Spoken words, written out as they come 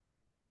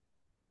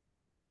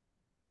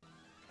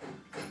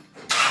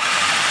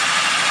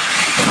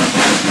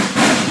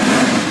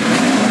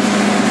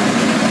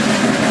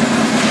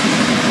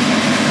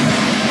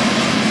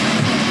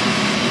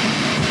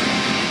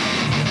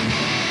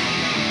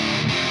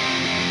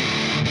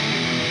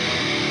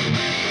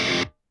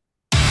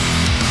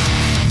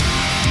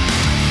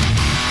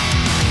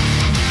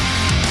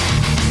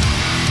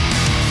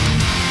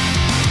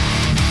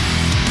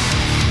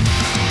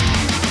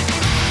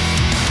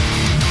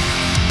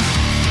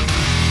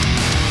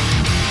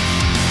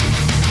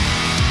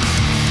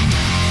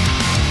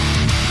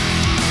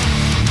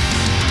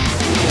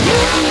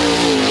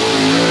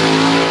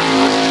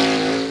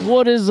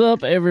What is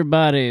up,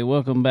 everybody?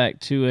 Welcome back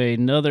to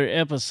another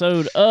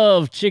episode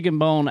of Chicken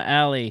Bone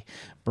Alley,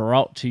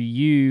 brought to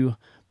you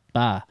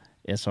by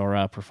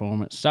SRI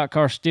Performance, Stock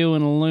Car Steel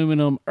and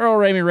Aluminum, Earl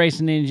Ramey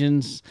Racing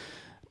Engines,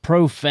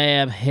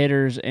 Profab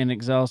Headers and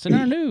Exhaust, and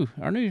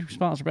our new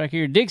sponsor back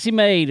here, Dixie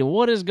Made.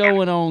 What is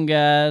going on,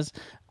 guys?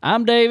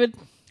 I'm David.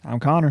 I'm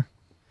Connor.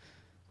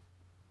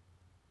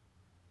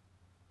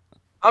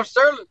 I'm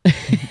Sterling.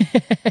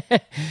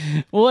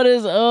 What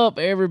is up,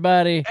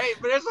 everybody? Hey,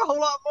 but there's a whole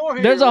lot more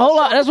here. There's a whole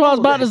lot. That's what I was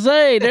about to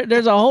say.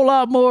 There's a whole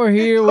lot more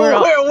here. Where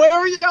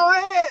are y'all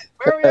at?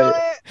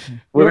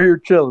 We're here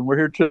chilling. We're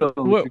here chilling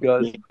with you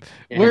guys.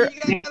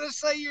 You gotta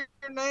say your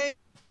name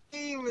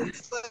and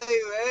say,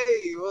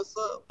 hey, what's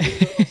up?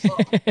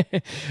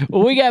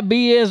 Well, we got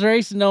BS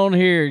Racing on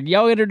here.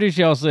 Y'all introduce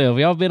yourself.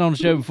 Y'all been on the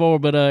show before,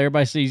 but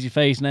everybody sees your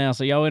face now,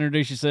 so y'all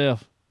introduce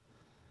yourself.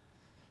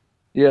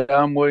 Yeah,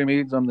 I'm William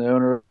Eads. I'm the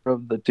owner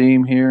of the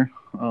team here.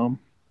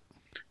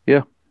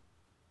 Yeah.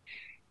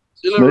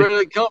 You look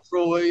really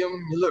comfortable, William.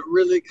 You look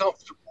really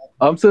comfortable.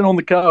 I'm sitting on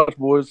the couch,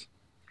 boys.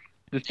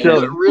 Just You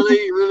chilling. look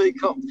really, really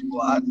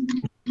comfortable.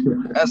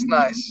 That's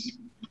nice.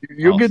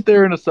 You'll get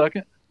there in a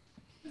second.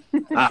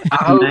 I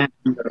hope.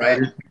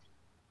 Right.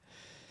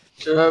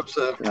 Sure hope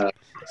so.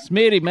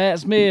 Smitty, Matt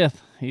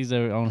Smith. He's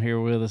on here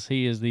with us.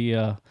 He is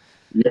the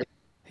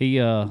he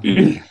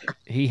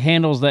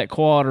handles that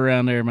quad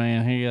around there,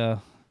 man.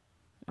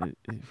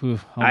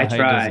 I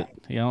try.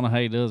 I don't know how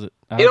he does it.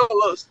 He don't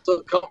look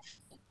so comfortable.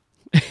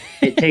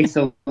 It takes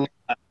a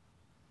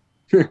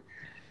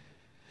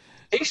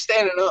He's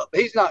standing up.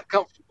 He's not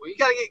comfortable. You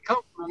gotta get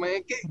comfortable,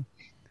 man.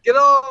 Get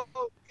all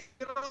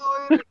in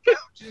the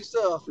couch and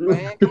stuff,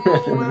 man. Come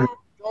on, man.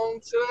 Go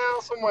on, sit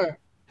down somewhere.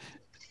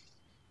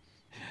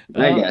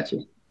 I got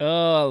you.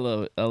 Oh, I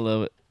love it. I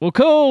love it. Well,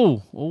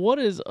 cool. Well, what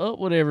is up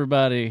with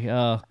everybody?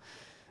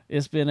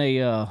 It's been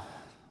a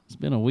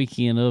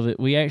weekend of it.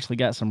 We actually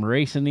got some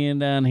racing in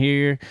down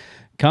here.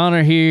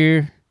 Connor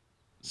here,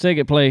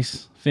 second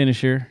place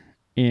finisher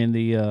in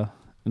the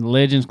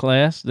Legends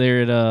class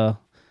there at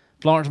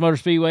Florence Motor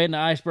Speedway in the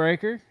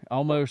Icebreaker.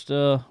 Almost,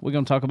 we're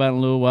gonna talk about it in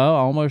a little while.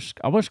 Almost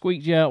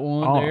squeaked you out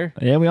one there.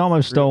 Yeah, we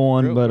almost stole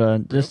one,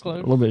 but just close. a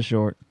little bit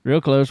short.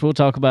 Real close. We'll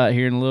talk about it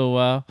here in a little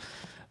while.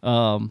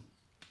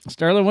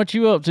 Sterling, what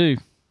you up to?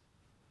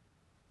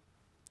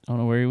 I don't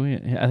know where he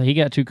went. He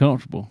got too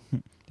comfortable.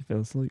 He fell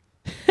asleep.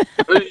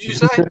 Who did you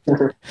say?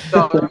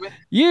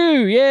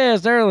 Yeah,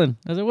 Sterling.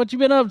 I said, what you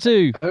been up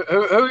to?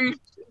 Who you?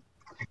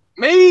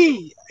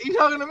 Me? You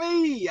talking to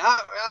me?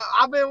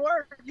 I've been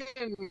working.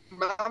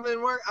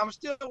 I'm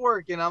still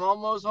working. I'm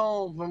almost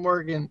home from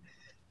working.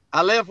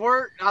 I left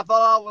work. I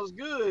thought I was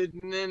good,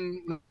 and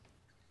then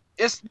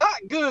it's not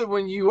good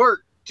when you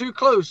work too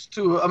close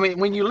to.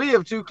 When you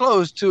live too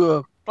close to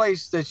a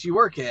place that you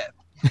work at.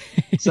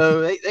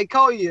 So they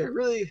call you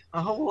really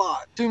a whole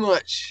lot, too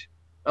much.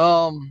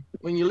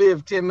 When you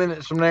live 10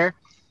 minutes from there.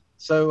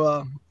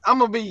 So I'm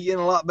going to be in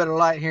a lot better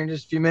light here in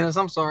just a few minutes.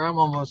 I'm sorry. I'm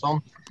almost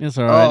home. It's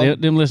all right.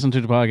 Them listen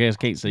to the podcast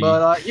can't see you.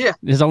 But, yeah.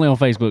 It's only on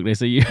Facebook they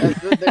see you.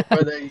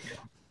 There you go.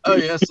 Oh,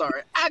 yeah,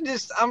 sorry. I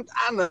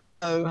know.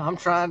 I'm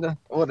trying to,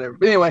 whatever.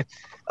 But anyway,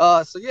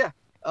 so, yeah.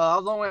 I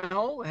was on my way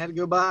home. I had to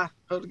go by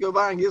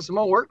and get some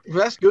more work.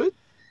 That's good,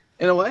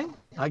 in a way,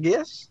 I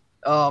guess.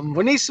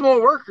 We need some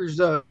more workers,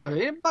 though.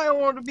 Anybody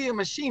want to be a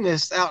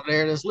machinist out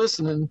there that's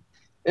listening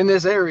in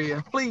this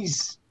area,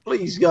 please,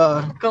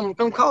 come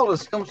call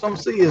us, come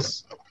see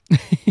us.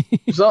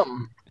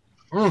 Something.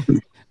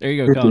 There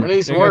you go, Connor. I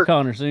need some work.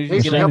 Connor. As soon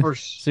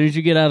as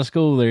you get out of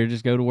school there,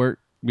 just go to work,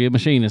 be a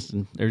machinist,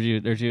 and there's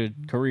your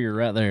career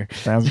right there.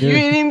 Sounds You good.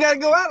 ain't even got to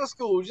go out of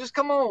school. Just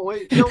come on.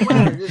 Wait, it don't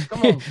matter. Just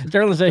come on.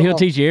 Sterling said he'll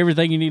teach you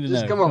everything you need to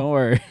Just know. come on. Don't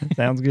worry.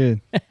 Sounds good.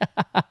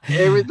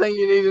 Everything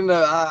you need to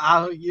know,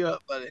 I'll hook you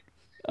up, buddy.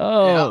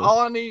 Oh, Yeah, all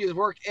I need is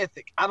work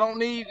ethic. I don't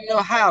need to know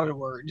how to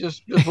work.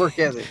 Just work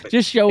ethic. But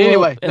just show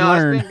anyway, up and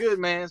learn. It's been good,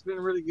 man. It's been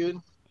really good.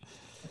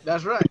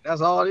 That's right.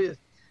 That's all it is.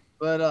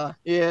 But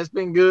yeah, it's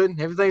been good.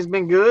 Everything's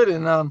been good,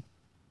 and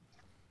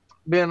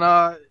been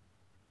a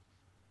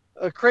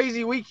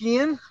crazy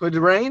weekend with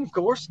the rain, of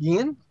course.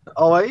 Again,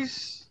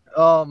 always.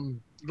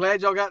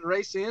 Glad y'all got the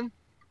race in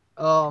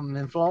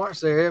Florence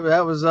there. But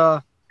that was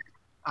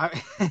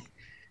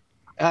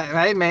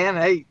hey man,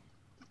 hey,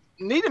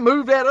 need to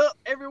move that up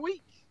every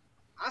week.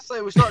 I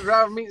say we start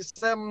driving meet at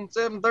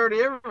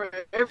 7:30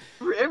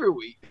 every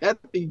week.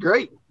 That'd be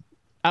great.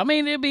 I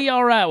mean, it'd be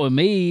all right with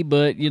me,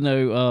 but,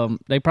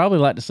 they probably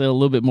like to sell a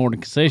little bit more than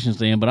concessions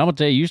then. But I'm going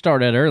to tell you, you start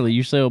that early.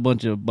 You sell a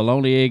bunch of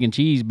bologna, egg, and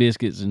cheese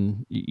biscuits,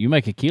 and you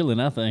make a killing,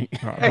 I think.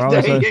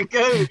 There you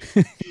go.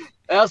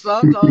 That's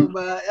what I'm talking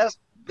about.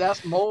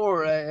 That's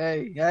more.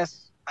 Hey,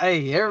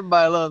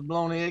 everybody loves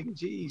bologna, egg, and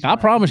cheese. I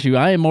promise you,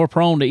 I am more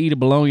prone to eat a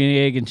bologna,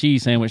 egg, and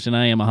cheese sandwich than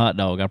I am a hot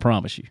dog. I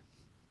promise you.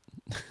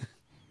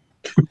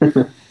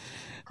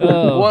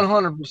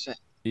 100%.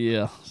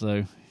 Yeah,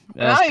 so.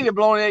 I eat a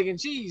bologna, egg, and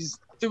cheese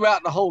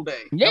throughout the whole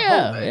day.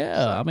 Yeah.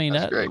 So I mean,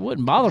 that it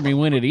wouldn't bother me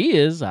when it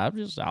is. I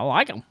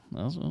like them.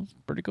 That's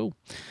pretty cool.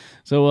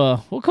 So,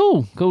 well,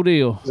 cool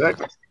deal.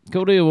 Exactly.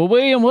 Cool deal. Well,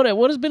 William,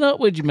 what has been up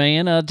with you,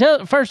 man?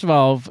 Tell first of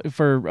all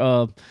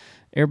for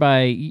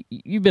everybody,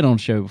 you've been on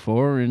the show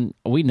before, and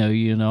we know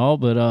you and all,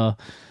 but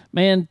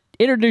man,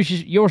 introduce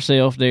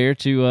yourself there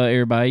to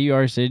everybody. You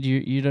already said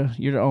you're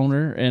the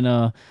owner,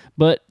 and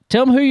but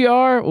tell them who you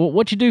are,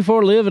 what you do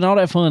for a living, all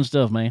that fun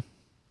stuff, man.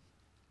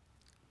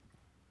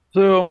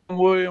 So I'm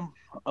William.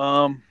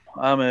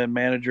 I'm a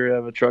manager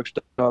of a truck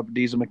stop,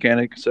 diesel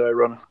mechanic. So I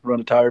run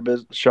a tire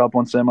business shop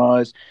on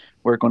semis,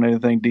 work on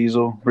anything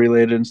diesel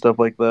related and stuff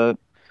like that.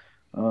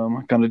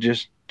 I kind of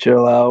just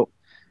chill out,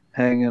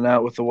 hanging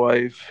out with the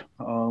wife.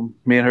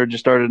 Me and her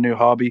just started a new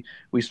hobby.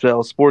 We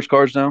sell sports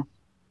cars now.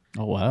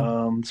 Oh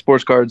wow!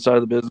 Sports card side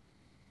of the business,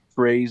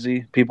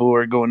 crazy. People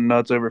are going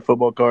nuts over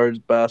football cards,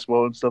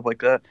 basketball, and stuff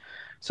like that.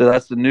 So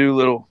that's the new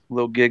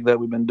little gig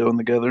that we've been doing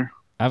together.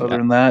 Other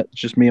than that,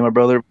 it's just me and my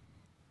brother.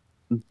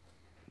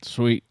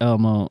 Sweet.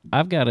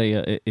 I've got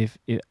if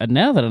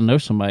now that I know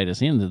somebody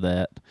that's into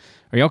that,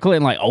 are y'all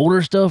collecting like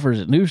older stuff or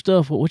is it new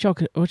stuff? What y'all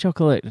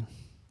collecting?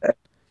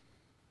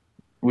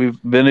 We've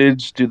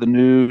vintage to the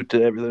new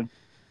to everything.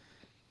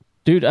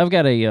 Dude, I've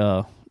got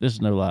this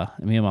is no lie.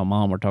 Me and my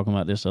mom were talking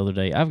about this the other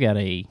day. I've got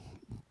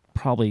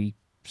probably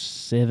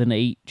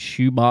 7-8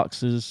 shoe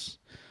boxes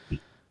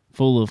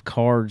full of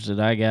cards that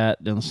I got.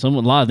 And a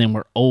lot of them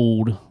were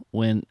old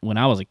when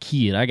I was a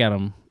kid. I got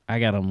them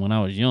when I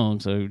was young,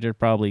 so they're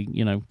probably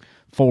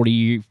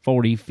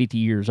 40, 50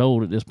 years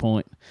old at this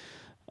point.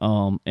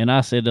 And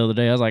I said the other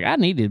day, I was like, I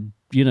needed,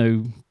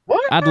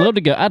 What? I'd love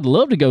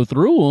to go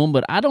through them,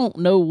 but I don't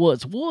know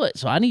what's what.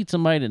 So I need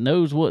somebody that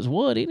knows what's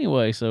what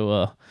anyway.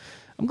 So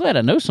I'm glad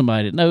I know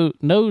somebody that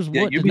knows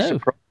what to know.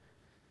 Surprised.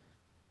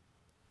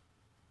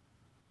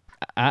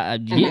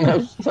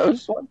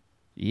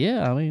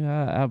 Yeah, I mean,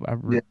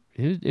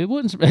 it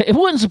wouldn't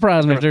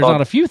surprise me if there's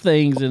not a few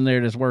things in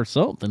there that's worth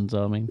something.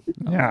 So I mean,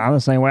 Yeah, I'm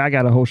the same way. I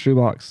got a whole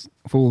shoebox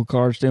full of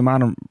cards too.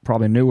 Mine are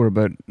probably newer,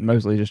 but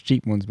mostly just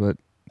cheap ones. But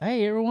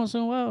hey, every once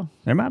in a while,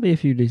 there might be a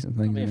few decent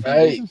things in there.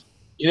 Hey,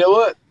 you know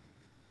what?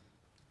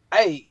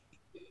 Hey,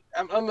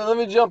 let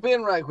me jump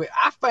in right quick.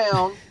 I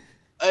found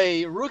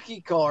a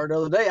rookie card the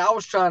other day. I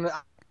was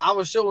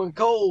showing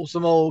Cole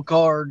some old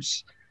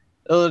cards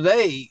the other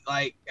day,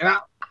 and I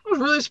was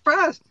really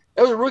surprised.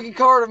 It was a rookie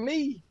card of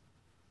me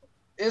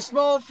in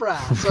small fry.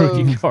 So,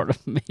 rookie card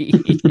of me.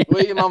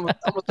 William, I'm gonna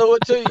throw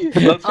it to you.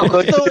 I'm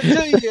gonna throw it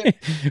to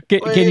you.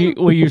 Can you?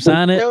 Will you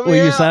sign it?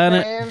 Will you sign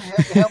it? Man.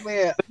 Help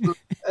me out.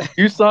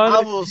 You sign it.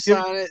 I will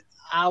sign it.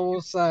 I'll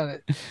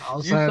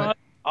sign it.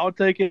 I'll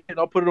take it and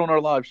I'll put it on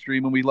our live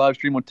stream when we live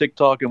stream on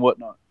TikTok and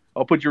whatnot.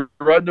 I'll put you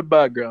right in the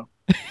background.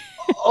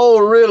 Oh,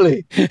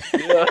 really?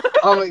 Yeah.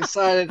 I'm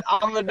excited.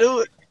 I'm gonna do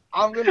it.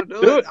 I'm gonna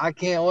do it. I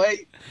can't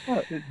wait.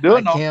 Do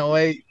it. I can't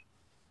wait.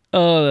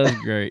 Oh, that's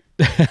great.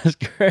 That's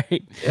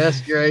great. That's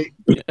great.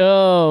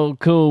 Oh,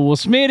 cool. Well,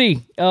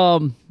 Smitty,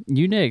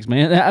 you next,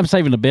 man. I'm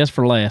saving the best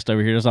for last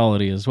over here. That's all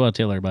it is. That's what I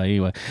tell everybody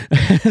anyway.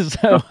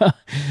 So,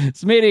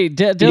 Smitty,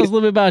 tell us a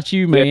little bit about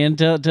you, man.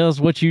 Tell us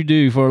what you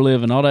do for a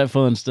living, all that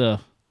fun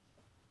stuff.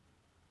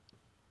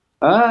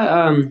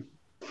 I'm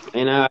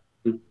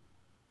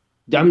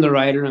the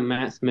writer. I'm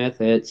Matt Smith.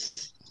 I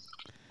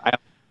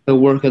also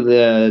work at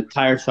the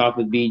tire shop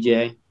with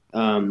BJ.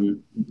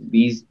 I'm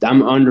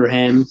under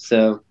him,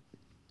 so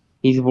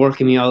he's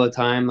working me all the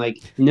time like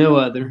no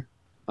other.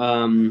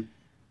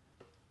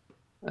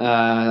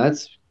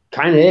 That's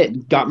kind of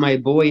it. Got my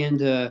boy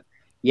into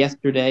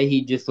yesterday.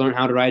 He just learned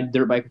how to ride a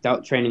dirt bike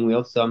without training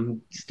wheels, so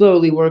I'm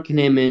slowly working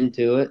him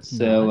into it.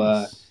 So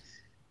Nice.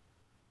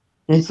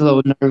 It's a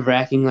little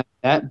nerve-wracking like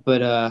that,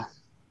 but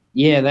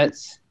yeah,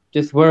 that's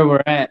just where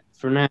we're at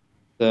for now.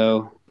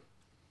 So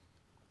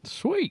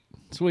Sweet.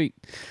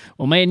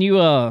 Well, man, you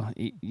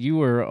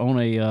were on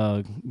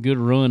a good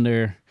run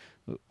there.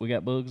 We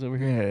got bugs over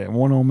here. Yeah,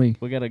 one on me.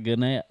 We got a good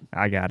gnat.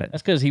 I got it.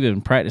 That's because he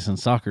been practicing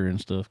soccer and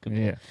stuff.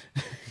 Yeah.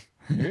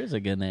 There is a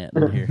good gnat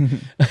in here.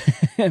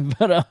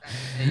 But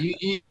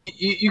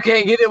You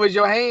can't get it with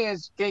your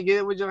hands. Can't get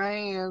it with your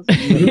hands.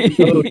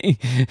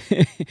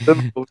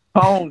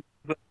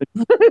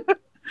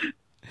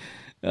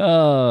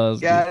 Oh,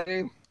 Got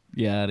him.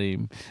 got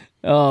him.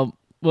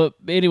 But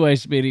anyway,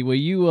 Smitty, well,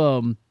 you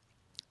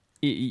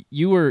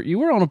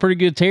were on a pretty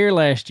good tear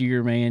last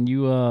year, man.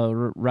 You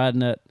riding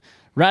the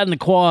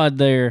quad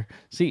there.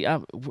 See,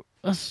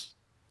 us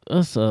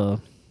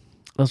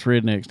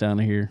rednecks down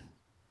here.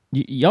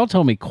 Y'all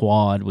told me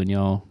quad when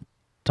y'all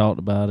talked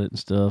about it and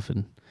stuff,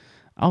 and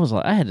I was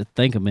like, I had to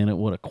think a minute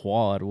what a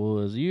quad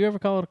was. You ever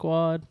call it a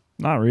quad?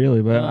 Not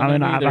really, but I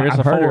mean, it's I've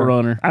a heard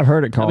forerunner. I've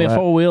heard it called that.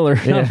 Four wheeler,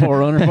 not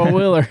forerunner, four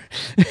wheeler.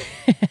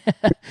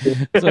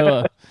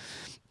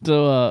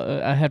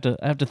 So I have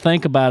to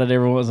think about it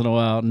every once in a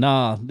while.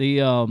 Nah, but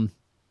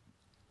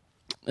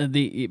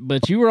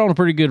you were on a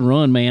pretty good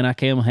run, man. I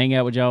came hang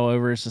out with y'all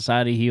over at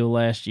Society Hill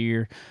last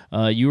year.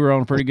 You were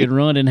on a pretty good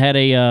run and had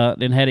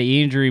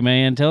a injury,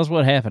 man. Tell us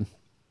what happened.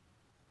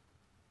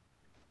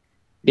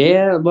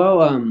 yeah,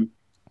 well,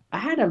 I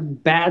had a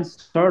bad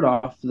start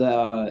off.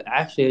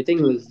 Actually, I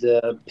think it was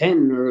the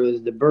Penton or it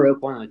was the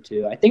Baroque, one of the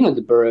two. I think it was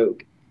the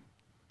Baroque.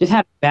 just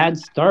had a bad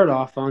start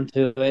off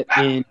onto it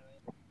and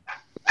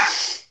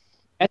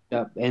catch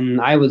up.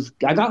 And I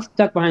got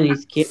stuck behind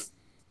these kids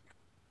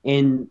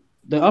in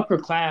the upper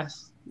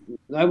class.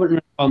 I wouldn't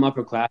really call them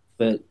upper class,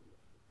 but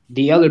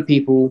the other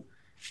people,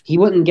 he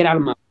wouldn't get out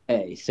of my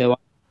way. So,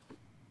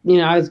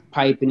 I was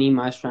piping him.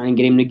 I was trying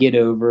to get him to get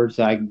over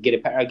so I could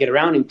get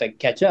around him to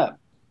catch up.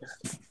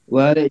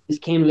 Well, it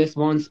just came to this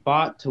one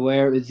spot to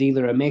where it was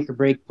either a make or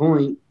break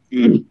point.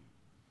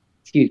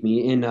 Excuse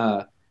me. And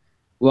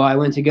well, I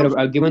went to go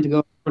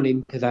around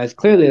him because I was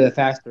clearly the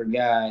faster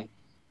guy.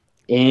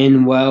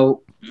 And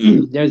well,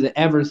 there's an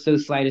ever so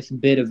slightest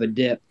bit of a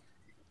dip,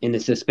 and the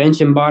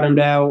suspension bottomed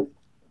out.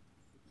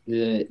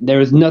 There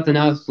was nothing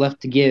else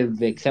left to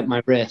give except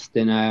my wrist,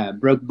 and I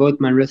broke both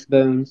my wrist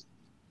bones.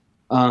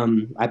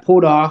 I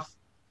pulled off.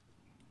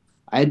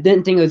 I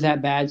didn't think it was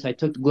that bad, so I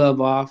took the glove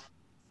off.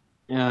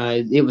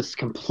 It was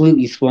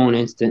completely swollen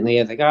instantly.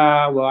 I was like,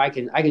 well, I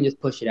can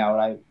just push it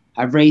out.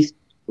 I've raced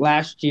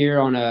last year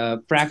on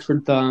a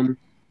fractured thumb.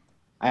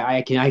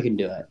 I can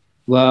do it.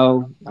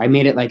 Well, I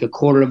made it like a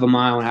quarter of a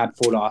mile and I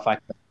pulled off.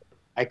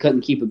 I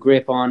couldn't keep a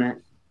grip on it.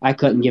 I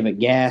couldn't give it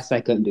gas.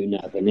 I couldn't do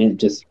nothing. It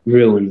just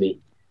ruined me.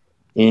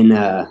 And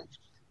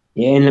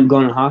ended up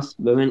going to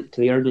hospital. I went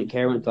to the urgent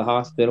care, went to the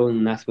hospital,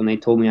 and that's when they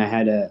told me I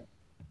had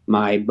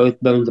both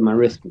bones of my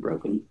wrist were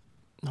broken.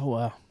 Oh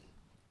wow,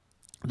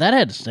 that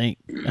had to stink.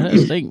 That had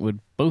to stink with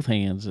both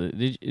hands.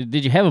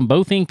 Did you have them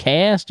both in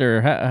cast,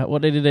 or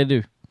what did they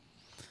do?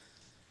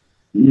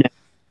 No,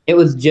 it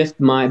was just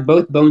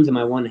both bones in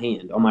my one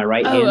hand on my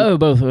right hand. Oh,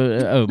 both.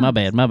 My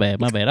bad.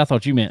 I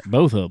thought you meant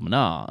both of them.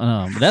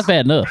 Nah, but that's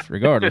bad enough,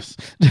 regardless.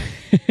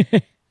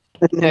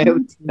 No, it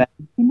was bad.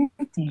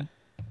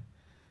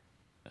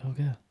 Oh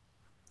god.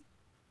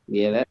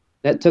 Yeah,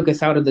 that took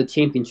us out of the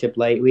championship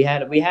late. We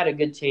had a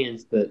good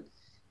chance, but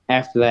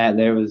after that,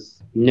 there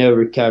was no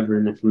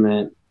recovering from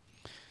that.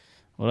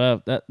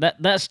 Well,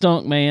 that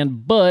stunk,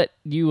 man. But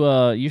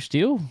you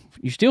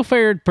still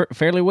fared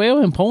fairly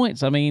well in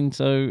points. I mean,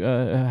 so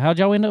where'd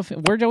y'all end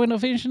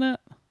up finishing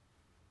at?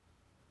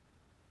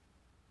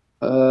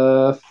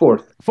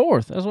 Fourth.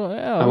 Fourth. That's what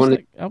I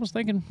was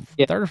thinking.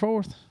 Yeah. Third or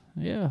fourth.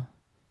 Yeah,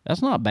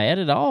 that's not bad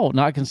at all.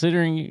 Not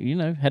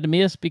considering had to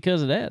miss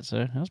because of that.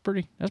 So that's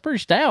pretty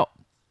stout.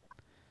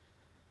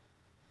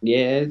 Yeah,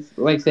 it's,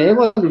 like I said, it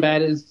wasn't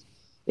bad.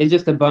 It's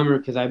just a bummer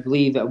because I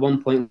believe at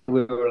one point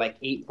we were like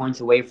 8 points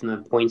away from the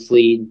points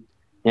lead.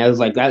 And I was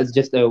like, that was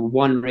just a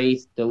one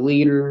race. The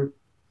leader,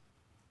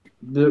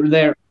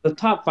 the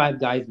top 5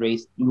 guys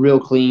raced real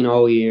clean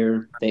all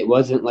year. It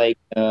wasn't like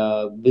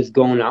was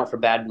going out for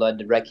bad blood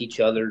to wreck each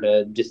other,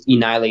 to just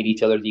annihilate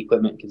each other's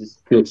equipment because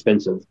it's too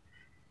expensive.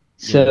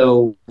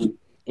 So,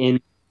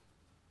 and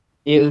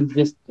it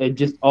was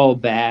just all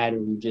bad,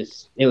 and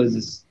it was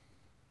just.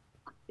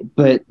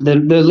 But the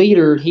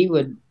leader,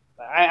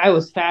 I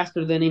was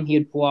faster than him. He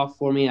would pull off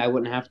for me. I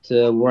wouldn't have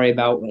to worry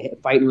about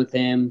fighting with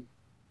him.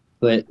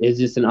 But it's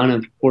just an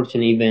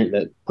unfortunate event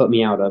that put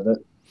me out of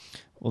it.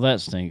 Well, that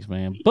stinks,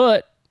 man.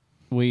 But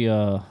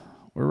we're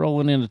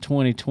rolling into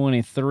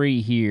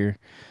 2023 here,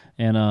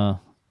 and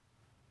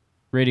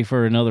ready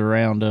for another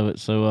round of it.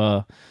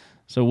 So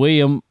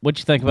William, what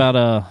you think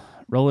about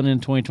rolling in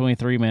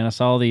 2023, man? I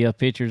saw the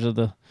pictures of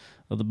the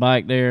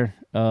bike there.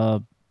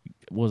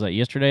 Was that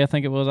yesterday? I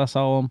think it was. I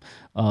saw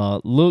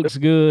them. Looks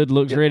good.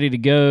 Looks ready to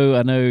go.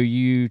 I know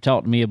you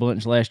talked to me a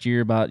bunch last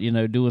year about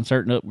doing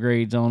certain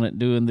upgrades on it,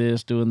 doing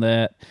this, doing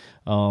that.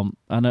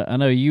 I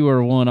know you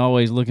are one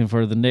always looking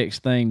for the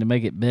next thing to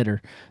make it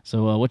better.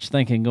 So what you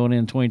thinking going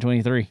into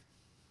 2023?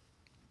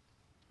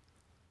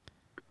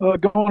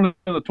 Going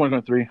into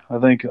 2023, I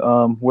think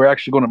we're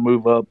actually going to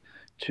move up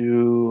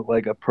to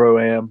like a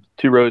pro-am,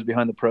 2 rows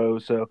behind the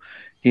pros. So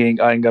I ain't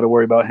got to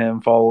worry about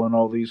him following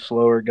all these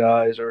slower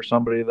guys or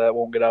somebody that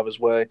won't get out of his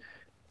way.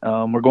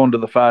 We're going to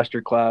the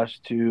faster class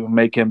to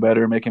make him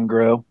better, make him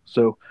grow.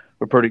 So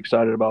we're pretty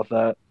excited about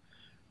that.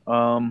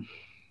 I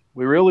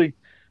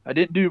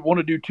didn't want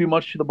to do too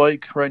much to the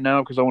bike right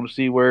now because I want to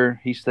see where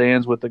he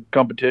stands with the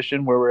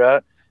competition, where we're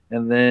at.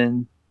 And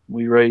then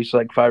we race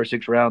like 5 or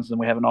 6 rounds, and then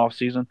we have an off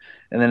season.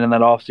 And then in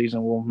that off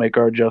season, we'll make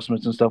our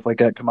adjustments and stuff like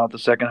that, come out the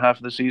second half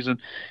of the season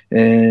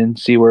and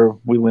see where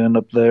we end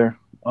up there.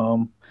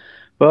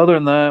 But other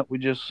than that, we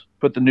just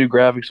put the new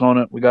graphics on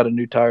it. We got a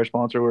new tire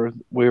sponsor.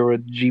 We're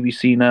with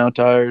GBC now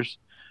tires.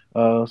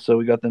 So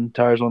we got them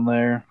tires on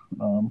there.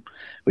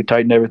 We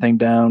tightened everything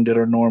down, did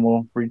our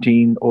normal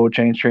routine oil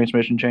change,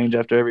 transmission change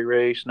after every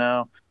race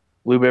now,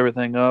 lube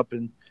everything up.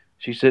 And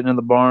she's sitting in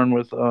the barn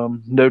with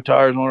no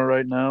tires on her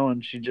right now.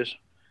 And she's just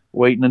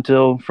waiting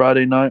until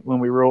Friday night when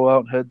we roll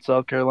out and head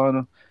South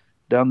Carolina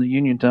down to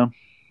Uniontown.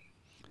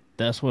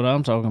 That's what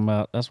I'm talking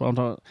about. That's what I'm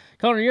talking.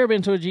 Connor, you ever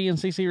been to a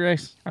GNCC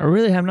race? I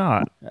really have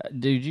not.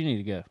 Dude, you need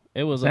to go.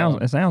 It was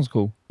it sounds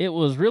cool. It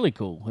was really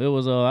cool. It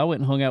was I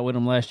went and hung out with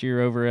them last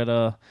year over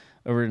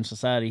in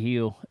Society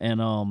Hill, and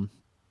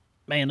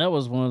man, that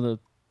was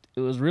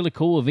it was a really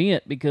cool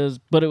event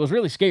but it was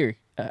really scary.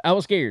 I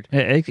was scared.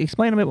 Hey,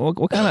 explain to me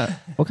what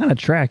kind of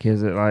track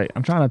is it? Like,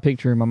 I'm trying to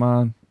picture in my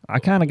mind. I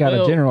kind of got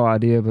Well, a general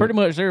idea, but Pretty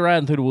much, they're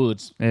riding through the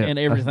woods Yeah. and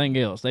everything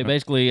else. They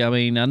basically, I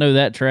mean, I know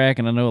that track,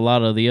 and I know a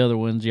lot of the other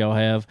ones y'all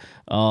have.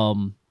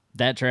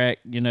 That track,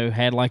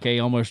 had like a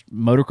almost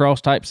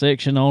motocross type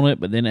section on it,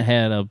 but then it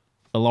had a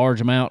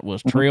large amount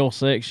was trail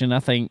section. I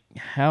think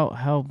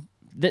how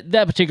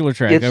that particular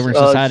track over in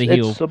Society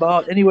Hill. It's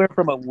about anywhere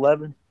from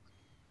 11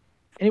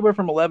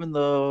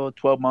 to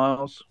 12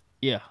 miles.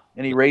 Yeah,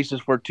 And he races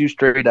for 2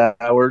 straight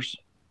hours.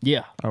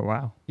 yeah, oh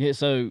wow, yeah.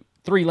 So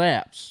 3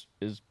 laps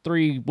is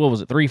 3. What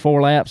was it?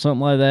 3-4 laps,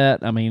 something like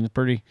that. I mean, it's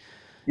pretty.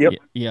 Yep.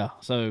 Yeah.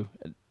 So,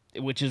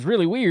 which is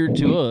really weird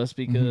to us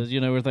because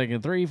we're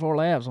thinking 3-4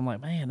 laps. I'm like,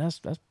 man, that's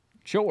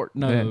short.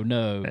 No, Yeah.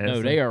 no.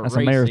 That's They are that's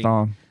racing. a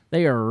marathon.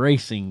 They are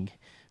racing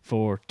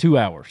for 2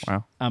 hours.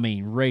 Wow. I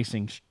mean,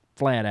 racing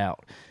flat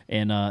out.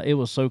 And it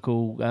was so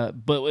cool.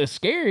 But it was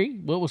scary.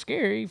 What was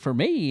scary for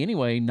me,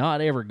 anyway,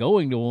 not ever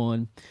going to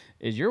one,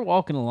 is you're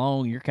walking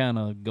along, you're kind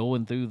of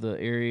going through the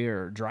area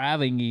or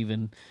driving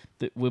even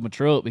with my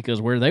truck,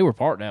 because where they were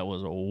parked at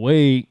was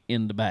way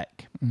in the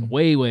back.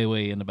 Way, way,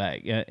 way in the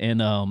back.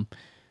 And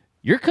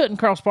you're cutting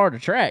cross part of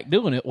the track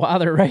doing it while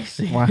they're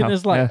racing. Wow. And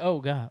it's like, Yeah. oh,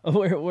 God,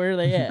 where are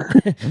they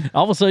at?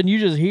 All of a sudden, you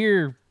just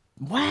hear,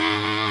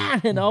 wah!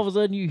 And all of a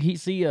sudden, you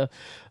see a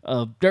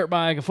dirt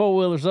bike, a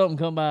 4-wheel or something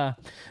come by.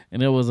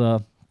 And it was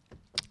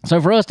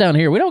so for us down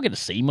here, we don't get to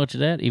see much of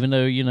that, even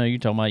though, you're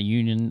talking about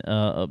Union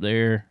up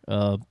there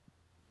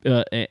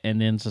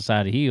and then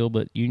Society Hill.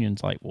 But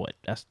Union's like, what?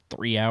 That's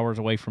 3 hours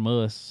away from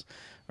us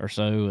or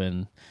so.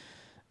 And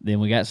then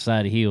we got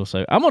Society Hill.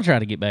 So I'm going to try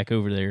to get back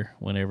over there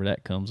whenever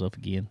that comes up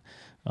again.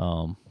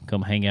 Come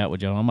hang out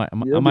with y'all. I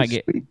might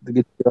get.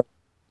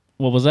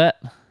 What was that?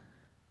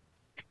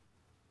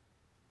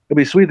 It'll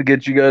be sweet to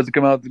get you guys to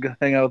come out to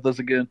hang out with us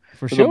again.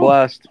 For It's sure. a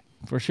blast.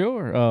 For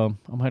sure. I'm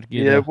going to have to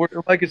get Yeah,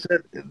 like I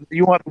said,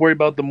 you won't have to worry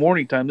about the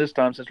morning time this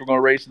time since we're going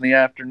to race in the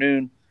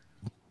afternoon.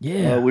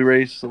 yeah. We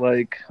race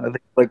I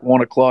think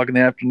 1 o'clock in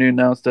the afternoon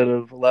now instead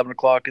of 11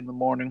 o'clock in the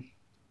morning.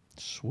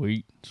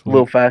 Sweet. A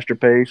little faster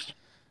pace.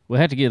 We'll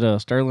have to get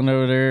Sterling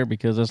over there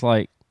because it's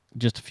like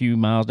just a few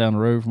miles down the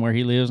road from where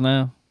he lives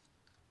now.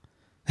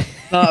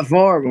 Not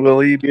far, but Will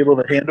he be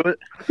able to handle it?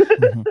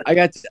 I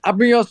got you. I'll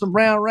bring you some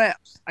brown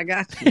wraps. I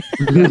got you.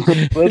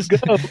 Let's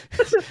go.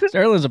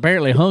 Sterling's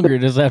apparently hungry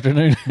this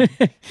afternoon.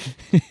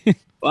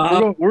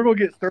 We're gonna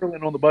get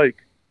Sterling on the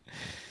bike.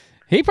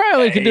 He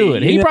probably could do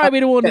it. He'd probably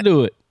be the one to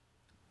do it.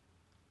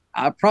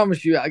 I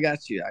promise you, I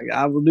got you.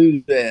 I will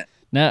do that.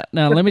 Now,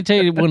 let me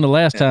tell you, one of the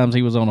last times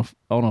he was on a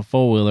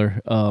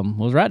 4-wheeler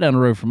was right down the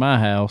road from my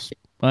house.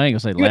 Well, I ain't gonna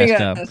say the You ain't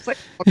last got time.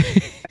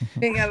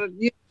 you ain't got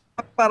to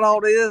talk about all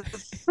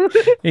this.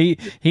 He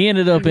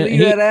ended up in. Leave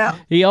that out.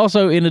 He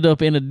also ended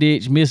up in a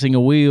ditch, missing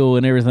a wheel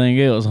and everything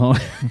else. Huh?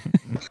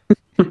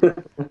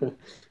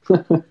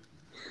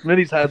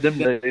 Minnie's had them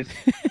days.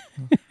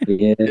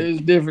 Yeah. It was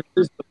a different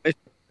situation.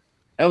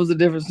 That was a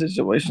different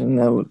situation.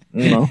 That was,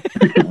 We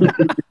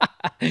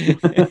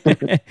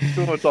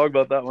don't want to talk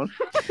about that one.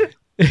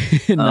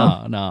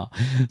 No.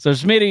 So,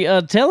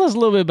 Smitty, tell us a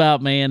little bit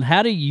about, man,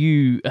 how do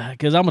you,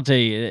 because I'm going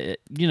to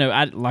tell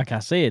you, like I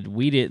said,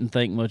 we didn't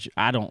think much,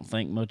 I don't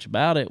think much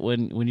about it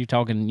when you're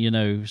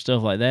talking,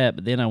 stuff like that.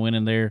 But then I went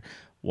in there,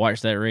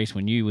 watched that race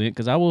when you went,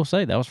 because I will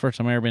say that was the first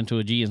time I ever been to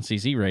a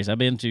GNCC race. I've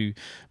been to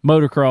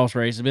motocross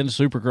races, I've been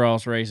to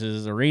supercross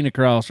races, arena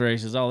cross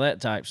races, all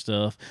that type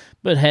stuff,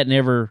 but had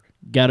never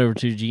got over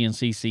to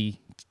GNCC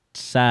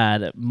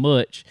side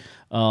much.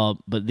 But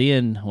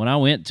then when I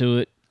went to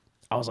it,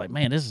 I was like,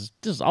 man, this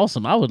is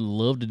awesome. I would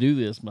love to do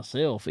this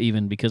myself,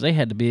 even because they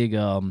had the big,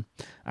 I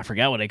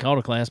forgot what they called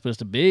the class, but it's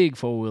the big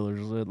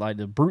 4-wheelers, like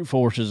the brute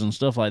forces and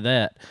stuff like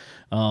that.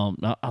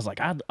 I was like,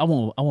 I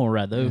want to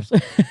ride those.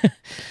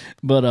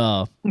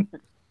 But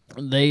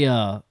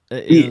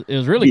it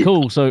was really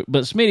cool. So,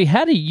 but Smitty,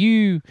 how do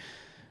you,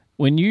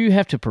 when you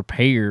have to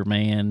prepare,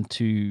 man,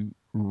 to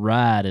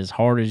ride as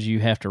hard as you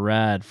have to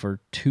ride for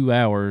 2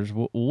 hours,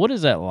 what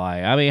is that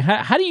like? I mean,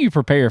 how do you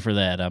prepare for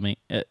that? I mean,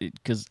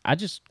 because I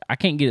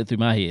can't get it through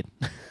my head.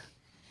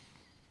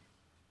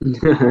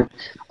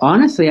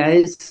 Honestly,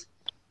 I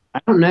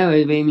don't know.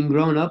 I mean,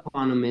 growing up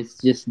on them, it's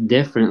just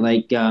different.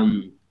 Like,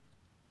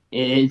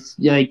 it's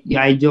like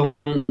I don't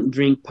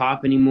drink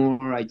pop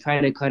anymore. I try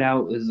to cut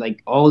out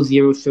like all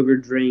 0 sugar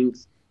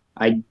drinks.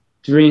 I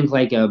drink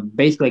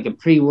basically like a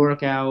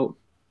pre-workout.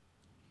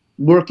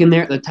 Working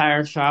there at the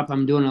tire shop,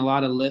 I'm doing a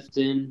lot of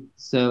lifting,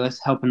 so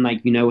that's helping,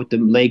 with the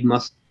leg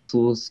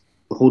muscles,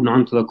 holding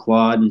on to the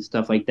quad and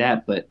stuff like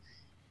that. But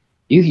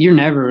you're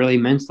never really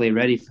mentally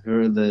ready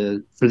for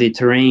the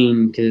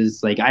terrain,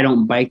 because I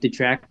don't bike the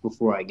track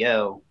before I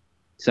go,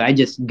 so I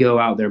just go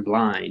out there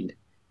blind.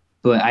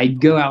 But I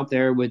go out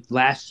there with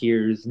last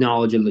year's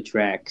knowledge of the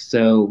track,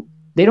 so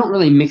they don't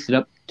really mix it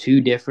up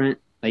too different.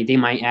 Like, they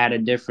might add a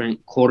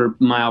different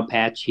quarter-mile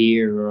patch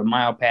here or a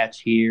mile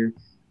patch here.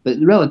 But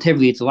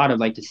relatively, it's a lot of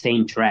the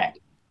same track.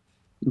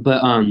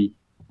 But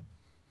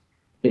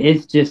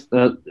it's just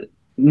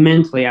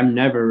mentally, I'm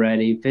never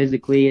ready.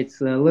 Physically,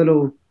 it's a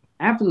little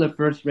after the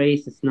first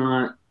race. It's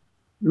not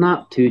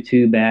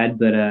too bad,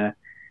 but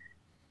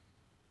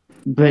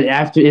But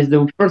after is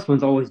the first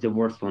one's always the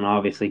worst one,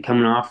 obviously.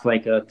 Coming off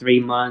like 3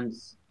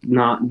 months,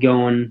 not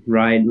going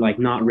right, like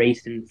not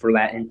racing for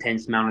that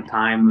intense amount of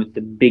time with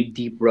the big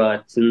deep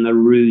ruts and the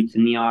roots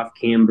and the off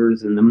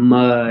cambers and the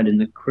mud and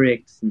the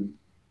cricks, and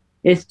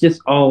it's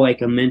just all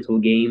like a mental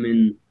game.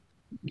 And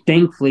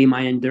thankfully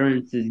my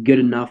endurance is good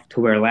enough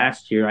to where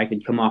last year I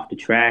could come off the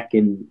track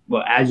and,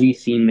 well, as you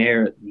seen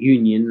there at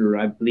Union, or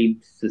I believe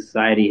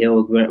Society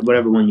Hill,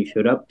 whatever one you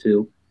showed up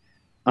to,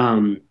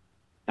 um,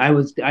 I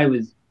was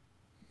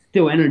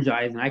still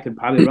energized and I could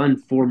probably run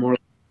four more.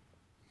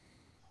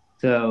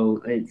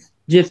 So it's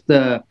just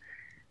and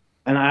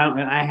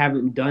I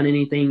haven't done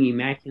anything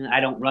immaculate. I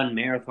don't run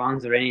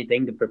marathons or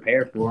anything to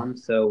prepare for them.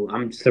 So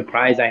I'm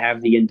surprised I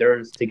have the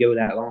endurance to go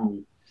that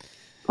long.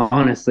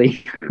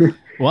 Honestly.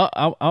 Well,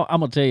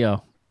 I'm gonna tell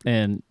y'all,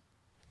 and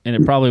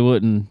it probably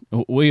wouldn't.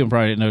 William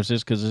probably didn't notice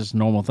this because it's a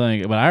normal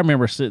thing. But I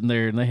remember sitting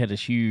there and they had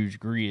this huge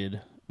grid,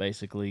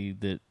 basically.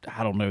 That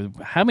I don't know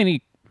how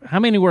many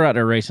were out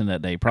there racing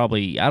that day.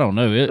 Probably I don't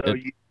know. So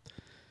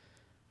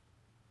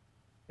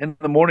in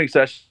the morning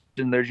session,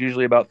 there's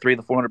usually about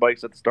 300 to 400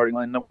 bikes at the starting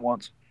line at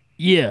once.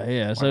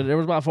 Yeah. So there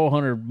was about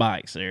 400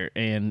 bikes there,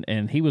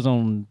 and he was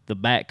on the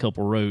back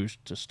couple rows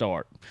to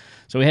start,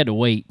 so we had to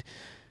wait.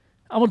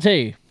 I'm gonna tell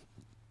you,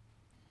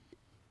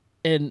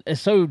 and it's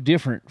so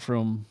different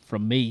from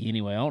me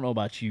anyway. I don't know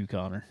about you,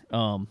 Connor.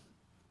 I'm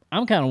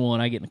kind of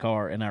one. I get in the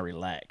car and I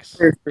relax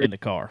in the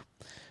car.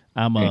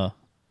 I'm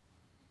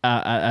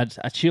I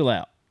chill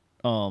out.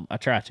 I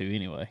try to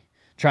anyway.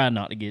 Try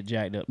not to get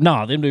jacked up.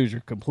 Nah, them dudes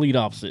are complete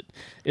opposite.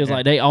 It's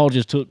like they all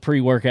just took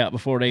pre-workout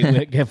before they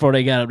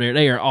got up there.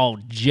 They are all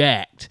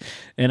jacked,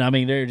 and I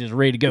mean they're just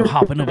ready to go,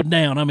 hopping up and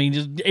down. I mean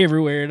just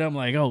everywhere. And I'm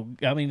like, oh,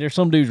 I mean there's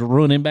some dudes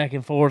running back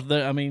and forth.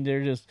 I mean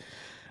they're just.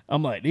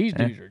 I'm like, these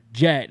dudes are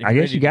jacked. I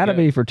guess you got to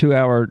be for 2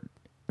 hour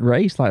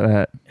race like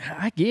that.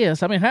 I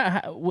guess. I mean,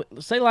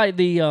 say like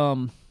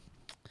the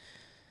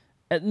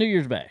at New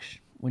Year's Bash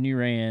when you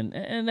ran,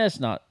 and that's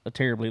not a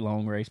terribly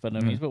long race by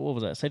no means, but what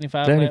was that?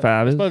 75.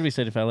 75 It's is supposed to be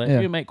 75 laps. yeah.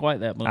 You didn't make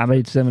quite that much. I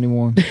made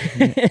 71.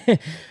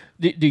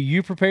 Do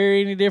you prepare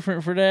any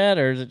different for that,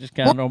 or is it just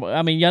kind of normal?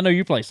 I mean, I know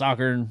you play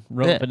soccer and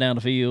run up and down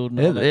the field. And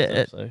all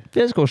that stuff,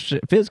 so.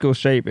 Physical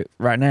shape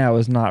right now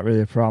is not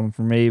really a problem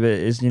for me, but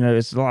it's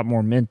it's a lot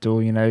more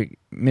mental.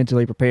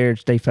 Mentally prepared,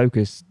 stay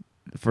focused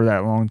for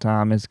that long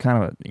time. It's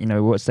kind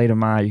of what state of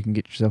mind you can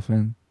get yourself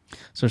in.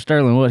 So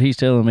Sterling, what he's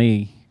telling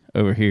me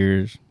over here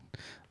is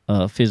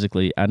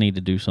physically, I need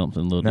to do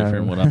something a little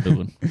different than what I'm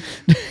doing.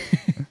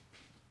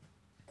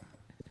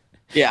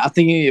 Yeah, I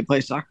think you need to play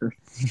soccer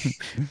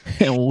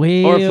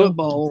Well, or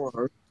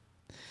football.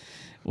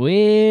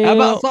 Well, How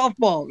about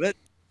softball?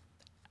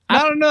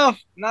 Not enough.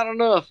 Not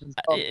enough.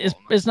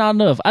 It's not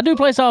enough. I do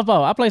play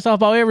softball. I play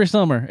softball every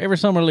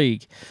summer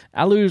league.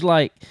 I lose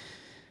like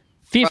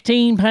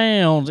 15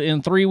 pounds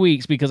in 3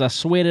 weeks because I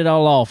sweat it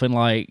all off in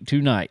like 2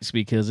 nights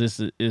because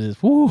it's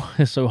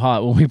so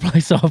hot when we play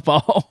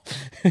softball.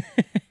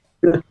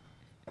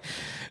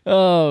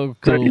 Oh,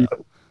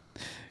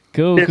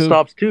 cool. Pit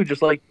stops too,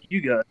 just like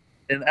you got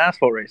in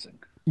asphalt racing.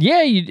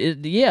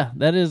 Yeah,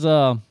 that is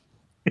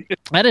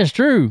that is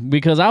true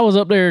because I was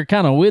up there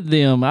kind of with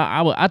them.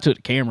 I took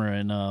the camera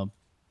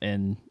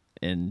and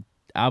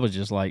I was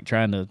just like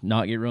trying to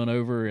not get run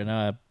over, and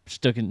I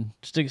sticking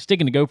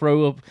the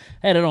GoPro up,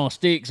 had it on a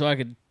stick so I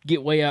could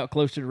get way out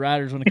close to the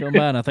riders when they come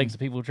by, and I think some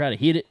people try to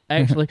hit it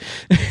actually,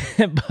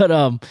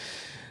 but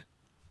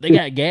they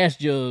got gas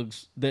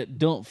jugs that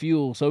dump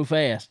fuel so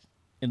fast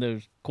in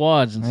those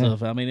quads and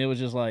stuff. I mean, it was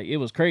just like it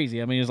was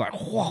crazy. I mean, it was like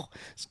whoa,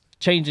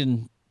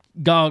 changing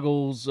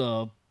goggles,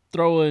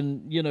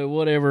 throwing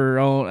whatever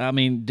on. I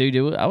mean,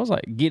 dude, I was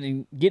like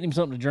getting him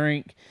something to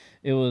drink.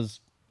 It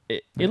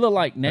looked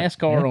like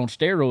NASCAR on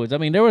steroids. I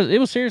mean, it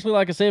was seriously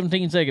like a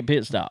 17-second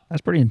pit stop.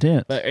 That's pretty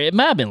intense. But it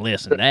might have been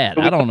less than that.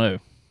 I don't know.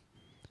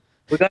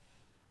 We got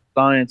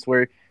science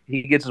where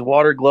he gets his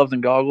water, gloves,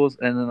 and goggles,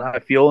 and then I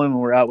fuel him, and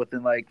we're out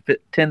within like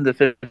 10 to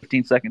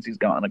 15 seconds. He's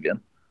gone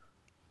again.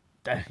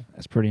 Dang.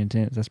 That's pretty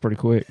intense. That's pretty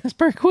quick. That's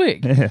pretty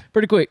quick. Yeah.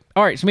 Pretty quick.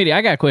 All right, Smitty,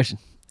 I got a question.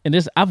 And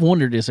this, I've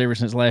wondered this ever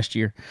since last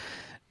year.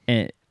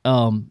 And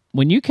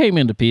when you came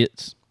into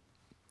pits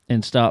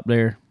and stopped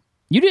there,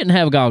 you didn't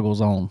have goggles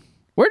on.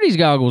 Where'd these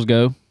goggles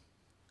go?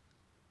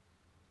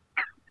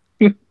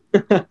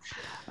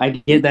 I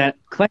get that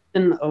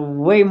question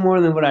way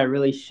more than what I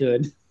really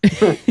should.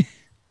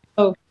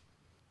 So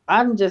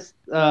I'm just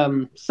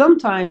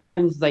sometimes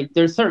like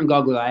there's certain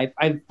goggles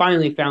I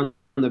finally found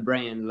the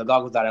brand, the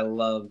goggles that I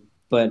love,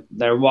 but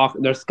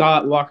they're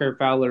Scott Walker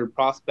Fowler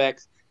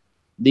Prospects,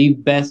 the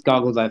best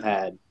goggles I've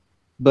had.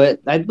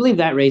 But I believe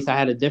that race I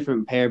had a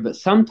different pair. But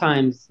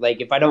sometimes, like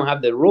if I don't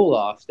have the roll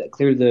offs that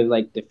clear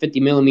the 50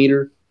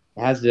 millimeter,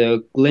 it has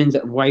the lens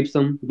that wipes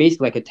them,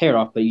 basically like a tear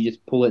off, but you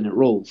just pull it and it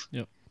rolls.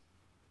 Yep.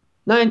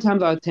 9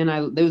 times out of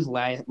 10, those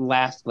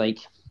last like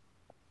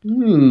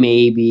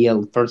maybe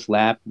a first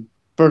lap.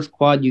 First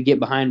quad you get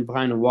behind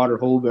a water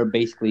hole, they're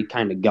basically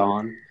kind of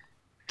gone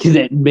because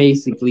it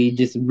basically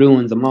just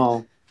ruins them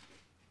all.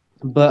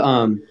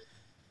 But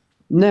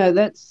no,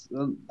 that's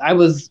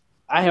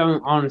I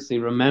don't honestly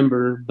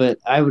remember, but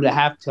I would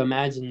have to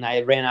imagine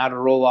I ran out of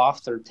roll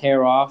offs or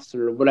tear offs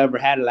or whatever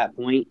had at that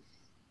point.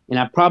 And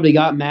I probably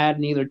got mad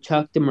and either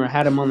chucked them or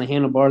had them on the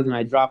handlebars and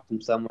I dropped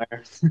them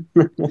somewhere.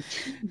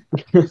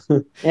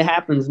 It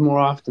happens more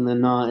often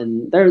than not,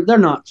 and they're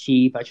not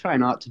cheap. I try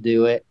not to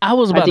do it. I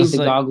was I about to think the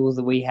say, goggles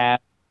that we have.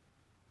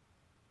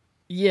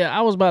 yeah,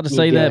 I was about to You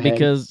say go that ahead.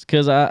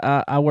 because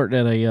I worked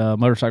at a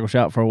motorcycle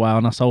shop for a while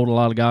and I sold a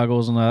lot of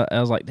goggles and I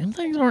was like, them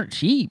things aren't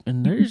cheap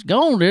and they're just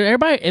gone, dude.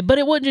 Everybody, but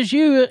it wasn't just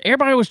you.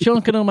 Everybody was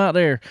chunking them out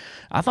there.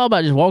 I thought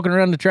about just walking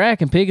around the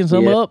track and picking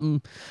some Yeah. up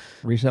and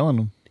Reselling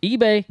them.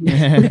 eBay.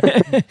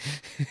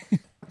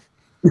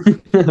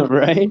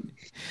 Right?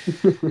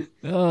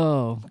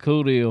 Oh,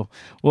 cool deal.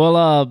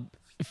 Well,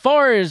 as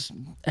far as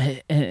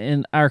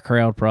in our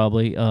crowd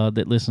probably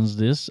that listens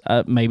to this,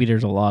 maybe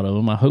there's a lot of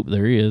them. I hope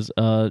there is.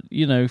 Follow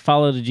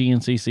the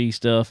GNCC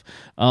stuff.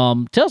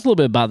 Tell us a little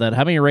bit about that.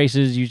 How many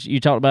races you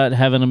talked about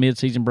having a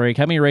mid-season break?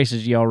 How many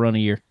races do y'all run a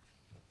year?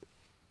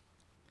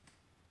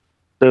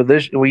 So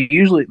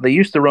they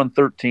used to run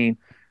 13.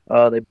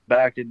 They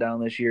backed it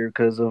down this year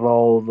because of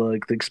all the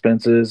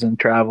expenses and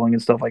traveling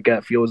and stuff like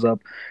that. Fuel was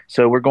up,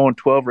 so we're going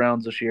 12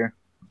 rounds this year.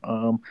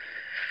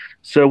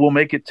 So we'll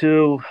make it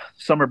to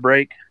summer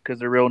break because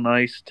they're real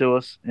nice to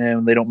us,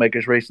 and they don't make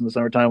us race in the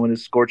summertime when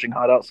it's scorching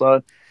hot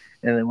outside.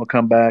 And then we'll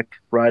come back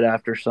right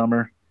after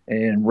summer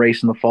and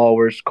race in the fall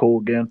where it's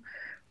cool again.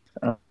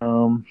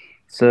 Um,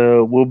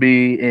 so we'll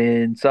be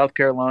in South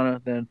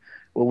Carolina, then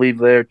we'll leave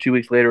there. 2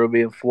 weeks later, we'll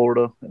be in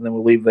Florida, and then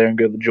we'll leave there and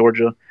go to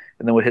Georgia,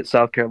 and then we'll hit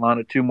South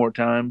Carolina 2 more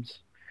times,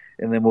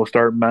 and then we'll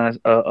start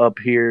up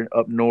here,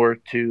 up north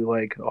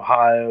to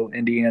Ohio,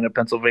 Indiana,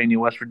 Pennsylvania,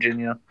 West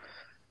Virginia.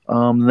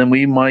 Then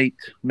we might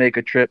make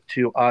a trip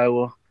to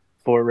Iowa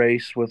for a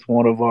race with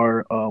one of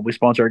our. We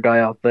sponsor a guy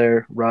out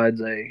there, rides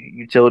a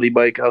utility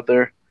bike out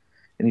there,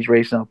 and he's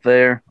racing out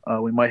there.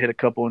 We might hit a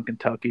couple in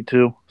Kentucky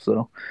too.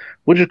 So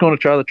we're just going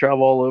to try to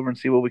travel all over and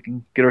see what we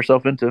can get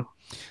ourselves into.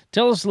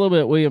 Tell us a little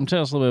bit, William.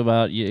 Tell us a little bit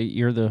about you.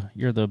 You're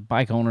the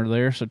bike owner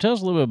there, so tell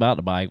us a little bit about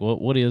the bike.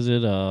 What is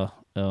it?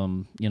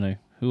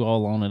 Who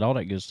all on it? All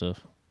that good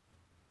stuff.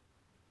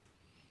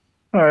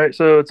 All right,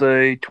 so it's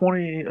a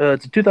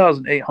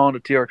 2008 Honda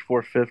TRX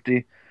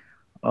 450.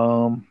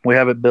 We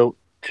have it built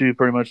to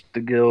pretty much the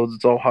gills.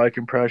 It's all high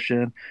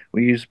compression.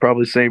 We use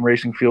probably the same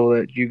racing fuel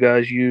that you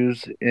guys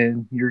use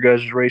in your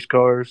guys' race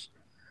cars.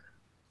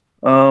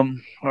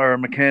 Our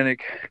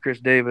mechanic, Chris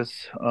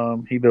Davis,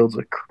 he builds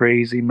a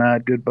crazy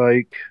mad good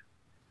bike.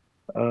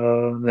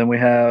 Then we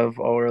have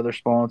all our other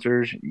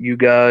sponsors, you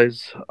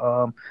guys,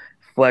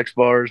 Flex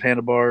Bars,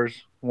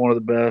 Handlebars, one of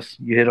the best.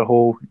 You hit a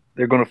hole,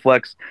 they're going to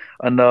flex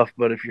enough,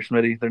 but if you're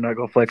Smitty, they're not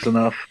going to flex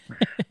enough.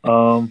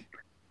 Then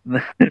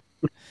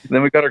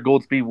we got our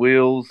Gold Speed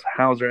wheels,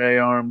 Hauser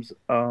A-arms,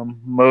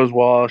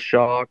 Moswa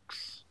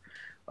shocks,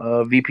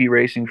 VP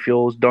Racing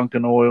fuels,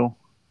 Dunkin' oil,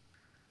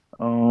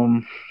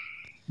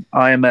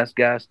 IMS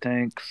gas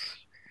tanks,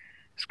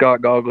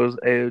 Scott goggles,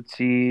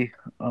 AOT.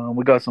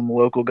 We got some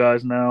local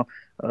guys now.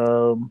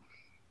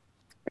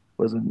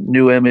 Was it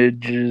New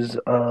Images,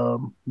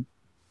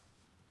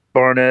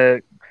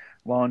 Barnett,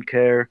 Lawn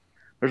Care.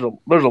 There's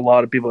a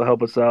lot of people that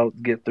help us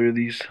out get through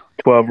these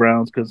 12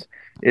 rounds because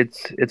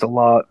it's a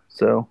lot.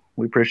 So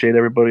we appreciate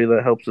everybody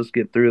that helps us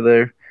get through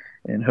there,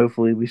 and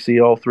hopefully we see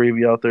all three of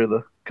you out there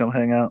to come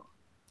hang out.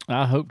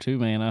 I hope to,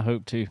 man. I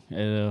hope to.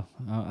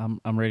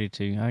 I'm ready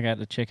to. I got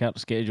to check out the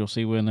schedule,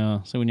 see when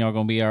y'all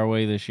gonna be our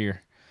way this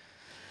year.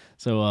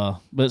 So,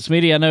 but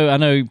Smitty, I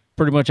know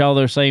pretty much all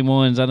those same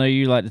ones. I know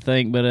you like to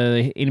think, but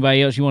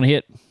anybody else you want to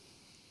hit?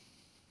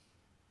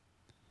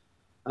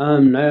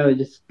 No, I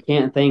just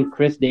can't thank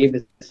Chris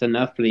Davis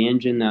enough for the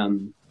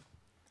engine.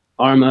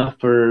 Arma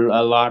for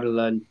a lot of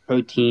the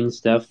protein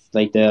stuff,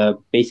 like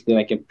basically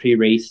like a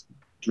pre-race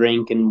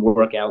drink and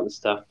workout and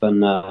stuff,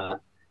 and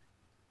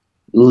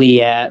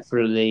Liat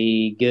for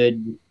the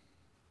good.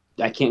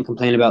 I can't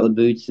complain about the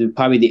boots. They're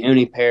probably the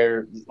only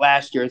pair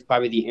last year. It's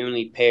probably the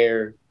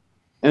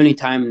only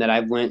time that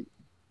I've went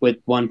with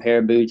one pair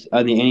of boots.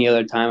 Any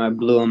other time I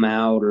blew them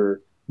out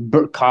or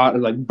burn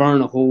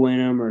a hole in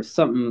them or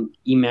something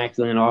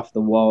immaculate off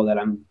the wall that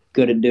I'm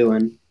good at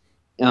doing.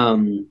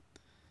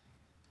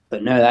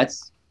 But no,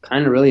 that's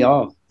kind of really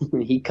all.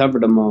 He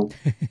covered them all.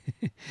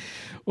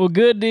 Well,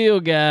 good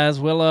deal, guys.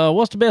 Well,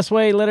 what's the best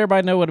way? Let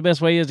everybody know what the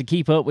best way is to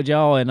keep up with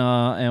y'all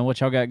and what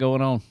y'all got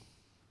going on.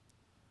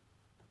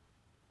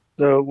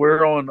 So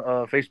we're on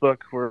Facebook.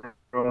 We're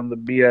on the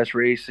BS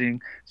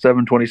Racing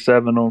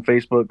 727 on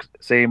Facebook.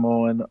 Same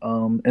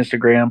on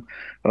Instagram.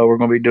 We're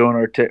going to be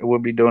doing we'll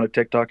be doing a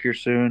TikTok here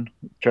soon.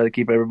 Try to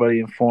keep everybody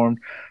informed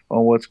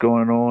on what's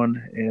going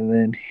on, and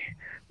then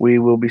we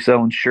will be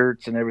selling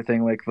shirts and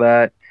everything like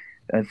that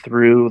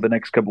through the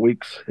next couple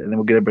weeks, and then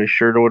we'll get everybody's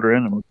shirt order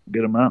in and we'll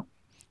get them out.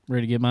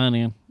 Ready to get mine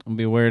in. I'm gonna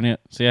be wearing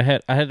it. See, I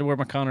had to wear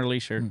my Connor Lee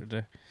shirt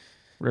today.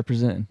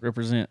 Represent.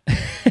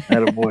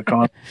 Attaboy,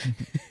 Con.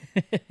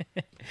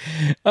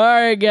 All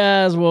right,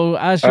 guys. Well,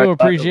 I sure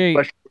appreciate.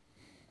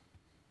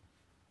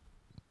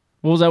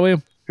 What was that,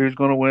 William? Who's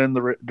going to win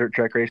the dirt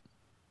track race?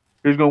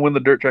 Who's going to win the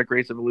dirt track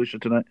race Evolution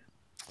tonight?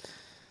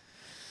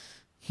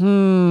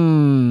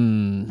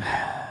 I'm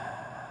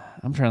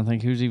trying to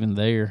think who's even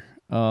there.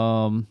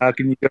 How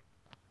can you go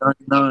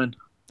 99?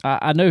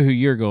 I know who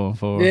you're going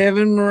for.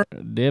 Devin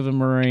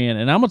Moran,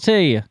 and I'm gonna tell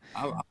you,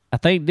 I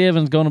think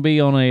Devin's gonna be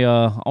on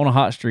a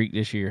hot streak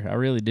this year. I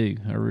really do.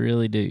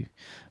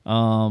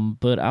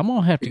 But I'm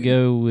gonna have to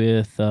go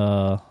with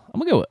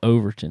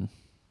Overton.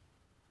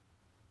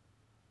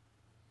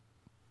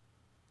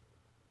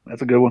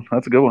 That's a good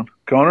one.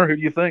 Connor, who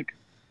do you think?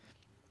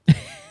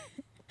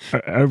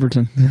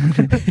 Overton.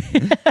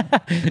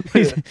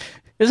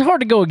 It's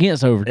hard to go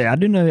against Overton. Yeah, I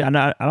do know.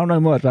 I don't know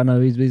much, but I know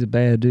he's a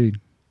bad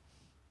dude.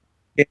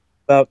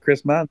 About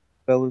Chris Madden,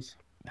 fellas.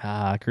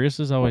 Chris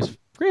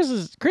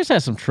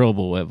has some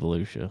trouble at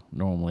Volusia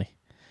normally.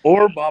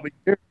 Or Bobby.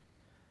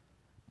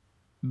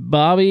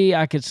 Bobby,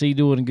 I could see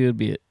doing a good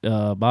bit.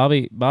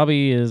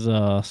 Bobby is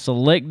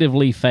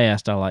selectively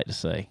fast, I like to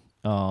say.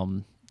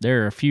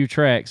 There are a few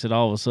tracks that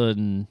all of a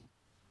sudden,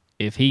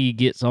 if he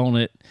gets on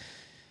it,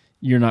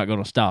 you're not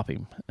going to stop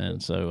him.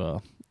 And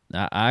so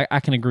I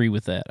can agree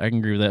with that.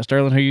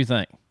 Sterling, who you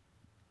think?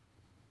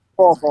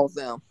 falls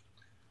down.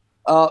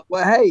 Well,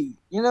 hey,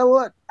 you know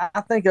what?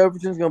 I think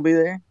Overton's going to be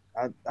there.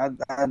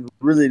 I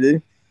really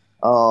do.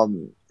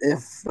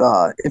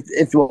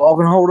 If you all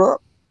can hold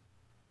up,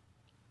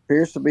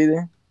 Pierce will be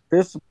there.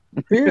 Pierce.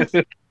 Wait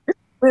a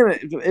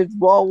minute, if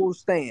Wall will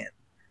stand.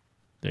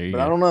 There you But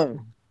go. I don't know.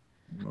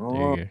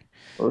 There you go.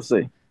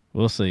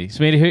 We'll see.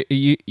 Smitty, who,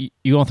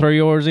 you gonna throw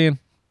yours in?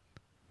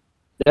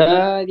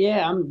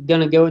 Yeah, I'm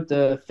gonna go with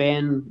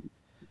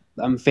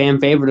I'm a fan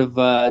favorite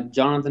of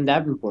Jonathan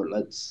Davenport.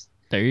 Let's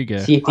There you go.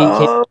 see if he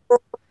can.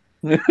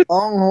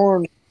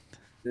 Longhorn.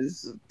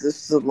 This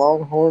is a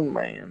Longhorn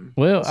man.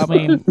 Well, I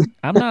mean,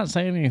 I'm not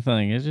saying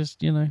anything. It's just,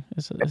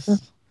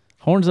 it's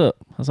horns up.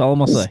 That's all I'm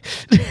gonna say.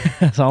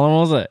 That's all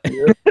I'm gonna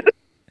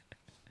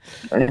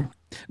say.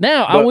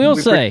 Now, I will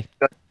say.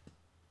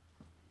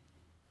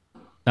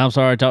 I'm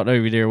sorry I talked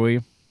over you there,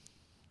 William.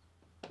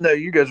 No,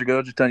 you guys are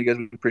good. Just telling you guys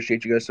we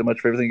appreciate you guys so much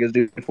for everything you guys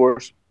do for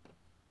us.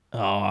 Oh,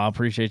 I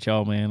appreciate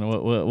y'all, man.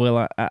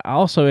 Well, I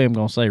also am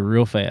gonna say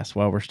real fast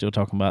while we're still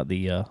talking about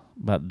the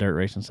dirt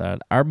racing side.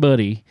 Our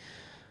buddy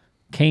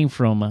came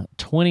from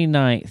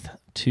 29th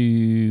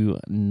to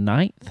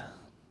 9th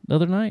the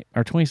other night,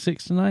 or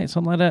 26th tonight,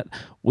 something like that.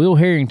 Will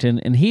Harrington,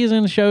 and he is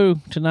in the show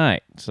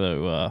tonight.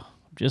 So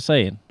just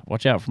saying,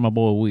 watch out for my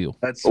boy Will.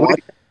 That's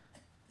sweet.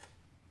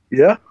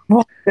 Yeah.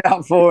 Watch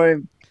out for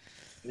him.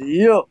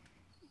 Yep.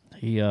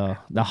 He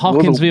the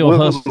Hawkinsville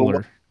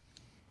Hustler.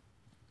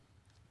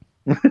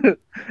 The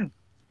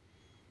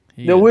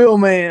Will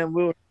man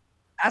will.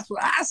 That's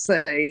what I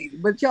say.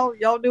 But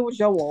y'all do what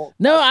y'all want.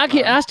 No, That's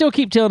fine. I still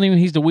keep telling him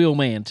he's the wheel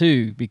man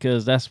too,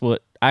 because that's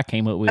what I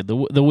came up with.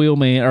 The wheel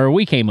man, or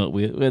we came up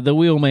with the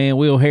wheel man,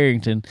 Will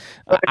Harrington.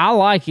 I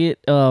like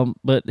it,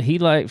 but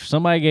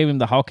somebody gave him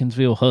the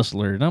Hawkinsville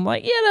Hustler, and I'm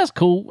like, yeah, that's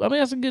cool. I mean,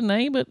 that's a good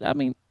name, but I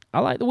mean,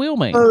 I like the wheel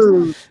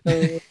man.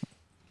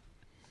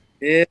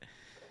 Yeah,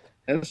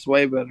 that's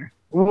way better.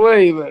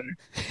 Way better.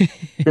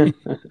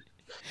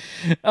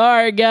 All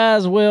right,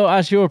 guys. Well,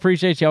 I sure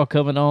appreciate y'all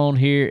coming on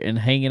here and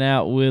hanging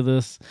out with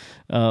us,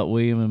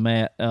 William and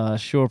Matt.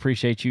 Sure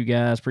appreciate you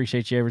guys.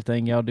 Appreciate you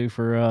everything y'all do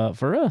for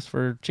us,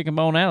 for Chicken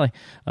Bone Alley,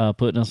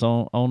 putting us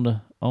on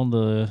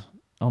the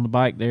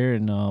bike there,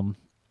 and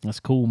that's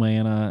cool,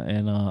 man.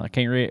 I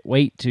can't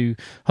wait to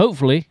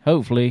hopefully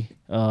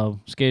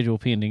schedule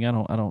pending. I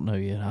don't know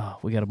yet.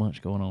 We got a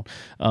bunch going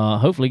on.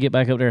 Hopefully get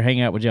back up there and hang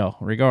out with y'all.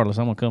 Regardless,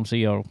 I'm gonna come see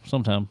y'all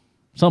somehow.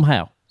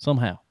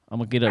 I'm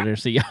going to get up there and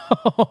see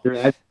y'all.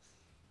 It'd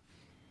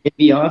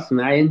be awesome.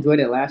 I enjoyed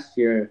it last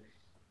year.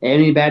 The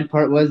only bad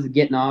part was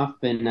getting off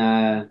and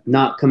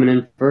not coming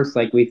in first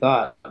like we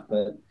thought.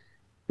 But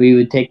we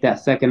would take that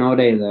second all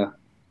day, though.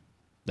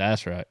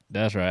 That's right.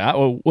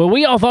 Well,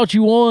 we all thought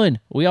you won.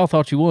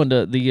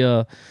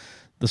 The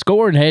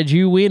scoring had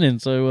you winning,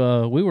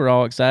 so we were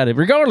all excited.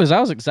 Regardless, I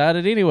was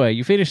excited anyway.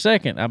 You finished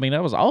second. I mean,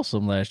 that was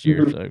awesome last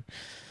year, so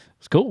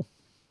it's cool.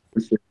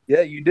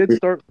 Yeah, you did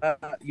start.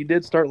 You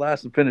did start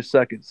last and finish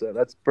second, so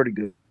that's pretty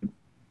good.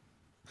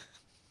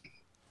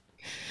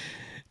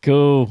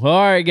 Cool.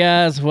 All right,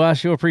 guys. Well, I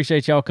sure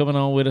appreciate y'all coming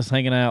on with us,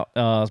 hanging out.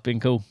 It's been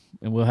cool,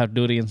 and we'll have to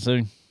do it again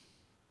soon.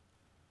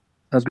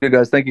 That's good,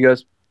 guys. Thank you,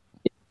 guys.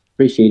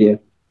 Appreciate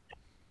it.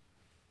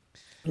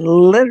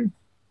 Later.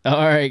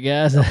 All right,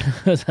 guys.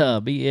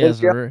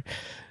 BS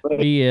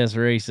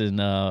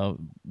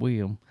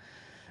Racing.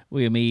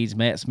 William Eads,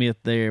 Matt Smith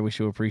there. We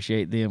sure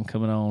appreciate them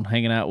coming on,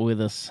 hanging out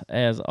with us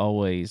as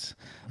always.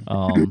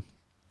 I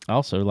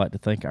also like to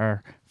thank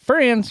our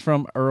friends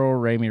from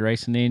Earl Ramey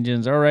Racing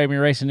Engines. Earl Ramey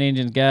Racing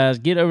Engines, guys,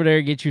 get over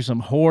there, get you some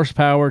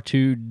horsepower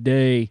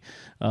today.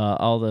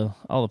 All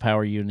the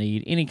power you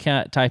need. Any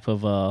type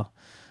of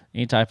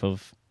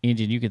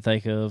engine you can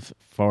think of, as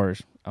far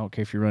as, I don't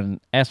care if you're running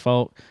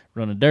asphalt,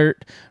 running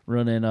dirt,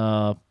 running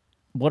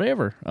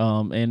whatever,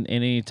 and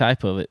any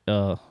type of it.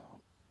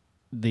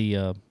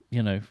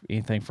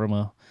 Anything from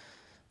a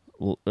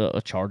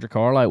a Charger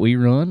car like we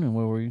run, and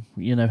where we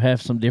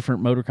have some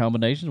different motor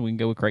combinations. We can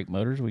go with crate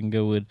motors. We can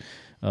go with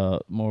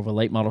more of a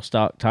late model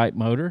stock type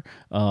motor.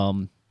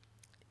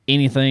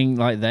 Anything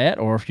like that,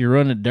 or if you're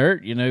running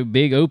dirt,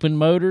 big open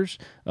motors,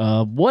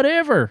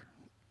 whatever.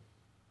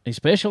 He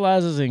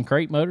specializes in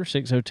crate motors,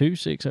 602,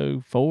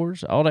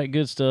 604s, all that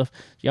good stuff.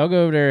 Y'all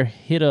go over there,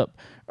 hit up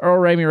Earl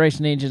Ramey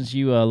Racing Engines.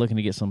 You looking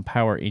to get some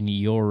power in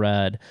your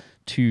ride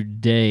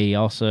today.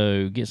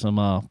 Also, get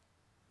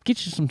you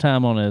some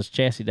time on his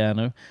chassis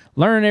dyno.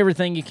 Learn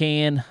everything you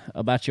can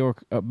about your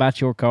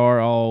car,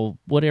 all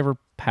whatever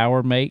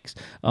power makes.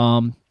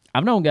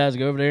 I've known guys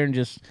go over there and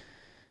just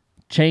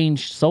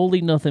change solely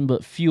nothing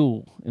but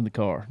fuel in the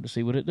car to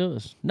see what it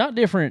does. Not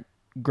different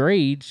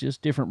grades,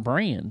 just different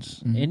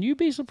brands, and you'd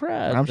be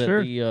surprised I'm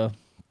sure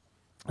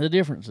the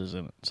differences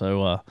in it.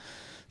 So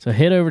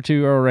head over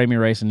to Earl Ramey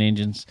Racing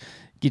Engines,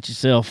 get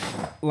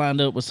yourself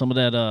lined up with some of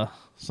that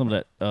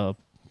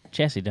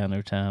chassis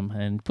dyno time,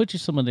 and put you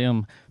some of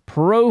them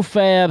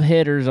Profab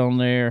headers on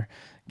there,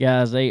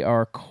 guys. They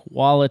are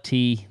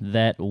quality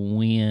that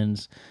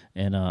wins,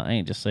 and I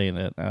ain't just saying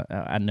that.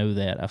 I know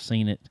that. I've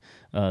seen it.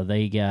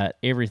 They got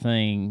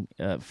everything,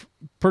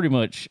 pretty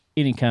much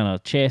any kind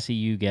of chassis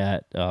you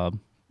got,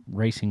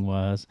 racing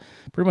wise,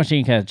 pretty much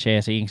any kind of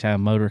chassis, any kind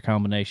of motor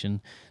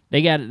combination.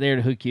 They got it there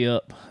to hook you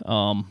up.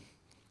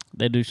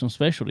 They do some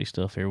specialty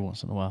stuff every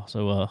once in a while.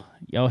 So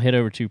y'all head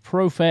over to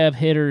Profab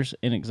Headers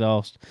and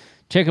Exhaust.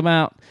 Check them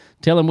out.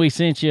 Tell them we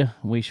sent you.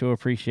 We sure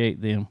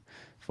appreciate them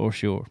for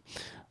sure.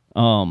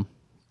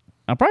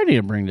 I probably need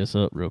to bring this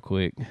up real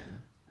quick.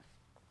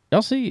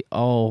 Y'all see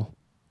all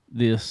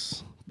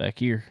this back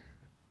here?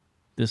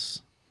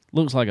 This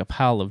looks like a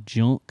pile of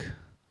junk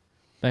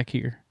back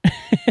here.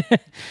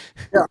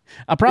 Yeah.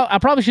 I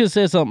probably should have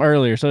said something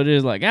earlier. So it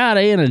is like,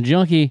 they in a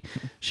junky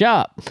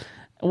shop.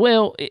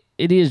 Well,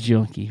 it is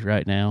junky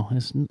right now.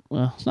 It's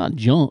not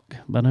junk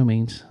by no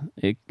means.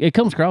 It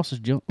comes across as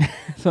junk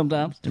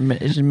sometimes.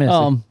 it's just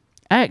messy.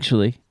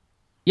 Actually,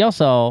 y'all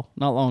saw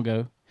not long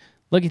ago,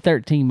 Lucky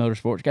 13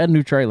 Motorsports got a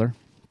new trailer.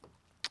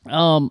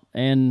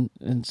 And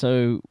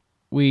so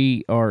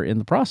we are in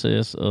the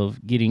process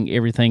of getting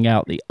everything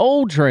out the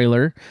old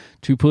trailer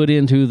to put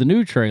into the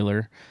new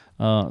trailer.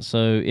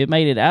 So it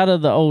made it out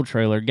of the old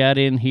trailer, got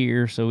in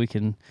here so we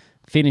can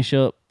finish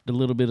up the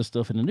little bit of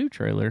stuff in the new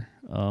trailer,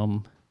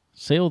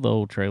 sell the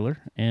old trailer,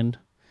 and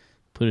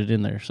put it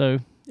in there. So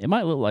it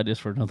might look like this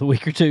for another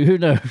week or two. Who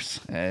knows?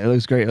 It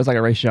looks great. It looks like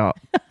a race shop.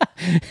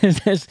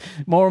 It's just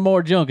more and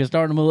more junk. It's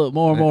starting to look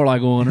more and more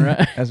like one,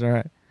 right? That's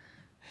right.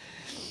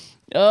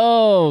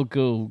 Oh,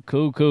 cool.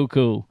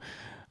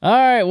 All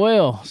right,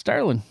 well,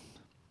 Sterling,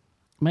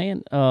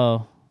 man,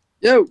 Yo,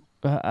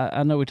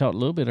 I know we talked a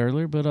little bit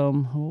earlier, but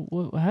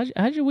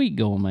how's your week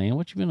going, man?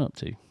 What you been up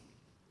to?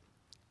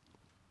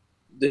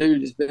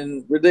 dude, it's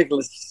been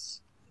ridiculous.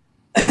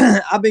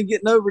 I've been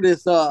getting over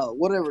this,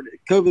 whatever,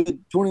 COVID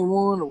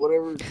 21 or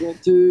whatever,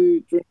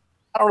 22,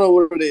 I don't know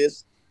what it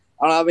is.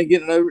 I've been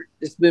getting over it.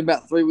 It's been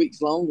about 3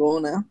 weeks long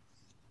going now.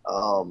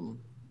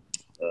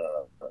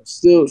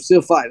 Still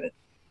fighting it.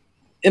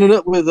 Ended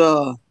up with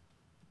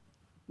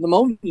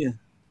pneumonia,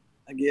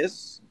 I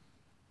guess.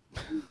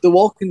 The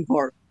walking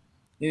part.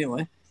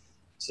 Anyway,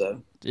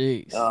 so.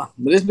 Jeez.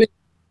 But it's been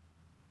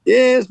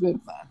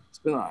fine. It's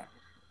been all right.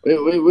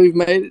 We've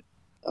made it.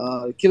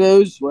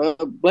 Kiddos, well,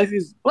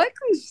 Blakely's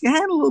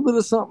had a little bit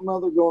of something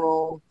other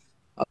going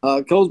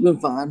on. Cole's been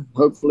fine.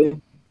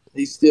 Hopefully,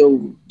 he's still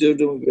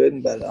doing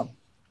good. But yeah,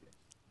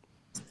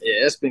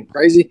 it's been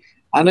crazy.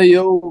 I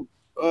know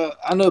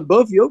I know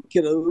both your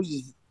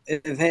kiddos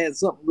have had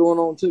something going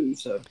on too.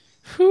 So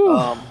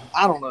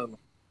I don't know.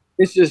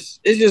 It's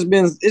just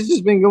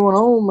been going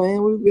on,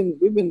 man.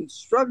 We've been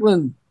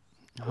struggling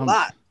a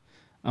lot.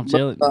 I'm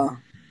telling you.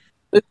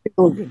 It's been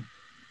going good.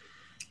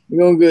 We're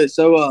going good.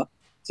 So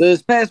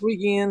this past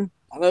weekend,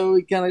 I know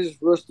we kind of just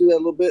rushed through that a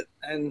little bit,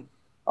 and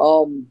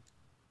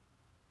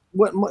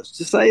wasn't much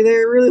to say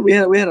there really. We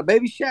had a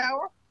baby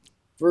shower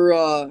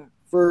for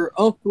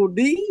Uncle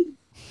D,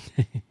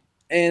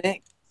 and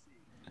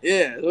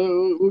yeah,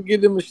 we'll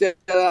give them a shout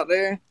out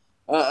there.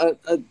 A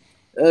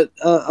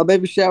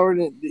baby shower,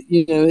 and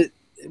it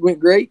went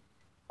great.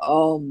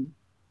 And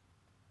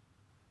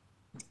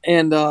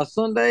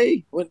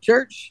Sunday went to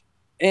church,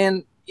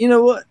 and you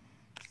know what?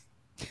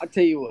 I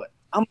tell you what,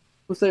 I'm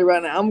gonna say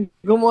right now, I'm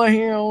going on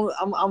here.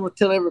 I'm gonna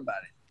tell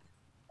everybody.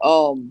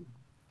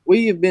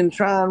 We have been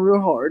trying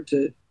real hard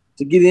to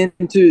get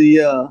into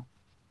the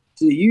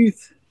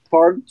youth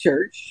part of the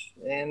church,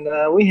 and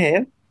we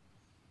have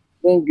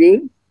done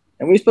good.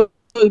 And we're supposed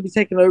to be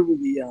taking over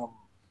the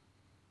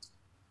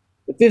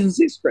 5th and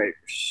 6th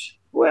graders.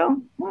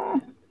 Well,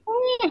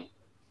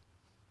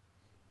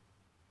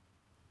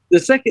 the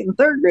 2nd and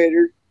 3rd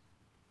grader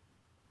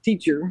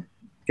teacher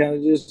kind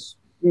of just,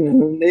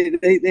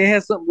 they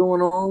had something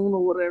going on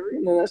or whatever,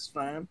 that's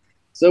fine.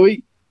 So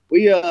we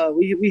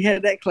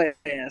had that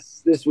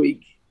class this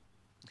week,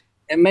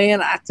 and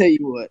man, I tell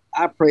you what,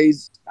 I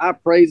praise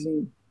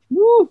them.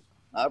 Woo!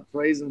 I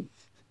praise them.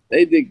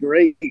 They did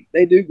great.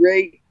 They do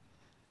great.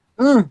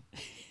 The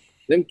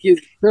Them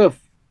kids are tough.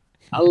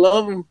 I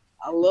love them.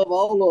 I love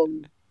all of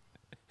them.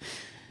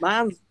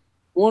 Mine's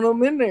one of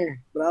them in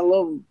there, but I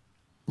love them.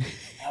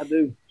 I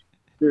do.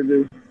 Sure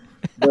do.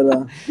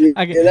 But yeah,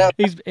 I can, that,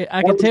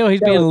 I can tell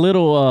he's being a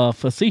little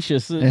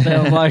facetious. It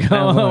sounds like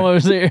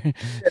was there.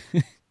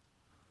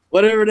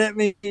 whatever that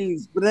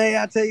means. But hey,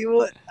 I tell you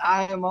what,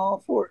 I am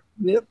all for it.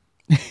 Yep.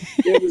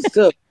 It was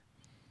tough.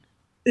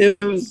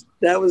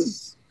 That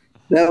was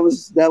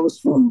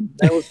fun.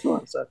 That was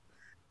fun. So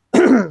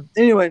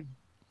anyway,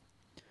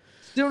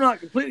 still not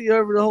completely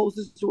over the whole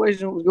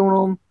situation that was going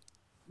on,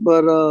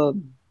 but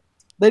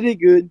they did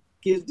good.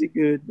 Kids did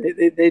good.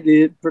 They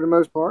did for the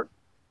most part,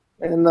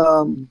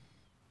 and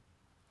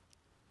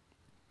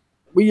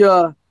we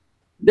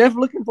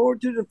definitely looking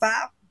forward to the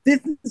 5th,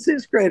 5th, and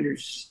 6th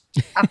graders.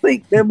 I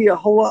think they'll be a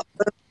whole lot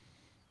less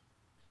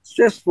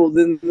stressful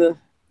than the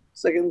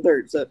 2nd and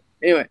 3rd. So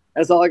anyway,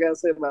 that's all I got to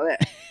say about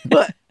that.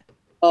 But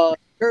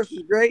Curse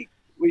was great.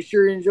 We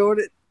sure enjoyed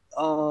it,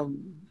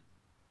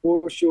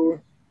 for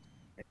sure.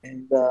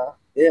 And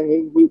yeah,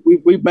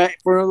 we back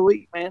for another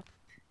week, man.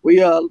 We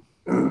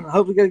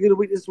hopefully got a good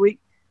week this week.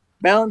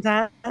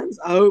 Valentine's.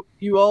 I hope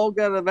you all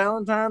got a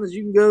Valentine that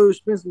you can go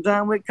spend some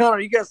time with. Connor,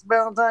 you got some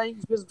Valentine you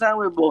can spend some time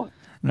with, boy. All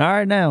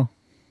right now.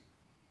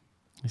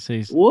 He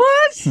says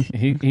What?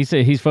 he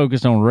said he's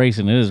focused on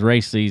racing. It is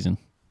race season.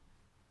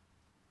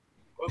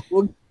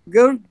 Well,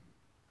 go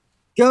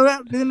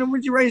out there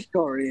with your race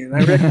car in.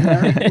 I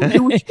reckon.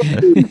 Do what you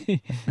got to do.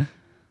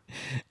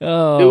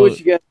 Oh, Do what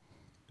you got.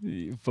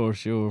 For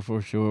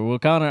sure. Well,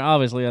 Connor,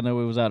 obviously, I know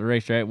we was out at the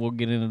racetrack. We'll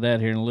get into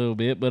that here in a little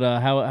bit. But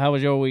how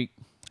was your week?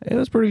 It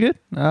was pretty good.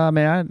 I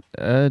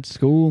had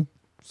school,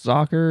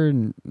 soccer,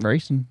 and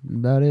racing.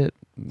 About it.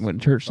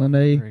 Went to church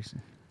Sunday.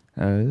 Racing.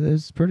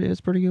 It's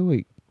pretty good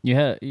week. You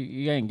got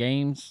any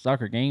games,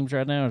 soccer games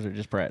right now, or is it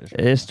just practice?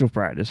 Right It's still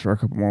practice for a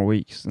couple more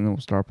weeks, and then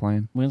we'll start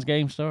playing. When's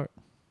games start?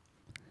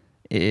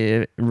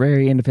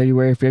 Very end of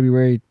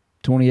February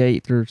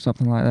 28th or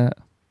something like that.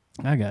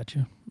 I got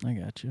you.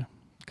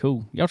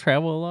 Cool. Y'all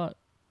travel a lot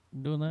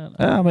doing that?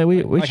 I mean,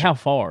 we like how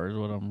far is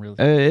what I'm really.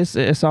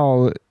 it's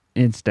all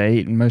in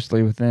state and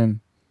mostly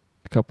within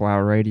a couple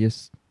hour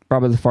radius.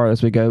 Probably the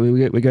farthest we go.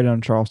 We go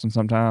down to Charleston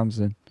sometimes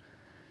and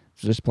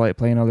just play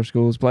in other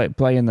schools. Play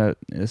in the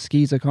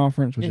SCISA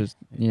conference, which is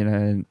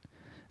and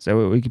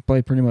so we can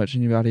play pretty much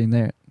anybody in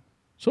there.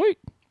 Sweet.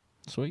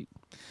 Well,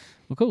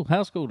 cool.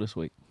 How's school this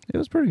week? It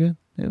was pretty good.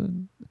 It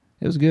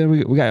was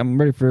good. I'm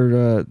ready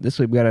for this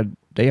week. We got a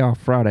day off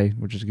Friday,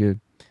 which is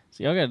good.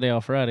 See, y'all got a day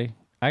off Friday.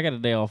 I got a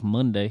day off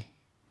Monday.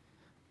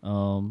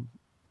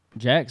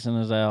 Jackson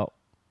is out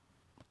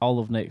all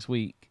of next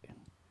week.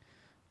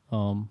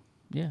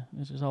 Yeah,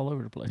 it's just all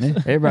over the place. Yeah,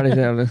 everybody's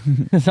out.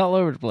 It's all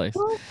over the place.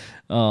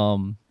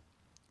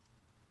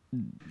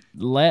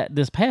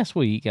 This past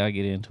week, I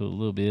get into it a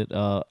little bit.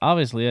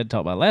 Obviously, I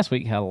talked about last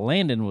week how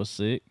Landon was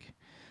sick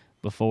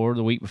the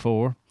week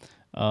before,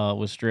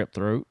 with strep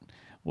throat.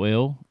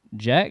 Well,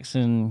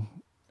 Jackson,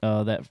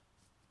 that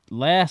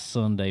last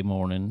Sunday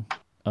morning,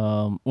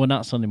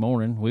 not Sunday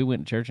morning, we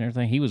went to church and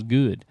everything. He was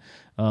good.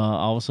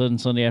 All of a sudden,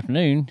 Sunday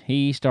afternoon,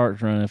 he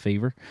starts running a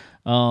fever.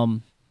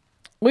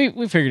 We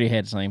figured he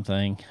had the same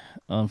thing,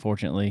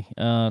 unfortunately.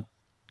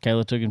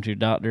 Kayla took him to the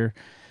doctor,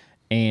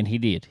 and he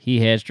did.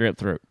 He had strep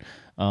throat.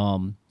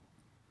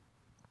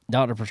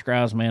 Doctor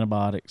prescribes him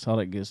antibiotics, all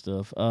that good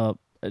stuff.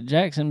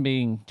 Jackson,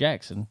 being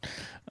Jackson,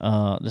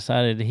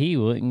 decided he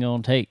wasn't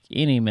going to take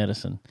any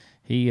medicine.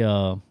 He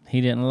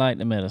didn't like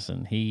the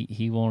medicine.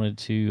 He wanted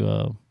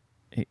to.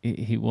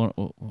 He wanted.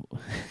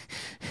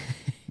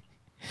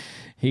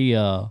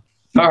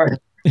 Sorry.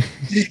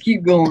 Just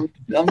keep going.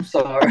 I'm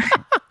sorry.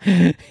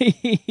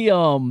 he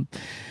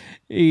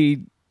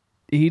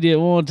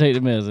didn't want to take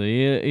the medicine.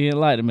 He didn't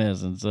like the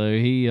medicine, so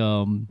he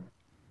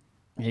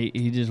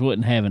just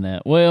wasn't having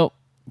that. Well,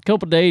 a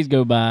couple of days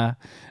go by,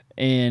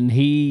 and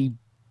he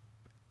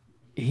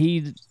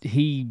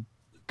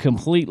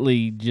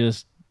completely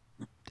just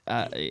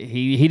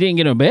he didn't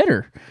get no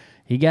better.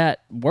 He got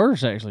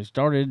worse actually. It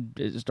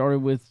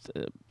started with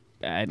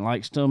I didn't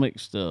like stomach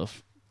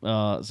stuff.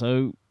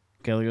 So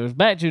Kelly goes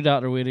back to the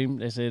doctor with him.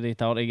 They said they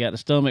thought he got the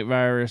stomach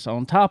virus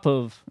on top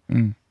of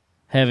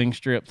having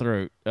strep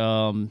throat.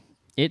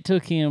 It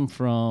took him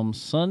from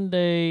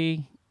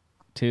Sunday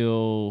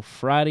till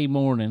Friday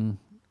morning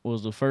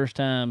was the first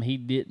time he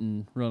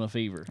didn't run a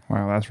fever.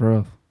 Wow, that's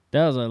rough.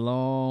 That was a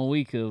long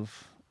week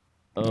of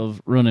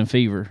running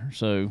fever.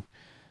 So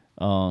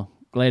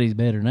glad he's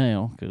better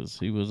now because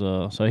he was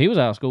out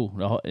of school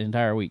the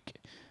entire week.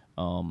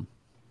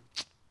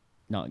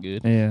 Not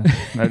good. Yeah,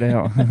 no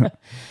doubt.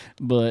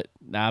 But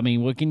I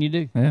mean, what can you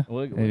do? Yeah,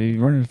 What if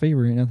you're running a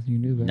fever, ain't nothing you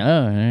can do about it.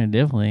 No, it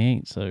definitely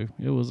ain't. So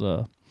it was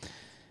a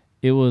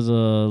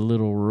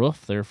little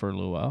rough there for a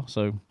little while.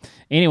 So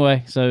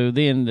anyway,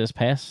 then this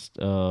past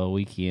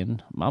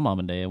weekend, my mom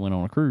and dad went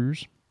on a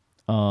cruise,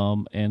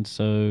 and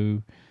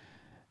so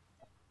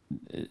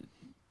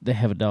they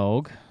have a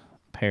dog,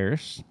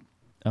 Paris.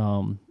 We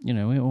don't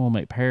want to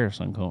make Paris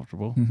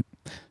uncomfortable,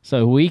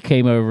 so we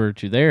came over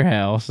to their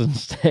house and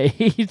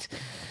stayed.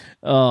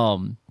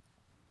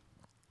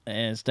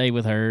 and stay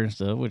with her and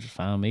stuff, which is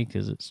fine with me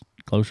because it's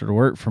closer to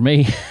work for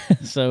me.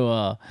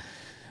 So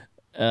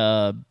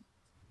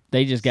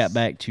they just got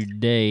back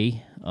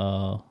today.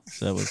 So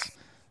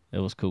it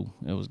was cool.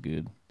 It was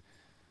good.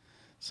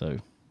 So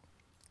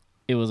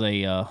it was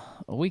a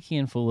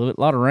weekend full of it.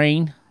 A lot of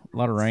rain,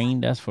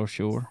 that's for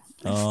sure.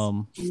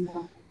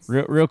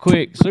 Real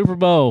quick, Super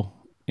Bowl.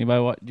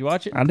 Anybody did you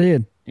watch it? I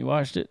did. You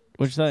watched it?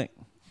 What'd you think?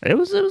 It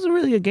was a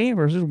really good game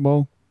for a Super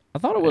Bowl. I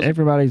thought it was.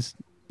 Everybody's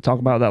talking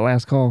about that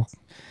last call.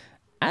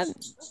 I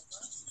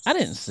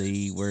didn't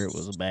see where it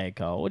was a bad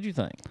call. What'd you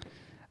think?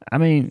 I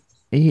mean,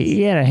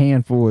 he had a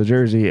handful of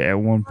jersey at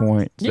one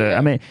point. So Yeah.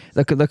 I mean,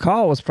 the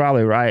call was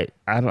probably right.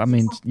 I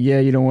mean, yeah,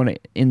 you don't want to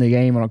end the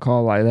game on a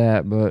call like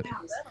that, but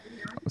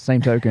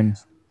same token,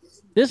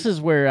 This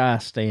is where I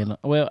stand.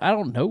 Well, I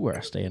don't know where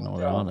I stand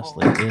on it,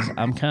 honestly.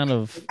 I'm kind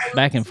of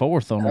back and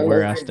forth on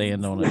where I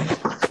stand on it.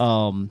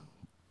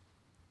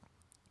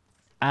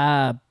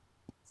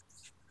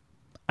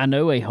 I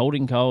know a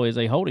holding call is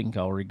a holding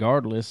call,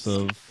 regardless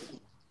of,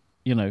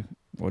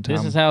 what this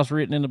time? is how it's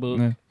written in the book.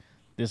 Yeah.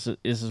 This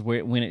is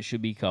when it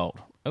should be called.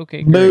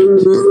 Okay, great.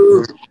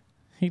 Boo.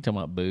 He talking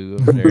about boo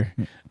over there.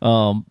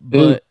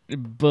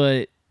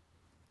 But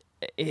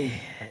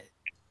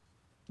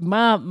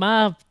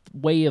my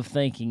way of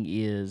thinking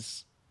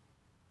is,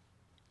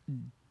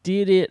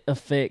 did it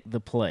affect the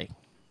play?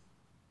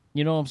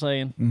 You know what I'm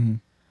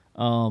saying?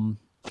 Mhm.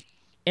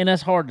 And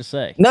that's hard to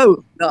say.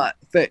 No, not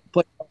affect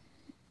play.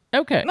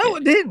 Okay. No,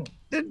 it didn't.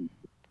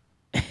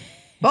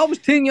 Ball was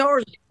 10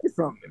 yards away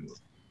from him.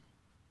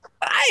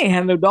 I ain't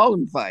had no dog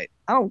in the fight.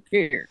 I don't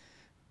care.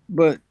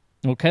 But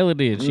Well, Kayla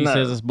did. She No.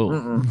 says it's bull.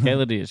 Mm-mm.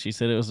 Kayla did. She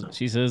said it was.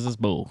 She says it's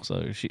bull.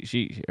 So her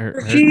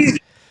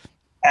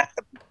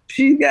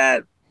she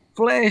got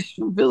flash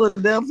from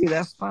Philadelphia.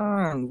 That's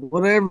fine,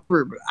 whatever.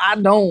 But I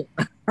don't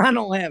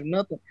have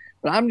nothing.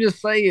 But I'm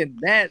just saying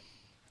that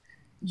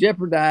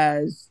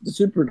jeopardized the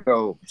Super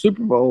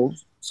Bowl.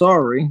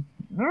 Sorry,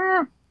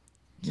 no,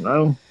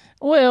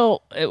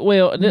 well,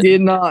 did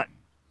not.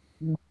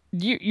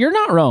 You're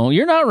not wrong.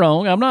 You're not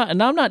wrong. I'm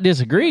not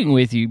disagreeing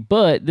with you,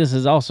 but this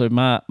is also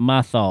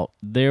my thought.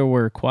 There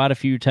were quite a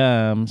few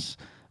times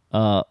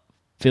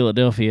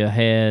Philadelphia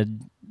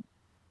had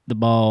the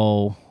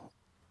ball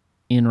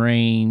in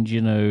range,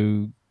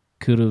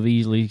 could have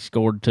easily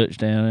scored a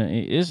touchdown.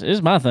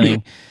 It's my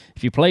thing.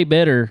 If you play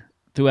better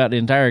throughout the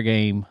entire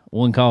game,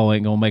 one call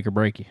ain't gonna make or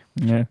break you.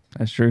 Yeah,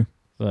 that's true.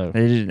 So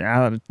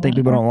I think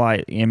people don't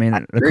like. I mean,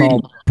 the agree.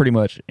 call pretty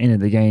much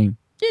ended the game.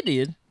 it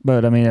did.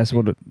 But I mean, that's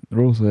what the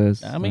rule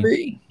says. I mean,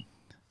 Agree.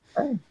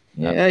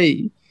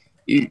 Hey,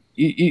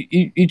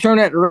 you turn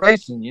that to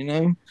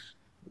racing.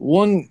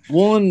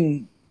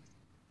 One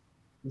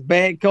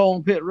bad call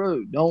on pit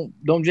road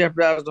don't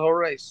jeopardize the whole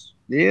race.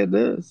 Yeah, it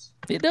does.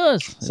 it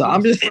does. So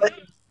I'm just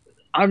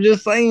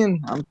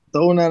saying, I'm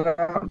throwing that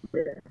out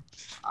there.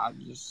 I'm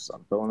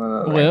throwing that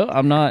out there. Well,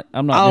 I'm not I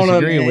don't know,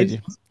 disagreeing man. with you.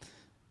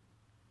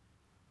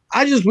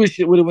 I just wish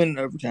it would have went in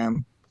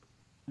overtime.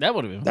 That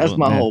would have been That's fun.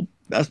 my Yeah. hope.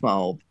 That's my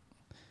hope.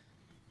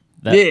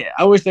 That- Yeah,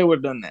 I wish they would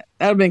have done that.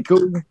 That would have been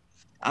cool.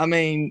 I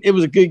mean, it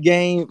was a good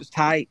game. It was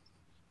tight.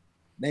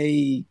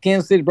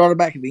 Kansas City brought it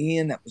back at the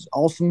end. That was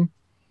awesome.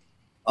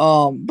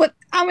 But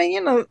I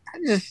mean,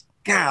 that's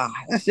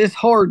just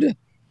hard to.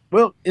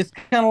 Well, it's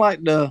kind of like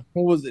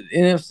what was it,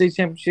 NFC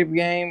Championship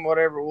game,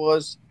 whatever it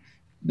was.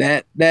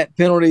 That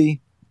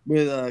penalty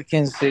with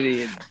Kansas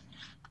City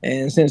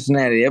and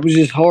Cincinnati. It was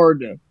just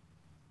hard to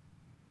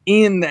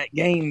end that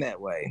game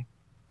that way.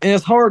 And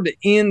it's hard to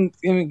end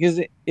because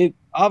it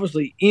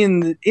obviously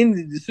ended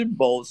the Super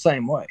Bowl the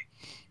same way.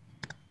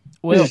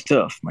 Well, It's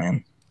tough,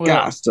 man. well,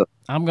 God, it's tough.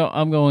 I'm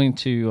going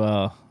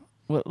to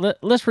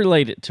let's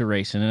relate it to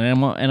racing,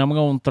 and I'm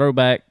going to throw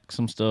back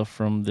some stuff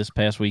from this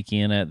past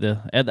weekend at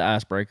the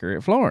Icebreaker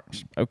at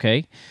Florence.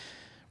 Okay,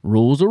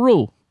 rules are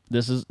rule.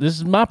 This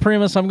is my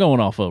premise. I'm going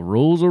off of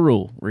rules are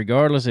rule,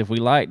 regardless if we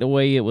like the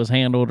way it was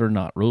handled or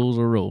not. Rules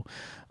are rule.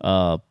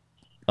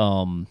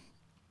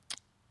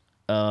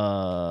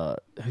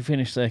 Who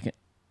finished second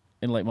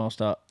in late model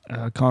stock?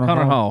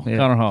 Connor Hall. Yeah,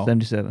 Connor Hall.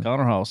 77.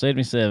 Connor Hall,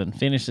 77.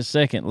 Finished the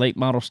second late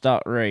model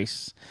stock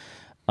race.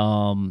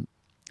 And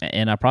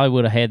I probably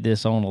would have had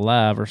this on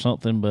live or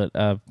something, but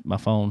my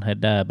phone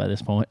had died by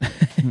this point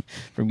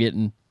from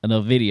getting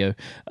enough video.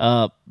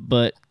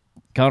 But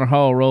Connor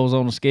Hall rolls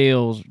on the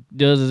scales,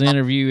 does his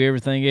interview,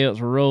 everything else,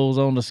 rolls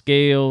on the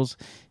scales.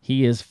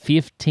 He is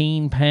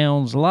 15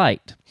 pounds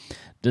light.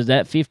 Does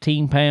that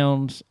 15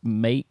 pounds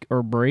make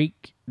or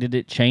break? Did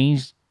it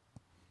change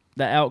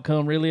the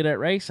outcome really of that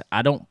race?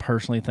 I don't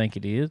personally think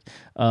it is,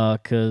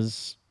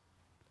 because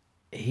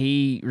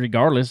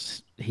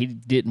regardless, he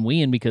didn't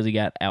win because he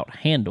got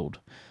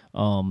outhandled.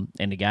 And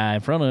the guy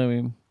in front of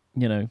him,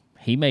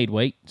 he made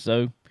weight.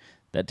 So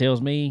that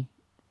tells me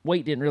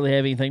weight didn't really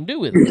have anything to do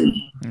with it.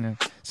 Yeah.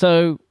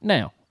 So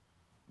now,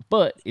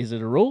 but is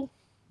it a rule?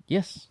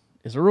 Yes,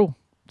 it's a rule.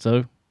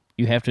 So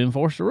you have to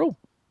enforce the rule.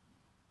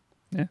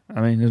 Yeah,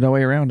 I mean, there's no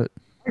way around it.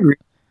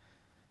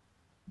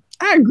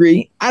 I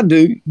agree. I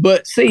do.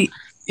 But see,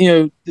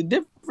 the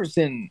difference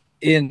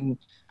in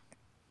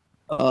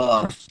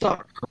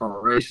stock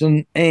car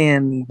racing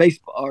and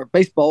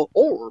baseball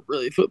or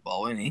really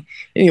football,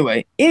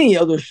 any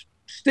other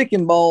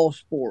sticking ball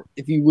sport,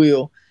 if you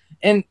will.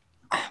 And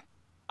I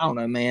don't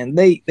know, man.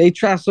 They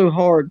try so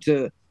hard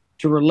to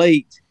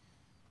relate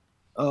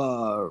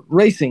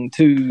racing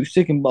to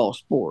sticking ball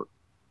sport.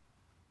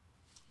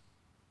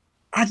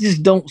 I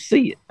just don't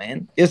see it,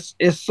 man.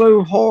 It's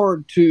so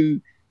hard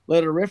to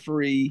let a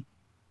referee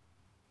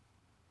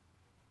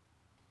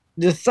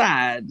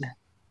decide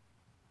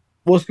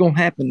what's going to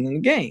happen in the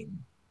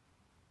game.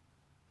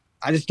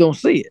 I just don't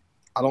see it.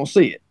 I don't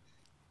see it.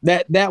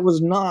 That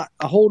was not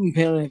a holding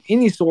penalty of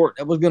any sort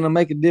that was going to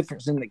make a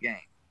difference in the game.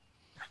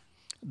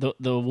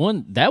 The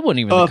one that wasn't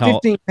even the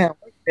call. 15-pound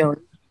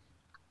penalty.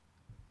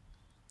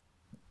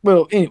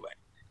 Well, anyway,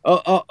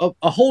 a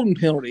holding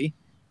penalty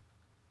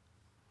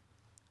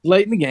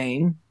late in the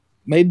game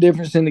made a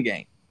difference in the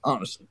game.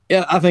 Honestly,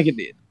 yeah, I think it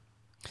did.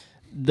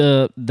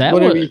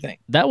 Whatever you think.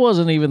 That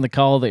wasn't even the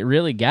call that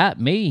really got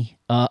me.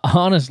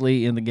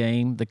 Honestly, in the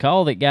game, the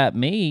call that got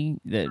me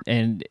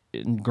and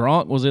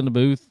Gronk was in the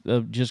booth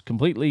just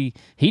completely.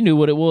 He knew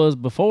what it was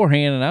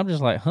beforehand, and I'm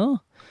just like, huh.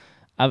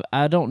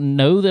 I don't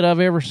know that I've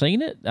ever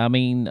seen it. I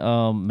mean,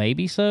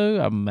 maybe so.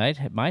 I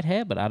might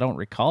have, but I don't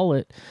recall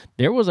it.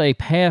 There was a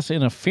pass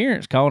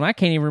interference call, and I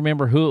can't even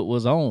remember who it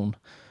was on.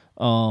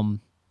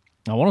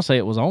 I want to say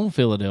it was on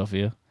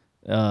Philadelphia.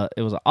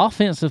 It was an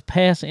offensive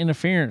pass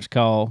interference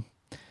call,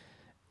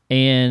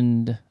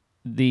 and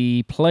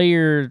the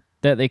player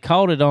that they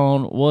called it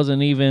on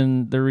wasn't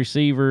even the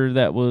receiver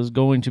that was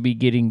going to be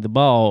getting the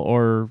ball,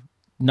 or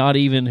not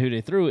even who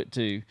they threw it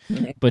to,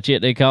 but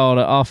yet they called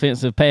an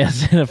offensive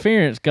pass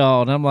interference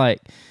call, and I'm like,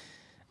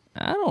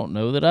 I don't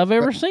know that I've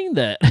ever seen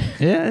that.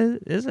 Yeah,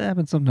 it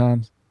happens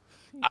sometimes.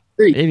 I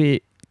agree.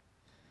 Maybe,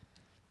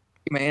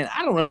 man,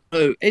 I don't know.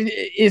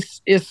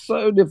 It's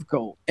so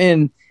difficult,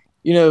 and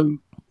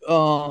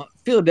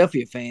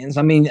Philadelphia fans.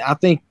 I mean, I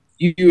think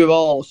you have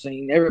all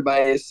seen.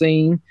 Everybody has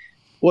seen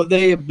what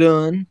they have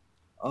done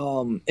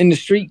in the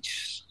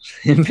streets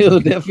in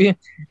Philadelphia.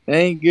 That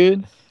ain't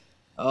good.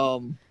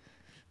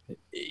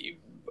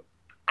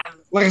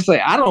 Like I say,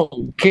 I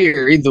don't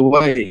care either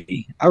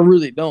way. I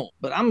really don't.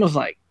 But I'm just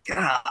like,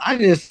 God, I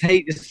just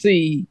hate to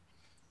see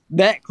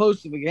that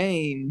close of a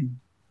game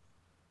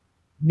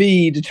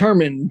be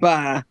determined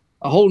by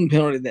a holding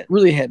penalty that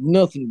really had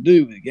nothing to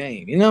do with the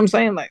game. You know what I'm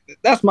saying? Like,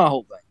 that's my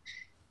whole thing.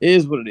 It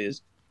is what it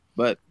is.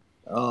 But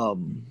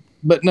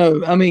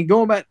no, I mean,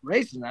 going back to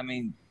racing, I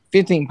mean,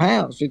 15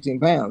 pounds. We've seen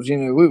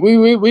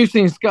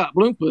Scott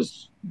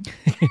Bloomquist.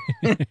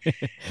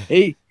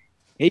 he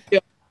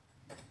got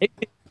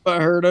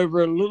hurt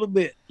over a little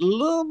bit.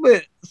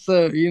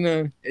 So,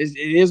 it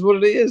is what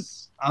it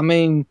is. I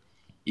mean,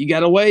 you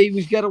got to weigh.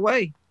 We got to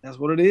weigh. That's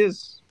what it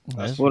is.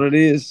 That's what it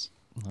is.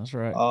 That's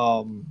right.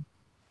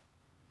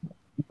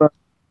 But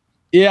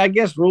yeah, I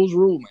guess rules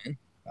rule, man.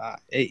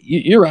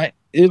 You're right.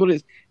 It is what it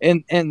is.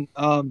 And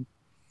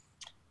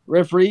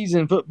referees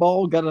in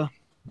football gotta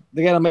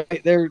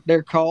make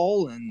their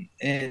call and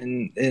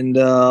you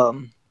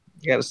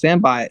gotta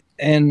stand by it.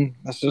 And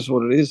that's just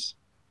what it is.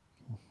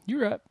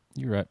 You're right.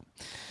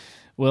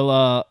 Well,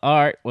 all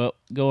right. Well,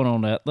 going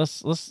on that,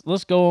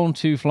 let's go on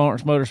to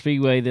Florence Motor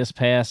Speedway this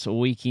past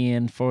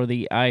weekend for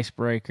the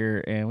Icebreaker,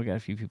 and we got a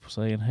few people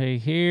saying, "Hey,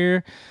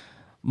 here."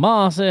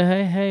 Ma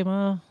said, "Hey,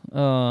 Ma."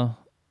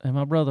 And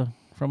my brother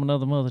from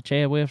another mother,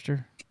 Chad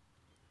Webster.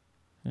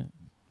 Yeah.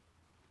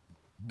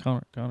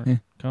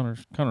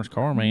 Connor's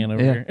car man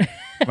over here.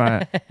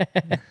 right.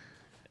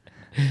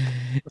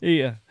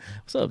 Yeah.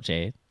 What's up,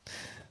 Chad?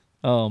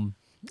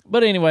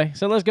 But anyway,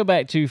 so let's go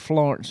back to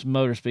Florence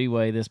Motor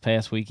Speedway this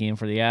past weekend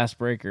for the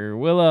Icebreaker.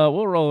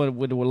 We'll roll it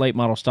with the late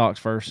model stocks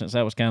first, since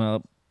that was kind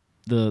of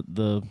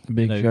the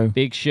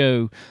big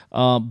show.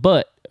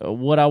 But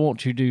what I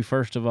want to do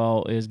first of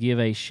all is give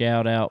a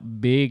shout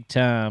out big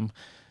time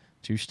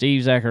to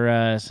Steve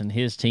Zacharias and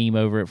his team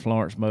over at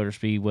Florence Motor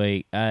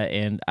Speedway.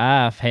 I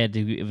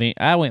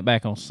went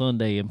back on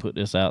Sunday and put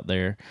this out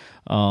there.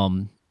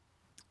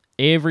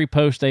 Every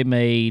post they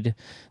made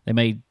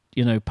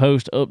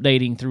post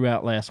updating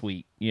throughout last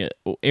week. Yeah,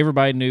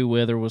 everybody knew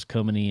weather was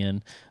coming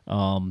in.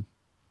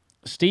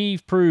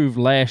 Steve proved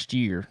last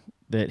year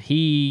that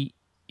he,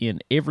 in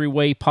every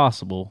way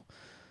possible,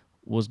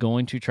 was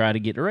going to try to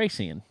get the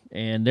race in.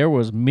 And there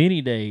was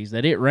many days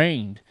that it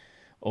rained,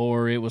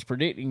 or it was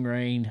predicting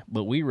rain,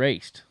 but we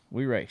raced.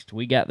 We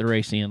got the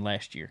race in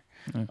last year.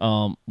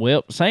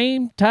 Well,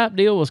 same type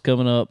deal was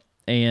coming up,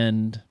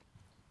 and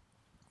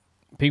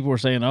people were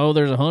saying, "Oh,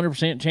 there's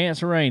 100%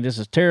 chance of rain. This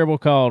is a terrible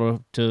call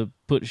to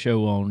put a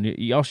show on.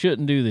 Y'all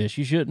shouldn't do this.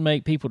 You shouldn't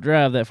make people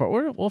drive that far."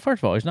 Well,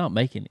 first of all, it's not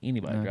making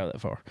anybody drive that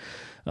far.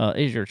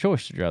 It's your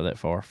choice to drive that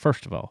far,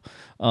 first of all.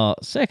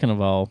 Second of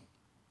all,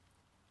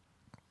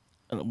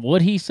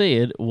 what he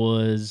said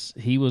was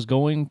he was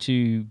going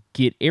to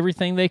get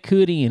everything they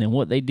could in, and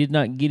what they did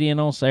not get in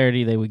on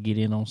Saturday, they would get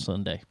in on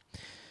Sunday.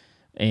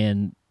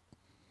 And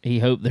he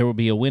hoped there would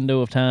be a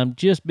window of time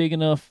just big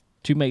enough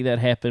to make that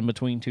happen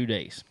between 2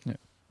 days. Yeah.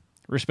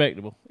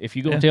 respectable. If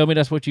you're gonna tell me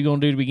that's what you're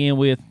gonna do to begin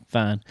with,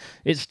 fine.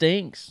 It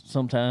stinks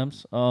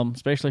sometimes,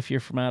 especially if you're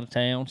from out of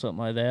town, something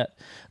like that.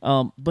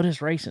 But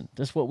it's racing.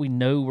 That's what we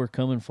know we're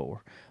coming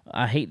for.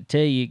 I hate to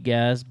tell you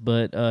guys,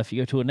 but if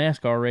you go to a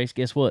NASCAR race,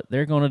 guess what?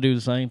 They're gonna do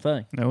the same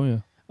thing. Oh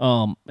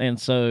yeah. And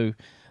so,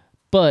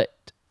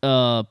 but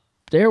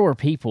there were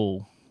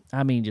people,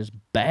 I mean, just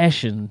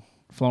bashing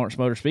Florence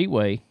Motor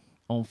Speedway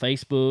on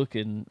Facebook,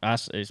 and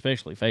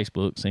especially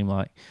Facebook, seemed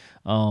like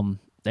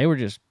they were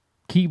just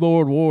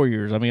keyboard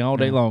warriors. I mean, all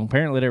day long.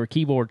 Apparently, they were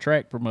keyboard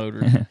track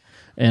promoters,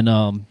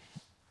 and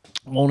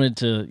wanted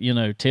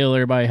to, tell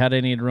everybody how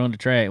they need to run the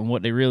track and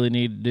what they really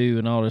need to do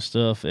and all this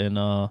stuff.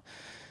 And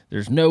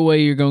there's no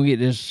way you're going to get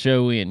this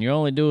show in. You're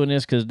only doing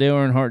this because Dale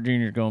Earnhardt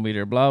Jr. is going to be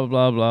there, blah,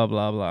 blah, blah,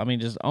 blah, blah. I mean,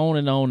 just on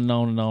and on and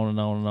on and on and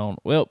on and on.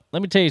 Well,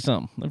 let me tell you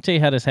something. Let me tell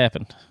you how this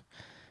happened.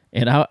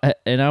 And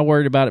I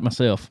worried about it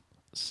myself.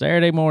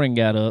 Saturday morning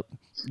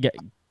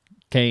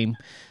came.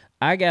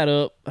 I got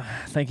up,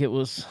 I think it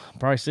was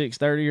probably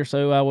 6:30 or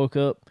so. I woke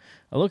up.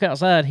 I look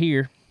outside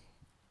here,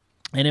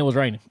 and it was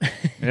raining.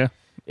 Yeah.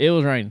 It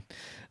was raining.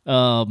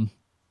 So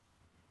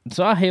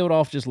I held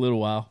off just a little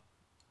while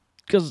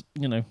because,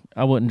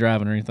 I wasn't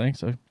driving or anything.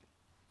 So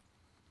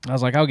I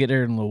was like, I'll get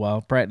there in a little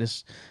while.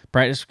 Practice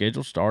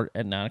schedule start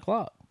at 9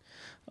 o'clock.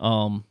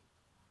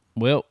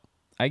 Well,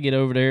 I get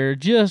over there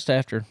just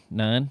after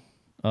 9.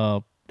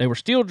 They were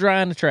still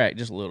drying the track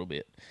just a little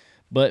bit.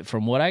 But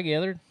from what I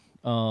gathered,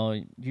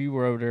 you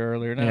were over there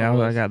earlier. Yeah,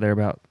 I got there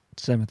about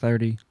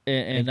 7:30.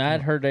 And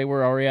I'd heard they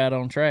were already out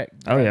on track.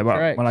 Oh, yeah,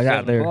 but when I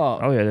got there,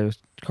 o'clock. there was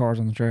cars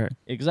on the track.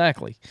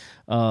 Exactly.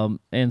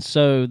 And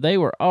so they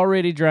were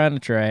already drying the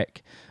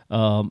track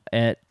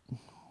at,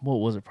 what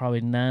was it,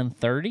 probably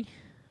 9:30?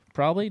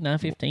 Probably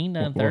 9:15,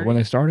 9:30. When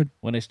they started?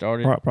 When they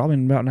started. Probably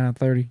about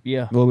 9:30.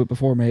 Yeah. A little bit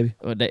before, maybe.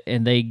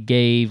 And they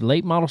gave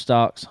late model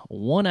stocks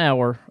 1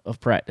 hour of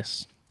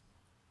practice,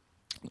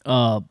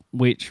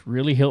 which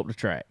really helped the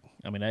track.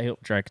 I mean, that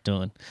helped the track a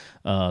ton.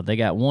 They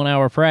got 1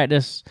 hour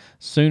practice.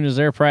 Soon as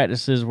their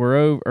practices were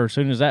over, or as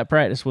soon as that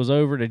practice was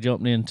over, they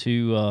jumped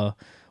into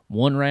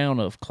one round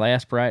of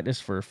class practice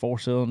for 4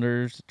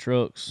 cylinders, the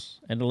trucks,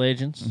 and the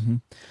Legends.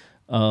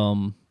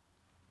 Mm-hmm.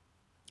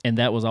 And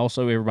that was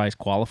also everybody's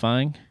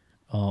qualifying.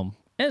 And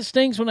it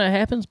stings when that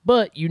happens,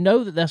 but you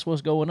know that that's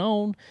what's going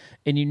on,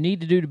 and you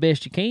need to do the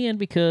best you can,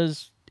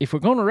 because if we're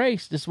going to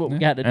race, this is what we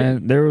got to do.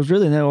 And there was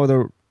really no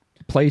other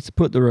place to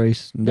put the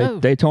race. No.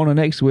 Daytona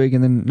next week,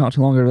 and then not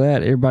too long after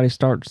that, everybody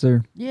starts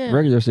their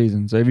regular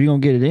season. So if you're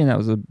going to get it in, that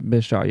was the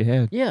best shot you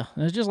had. Yeah,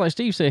 and it's just like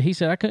Steve said. He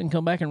said, I couldn't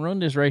come back and run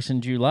this race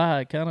in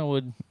July. It kind of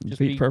would just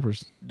defeat the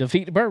purpose.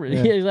 Defeat the purpose.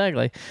 Yeah. Yeah,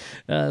 exactly.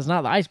 It's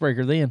not the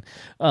icebreaker then.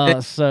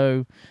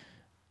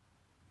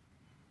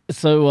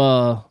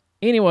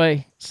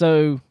 Anyway,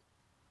 so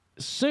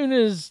as soon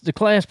as the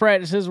class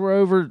practices were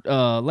over,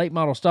 late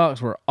model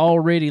stocks were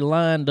already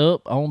lined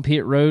up on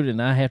pit road,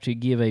 and I have to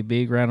give a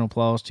big round of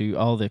applause to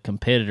all the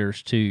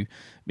competitors too,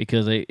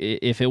 because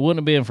if it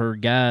wouldn't have been for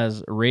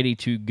guys ready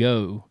to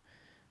go,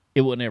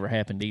 it would never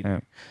happened either. Yeah.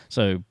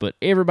 So, but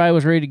everybody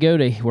was ready to go.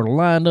 They were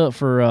lined up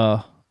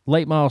for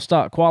late model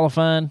stock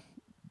qualifying.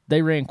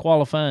 They ran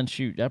qualifying.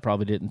 Shoot, that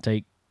probably didn't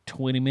take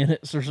 20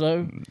 minutes or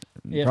so.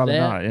 Probably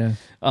not, yeah.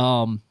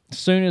 As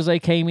soon as they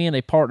came in,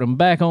 they parked them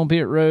back on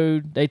pit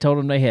road. They told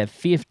them they had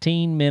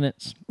 15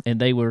 minutes,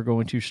 and they were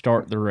going to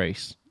start the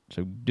race.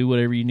 So do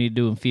whatever you need to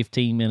do in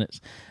 15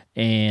 minutes.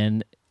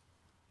 And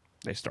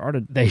they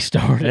started.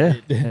 Yeah,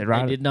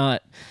 they did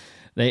not.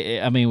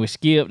 We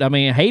skipped.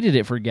 I hated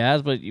it for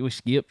guys, but we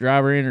skipped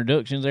driver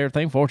introductions,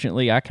 everything.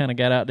 Fortunately, I kind of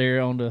got out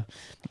there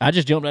I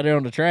just jumped out there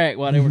on the track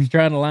while they were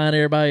trying to line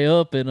everybody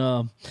up.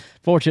 And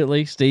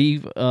fortunately,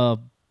 Steve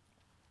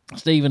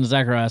and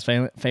Zachariah's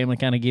family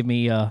kind of give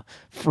me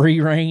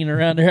free reign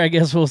around there, I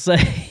guess we'll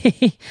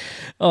say.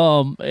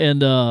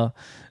 And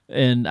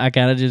I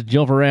kind of just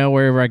jump around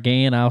wherever I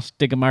can. I'll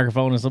stick a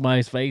microphone in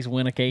somebody's face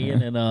when I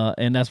can,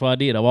 and that's what I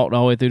did. I walked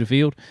all the way through the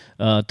field,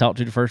 talked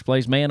to the first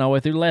place man, all the way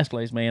through the last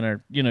place man,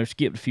 or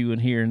skipped a few in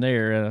here and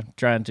there,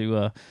 trying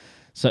to.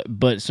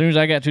 But as soon as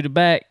I got to the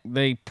back,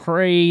 they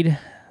played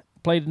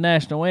the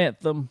national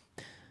anthem.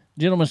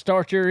 Gentlemen,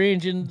 start your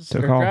engines.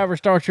 Driver,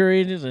 start your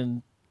engines,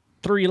 and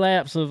 3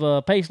 laps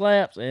of pace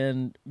laps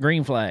and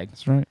green flag.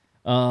 That's right.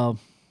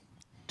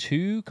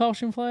 2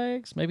 caution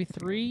flags, maybe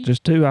 3.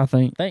 Just 2, I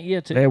think.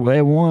 2.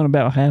 They won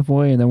about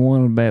halfway, and then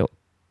won about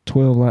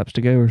 12 laps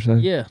to go or so.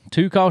 Yeah,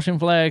 2 caution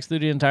flags through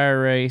the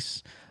entire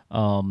race.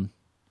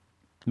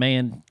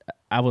 Man,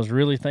 I was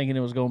really thinking it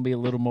was going to be a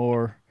little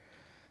more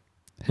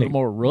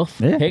rough.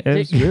 Yeah,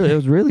 hectic. it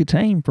was really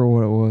tame for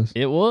what it was.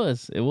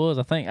 It was.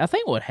 I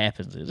think what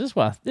happens is this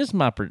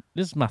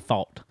is my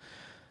thought.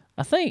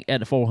 I think at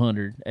the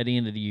 400 at the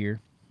end of the year,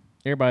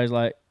 everybody's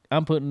like,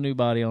 I'm putting a new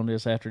body on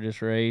this after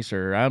this race,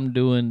 or I'm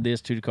doing this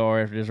to the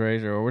car after this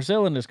race, or we're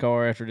selling this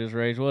car after this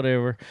race,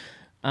 whatever.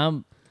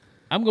 I'm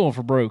going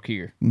for broke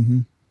here.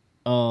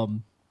 Mm-hmm.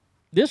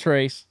 This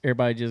race,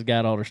 everybody just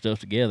got all their stuff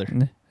together.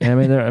 Yeah,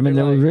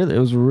 it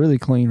was a really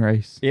clean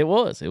race. It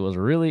was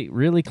a really,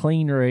 really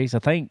clean race. I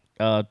think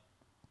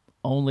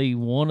only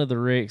one of the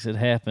wrecks that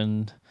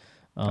happened.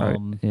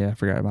 Yeah, I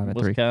forgot about it.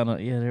 Was kind of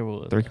there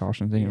was 3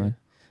 cautions anyway.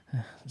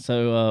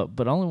 So,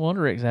 but only one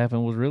wreck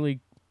happened was really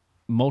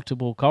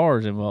multiple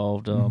cars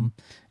involved. And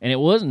it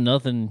wasn't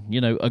nothing,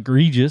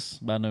 egregious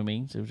by no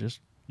means. It was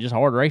just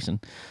hard racing.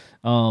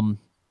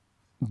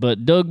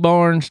 But Doug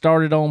Barnes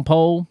started on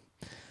pole,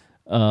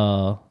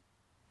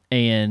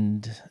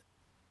 and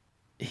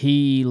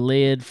he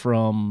led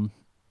from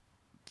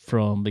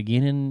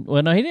beginning.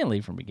 Well, no, he didn't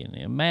lead from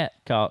beginning. Matt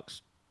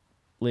Cox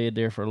led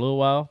there for a little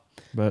while.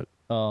 But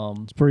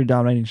it's a pretty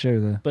dominating show,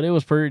 though. But it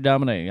was pretty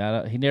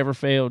dominating. He never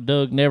failed.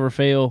 Doug never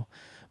fell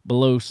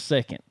below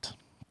second.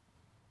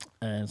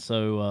 And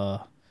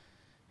so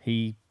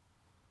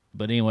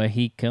but anyway,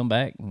 he come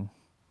back and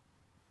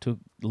took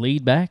the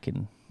lead back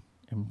and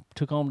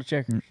took home the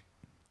checkers.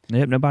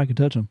 Yep, nobody could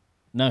touch him.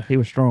 No. He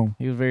was strong.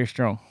 He was very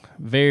strong.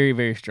 Very,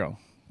 very strong.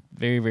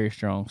 Very, very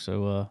strong.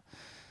 So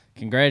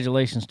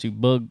congratulations to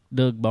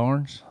Doug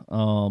Barnes.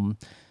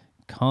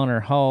 Connor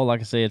Hall, like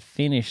I said,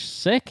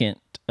 finished second,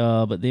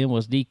 but then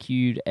was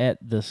DQ'd at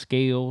the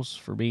scales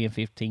for being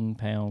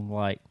 15-pound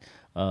light.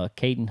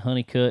 Caden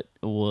Honeycutt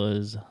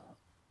was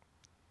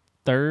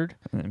third,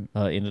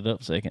 ended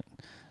up second.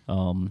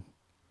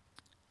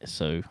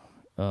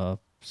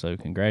 So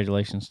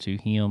congratulations to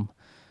him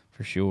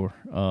for sure,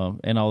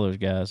 and all those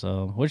guys.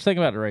 What do you think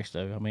about the race,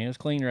 though? I mean, it was a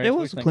clean race. It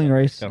was a clean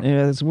race.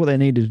 Yeah, that's what they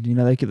needed.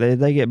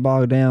 They get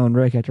bogged down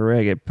wreck after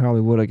wreck. It probably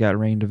would have got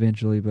rained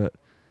eventually, but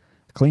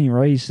clean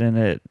race, and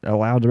it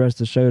allowed the rest of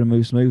the show to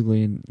move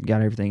smoothly and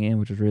got everything in,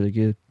 which was really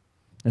good.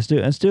 And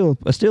still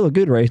a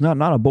good race, not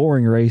a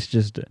boring race,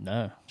 just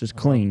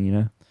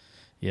clean,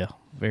 Yeah,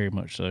 very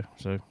much so.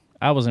 So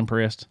I was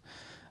impressed.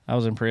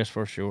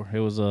 For sure. It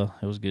was a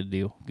good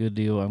deal.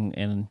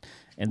 And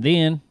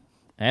then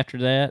after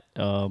that,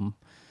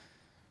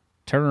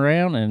 turn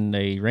around and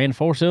they ran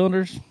 4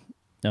 cylinders.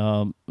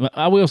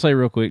 I will say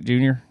real quick,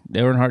 Dale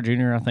Earnhardt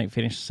Jr. I think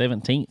finished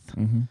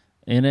 17th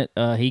in it.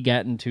 He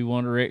got into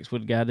one of the wrecks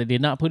with a guy that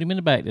did not put him in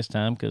the back this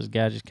time because the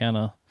guy just kind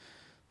of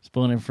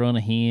spun in front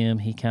of him.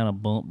 He kind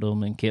of bumped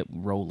him and kept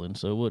rolling,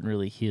 so it wasn't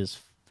really his.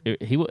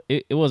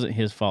 It wasn't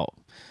his fault.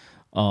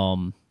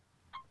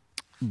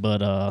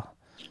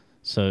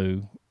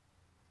 So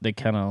they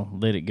kind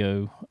of let it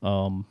go.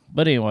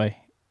 But anyway,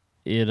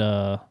 he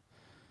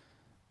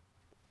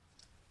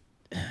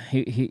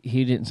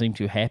didn't seem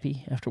too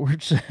happy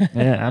afterwards.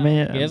 Yeah, I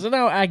mean, yes,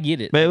 no, I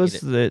get it. But it was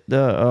the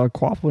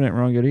Quaffle didn't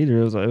run good either.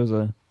 It was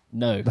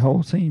no. The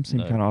whole team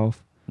seemed kind of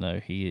off. No,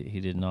 he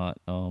did not.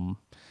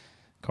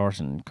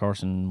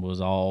 Carson was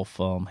off.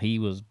 He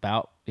was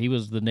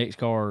the next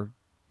car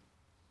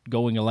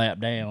going a lap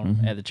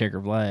down at the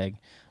checker flag.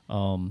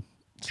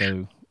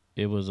 So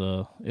it was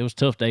a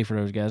tough day for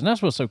those guys, and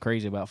that's what's so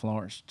crazy about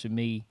Florence to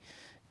me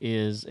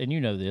is, and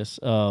you know this,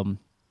 all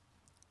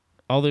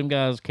them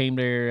guys came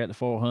there at the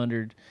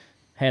 400,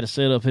 had a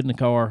setup in the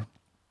car,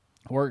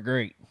 worked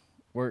great.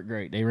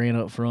 They ran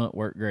up front,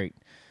 worked great.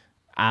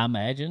 I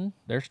imagine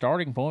their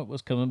starting point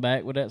was coming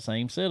back with that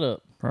same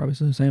setup. Probably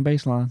so, same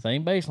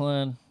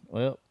baseline.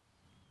 Well,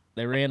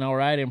 they ran all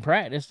right in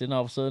practice, then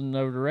all of a sudden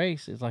over the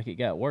race, it's like it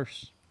got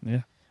worse.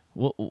 Yeah.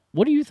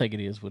 What do you think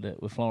it is with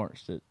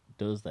Florence that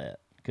does that?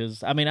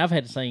 Because I mean, I've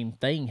had the same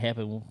thing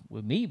happen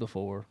with me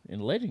before in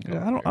the Legend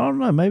car. I don't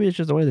know. Maybe it's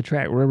just the way the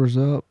track rubbers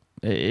up.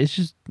 It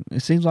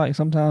seems like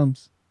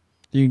sometimes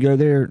you can go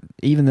there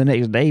even the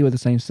next day with the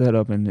same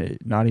setup and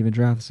it not even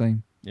drive the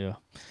same. Yeah,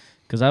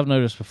 because I've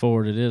noticed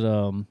before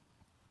that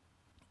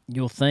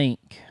you'll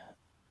think,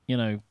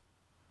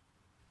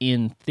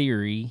 in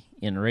theory,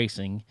 in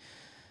racing,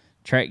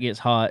 track gets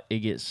hot, it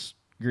gets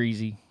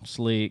greasy,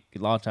 slick. A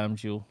lot of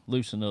times you'll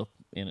loosen up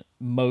in it.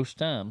 Most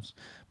times,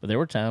 but there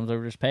were times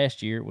over this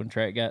past year when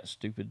track got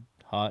stupid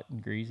hot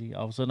and greasy.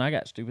 All of a sudden, I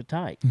got stupid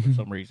tight for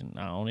some reason.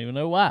 I don't even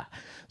know why.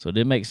 So it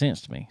didn't make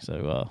sense to me.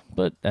 So,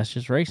 but that's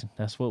just racing.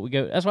 That's what we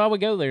go. That's why we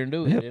go there and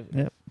do it.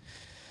 Yep.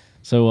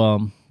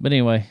 So, but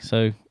anyway,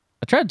 so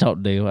I tried to talk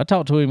to Dale. I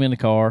talked to him in the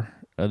car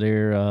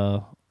there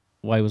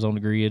while he was on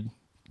the grid,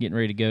 getting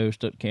ready to go.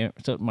 Stuck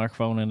the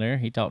microphone in there.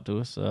 He talked to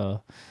us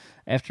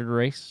after the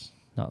race.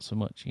 Not so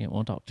much. You didn't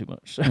want to talk too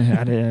much.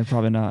 I did,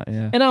 probably not.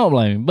 Yeah. And I don't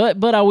blame him.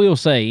 But I will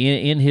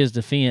say, in his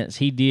defense,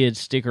 he did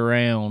stick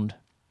around.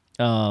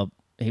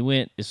 He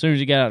went as soon as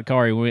he got out of the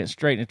car. He went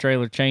straight in the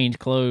trailer, changed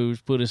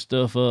clothes, put his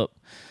stuff up.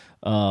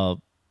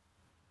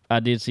 I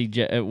did see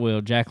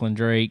Jacqueline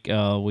Drake.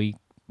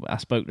 I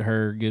spoke to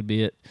her a good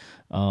bit.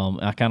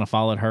 I kind of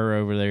followed her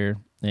over there,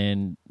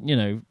 and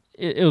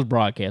it was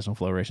broadcast on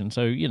Flow Racing,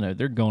 so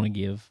they're going to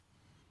give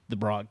the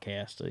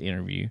broadcast an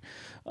interview.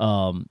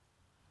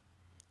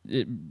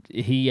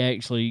 He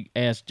actually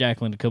asked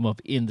Jacqueline to come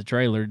up in the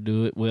trailer to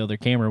do it. Well, their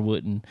camera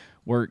wouldn't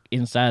work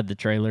inside the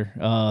trailer,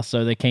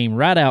 so they came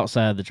right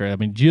outside the trailer. I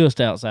mean,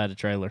 just outside the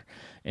trailer,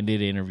 and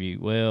did an interview.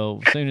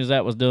 Well, as soon as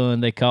that was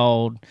done, they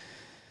told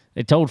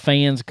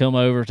fans to come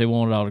over if they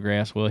wanted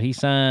autographs. Well, he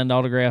signed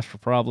autographs for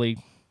probably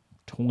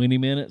 20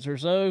 minutes or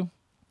so,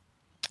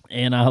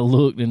 and I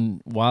looked,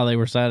 and while they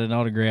were signing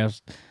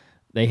autographs,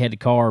 they had the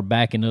car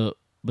backing up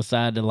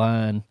beside the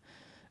line.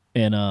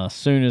 And as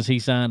soon as he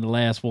signed the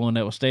last one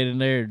that was standing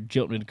there,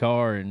 jumped in the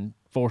car and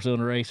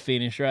 4-cylinder race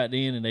finished right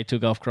then, and they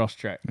took off across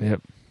the track.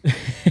 Yep.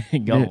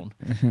 Gone.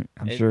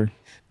 I'm sure.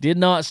 Did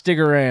not stick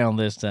around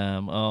this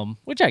time.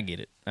 Which I get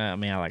it. I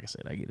mean, like I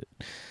said, I get it.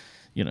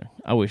 You know,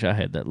 I wish I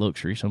had that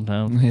luxury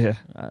sometimes. Yeah.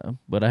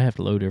 But I have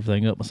to load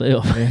everything up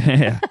myself.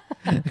 Yeah.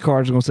 The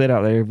car's gonna sit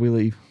out there if we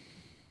leave.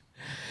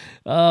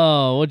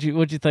 Oh, what'd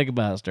you think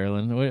about it,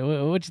 Sterling?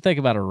 What'd you think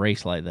about a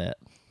race like that?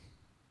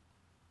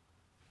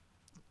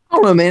 I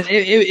don't know, man.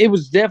 It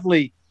was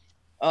definitely.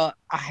 I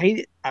hate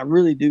it. I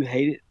really do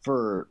hate it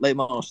for late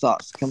model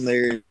stocks to come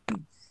there.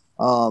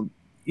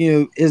 You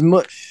know, as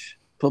much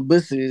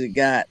publicity as it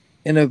got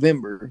in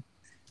November.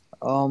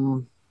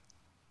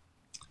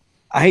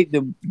 I hate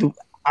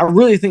I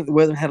really think the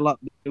weather had a lot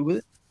to do with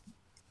it,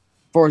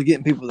 as far as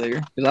getting people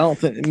there, because I don't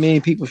think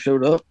many people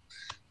showed up.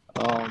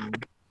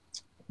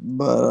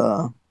 But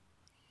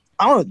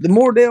I don't know. The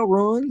more Dale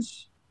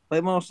runs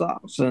late model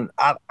stocks, and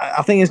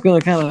I think it's going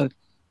to kind of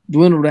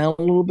dwindle down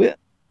a little bit.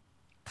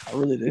 I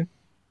really do.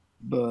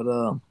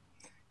 But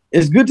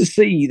it's good to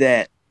see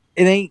that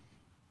it ain't.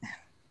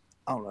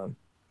 I don't know.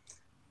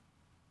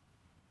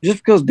 Just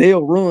because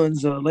Dale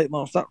runs a late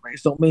model stock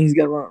race, don't mean he's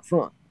got to run up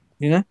front.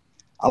 You know,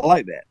 I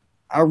like that.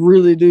 I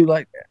really do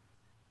like that.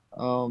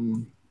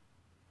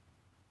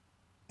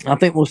 I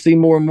think we'll see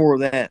more and more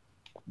of that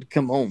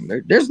come on.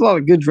 There's a lot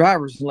of good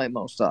drivers in late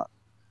model stock.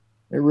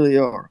 There really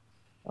are.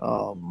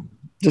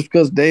 Just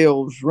because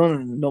Dale's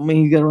running, don't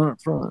mean he's got to run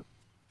up front.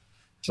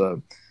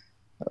 So,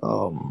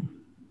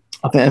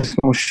 I think that's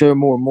going to show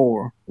more and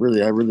more.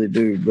 Really, I really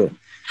do. But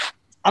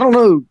I don't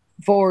know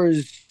as far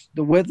as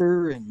the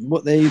weather and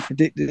what they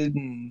predicted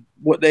and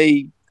what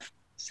they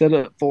set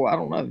up for. I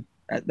don't know.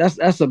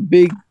 That's a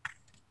big.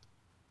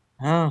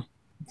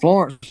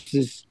 Florence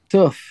is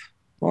tough.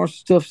 Florence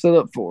is tough set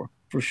up for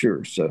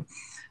sure. So,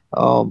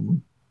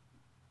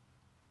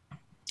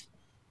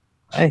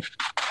 hey,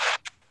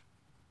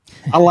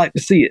 I like to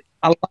see it.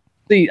 I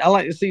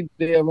like to see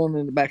Dale running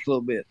in the back a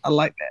little bit. I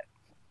like that.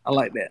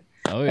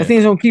 Oh, yeah. I think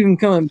it's gonna keep him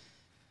coming.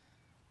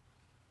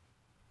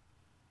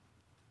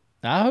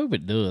 I hope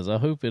it does. I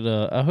hope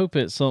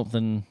it's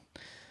something.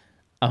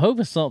 I hope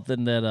it's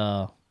something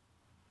that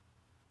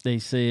they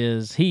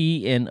says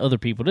he and other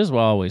people. This is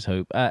what I always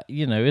hope.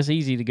 You know, it's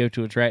easy to go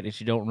to a track that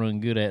you don't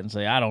run good at and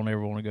say I don't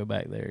ever want to go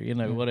back there. You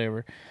know,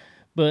 whatever.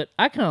 But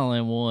I kind of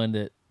am one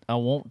that I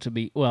want to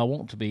be. Well, I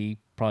want to be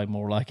probably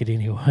more like it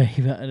anyway.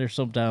 There's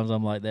sometimes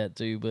I'm like that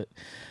too, but.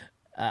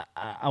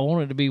 I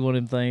want it to be one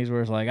of them things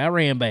where it's like I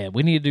ran bad.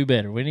 We need to do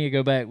better. We need to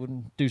go back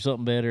and do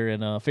something better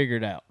and figure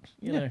it out.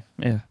 You know.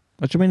 Yeah.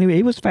 Which I mean,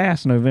 he was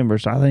fast in November,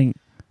 so I mean,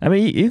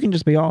 you can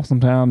just be off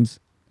sometimes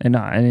and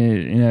not,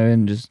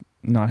 and just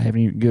not have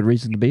any good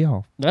reason to be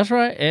off. That's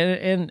right,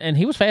 and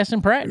he was fast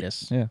in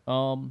practice. Yeah.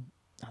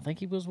 I think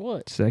he was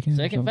what second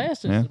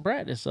fastest in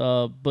practice.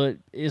 But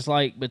it's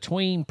like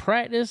between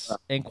practice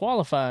and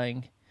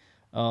qualifying.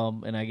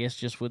 And I guess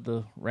just with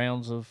the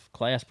rounds of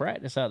class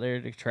practice out there,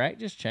 the track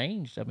just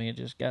changed. I mean, it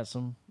just got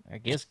some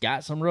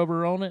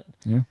rubber on it.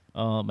 Yeah.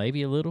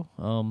 Maybe a little.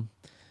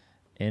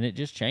 And it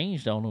just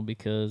changed on them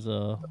because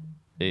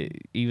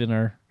even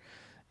our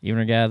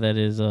guy that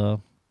is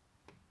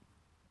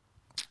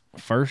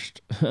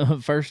first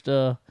was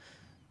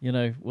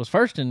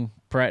first in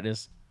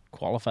practice,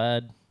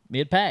 qualified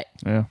mid pack.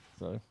 Yeah.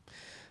 So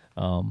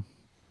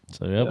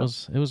it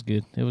was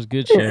good. It was a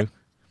good show.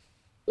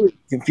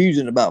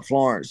 Confusion about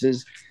Florence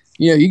is,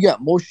 you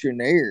got moisture in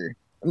the air.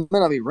 It might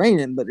not be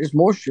raining, but there's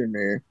moisture in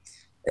there,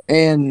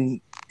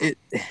 and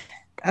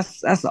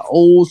that's an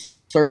old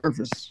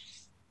surface,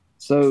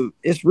 so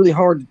it's really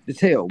hard to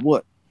tell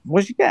what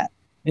you got.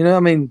 I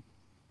mean,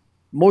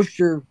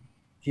 moisture,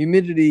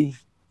 humidity,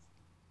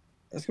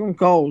 that's going to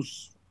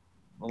cause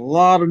a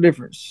lot of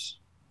difference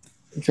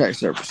in track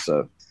surface.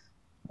 So,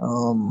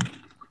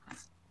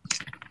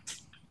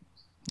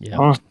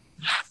 yeah.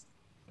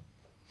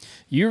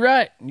 You're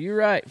right,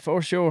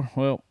 for sure.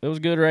 Well, it was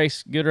a good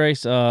race.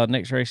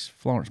 Next race,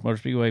 Florence Motor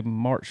Speedway,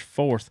 March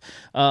 4th.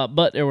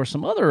 But there was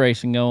some other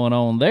racing going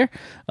on there.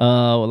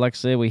 Like I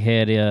said, we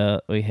had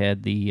the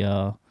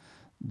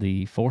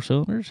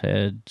 4-cylinders,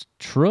 had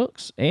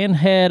trucks, and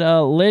had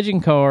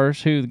legend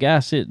cars. Who the guy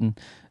sitting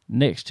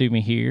next to me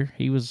here,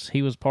 he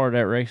was part of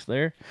that race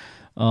there.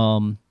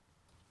 Went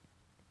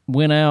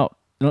out.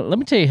 Let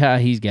me tell you how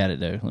he's got it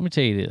though. Let me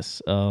tell you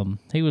this.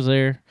 He was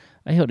there.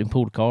 I helped him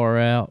pull the car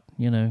out.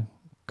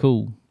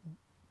 Cool,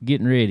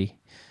 getting ready,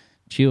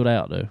 chilled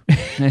out though.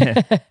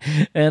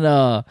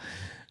 And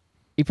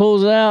he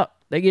pulls it out.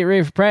 They get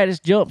ready for practice.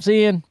 Jumps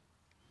in.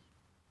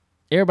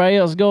 Everybody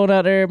else is going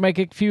out there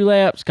making a few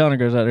laps. Connor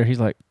goes out there.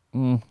 He's like,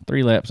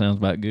 3 laps sounds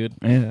about good.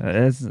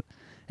 Yeah,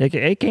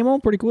 it came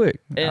on pretty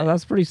quick. I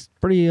was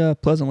pretty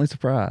pleasantly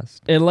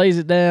surprised. It lays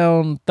it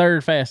down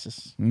third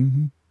fastest.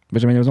 Mm-hmm.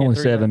 Which I mean, it was only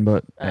 7,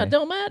 but it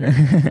don't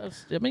matter.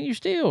 I mean, you're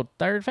still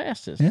third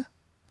fastest. Yeah.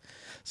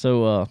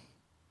 So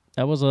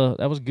that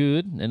was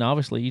good, and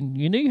obviously you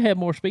knew you had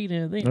more speed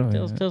in it then.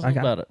 Tell us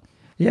about it.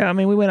 Yeah, I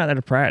mean, we went out there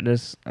to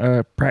practice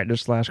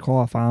 /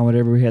 qualifying,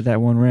 whatever. We had that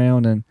one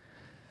round, and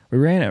we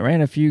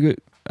ran a few good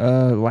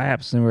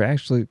laps, and we're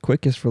actually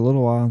quickest for a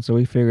little while. And so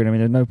we figured, I mean,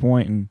 there's no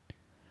point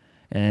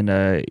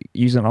in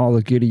using all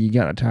the goodie you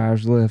got in the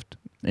tires left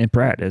in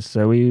practice.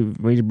 So we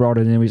brought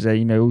it in. We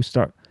said, we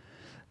start.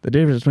 The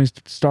difference between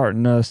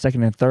starting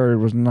second and third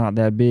was not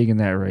that big in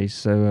that race.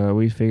 So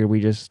we figured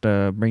we just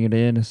bring it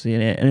in and see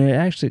it. And it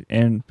actually,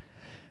 and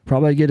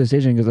probably a good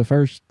decision because the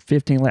first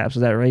 15 laps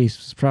of that race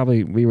was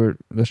probably we were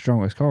the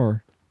strongest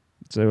car.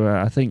 So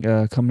I think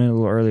coming in a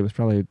little early was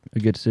probably a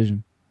good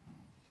decision.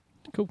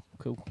 Cool.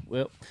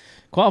 Well,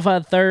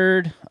 qualified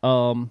third,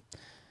 and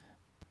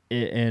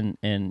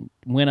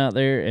went out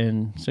there,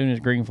 and as soon as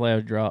green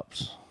flag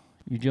drops,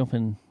 you jump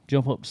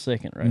up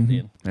second right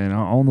then. And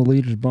on the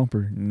leader's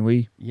bumper, and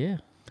we were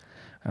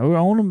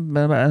on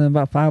them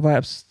about 5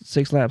 laps,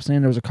 6 laps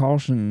in. There was a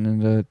caution,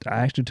 and I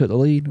actually took the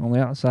lead on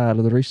the outside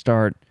of the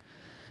restart,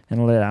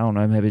 and let, I don't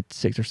know, maybe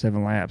 6 or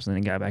 7 laps, and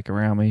then it got back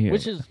around me.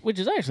 Which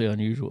is actually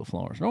unusual at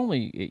Florence.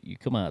 Normally, you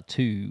come out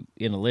 2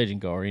 in a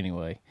legend car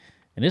anyway,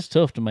 and it's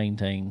tough to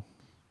maintain.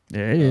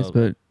 Yeah, it is,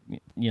 but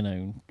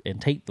and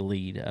take the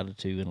lead out of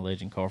 2 in a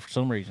legend car for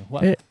some reason.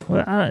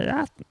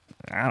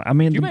 I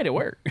mean, you made it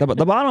work.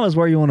 the bottom is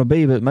where you want to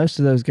be, but most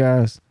of those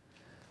guys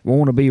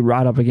want to be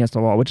right up against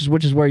the wall, which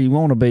is where you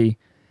want to be.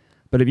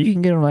 But if you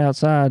can get on the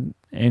outside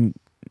and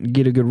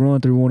get a good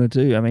run through 1 and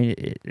 2, I mean,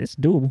 it's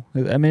doable.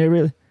 I mean, it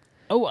really.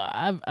 Oh,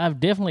 I've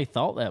definitely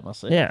thought that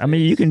myself. Yeah, I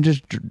mean, you can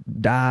just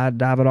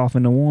dive it off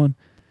into 1,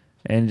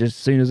 and just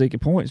as soon as they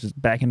get points,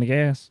 just back in the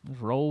gas.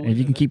 Just roll. And if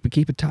you can keep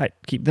it tight,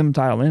 keep them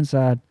tight on the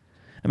inside.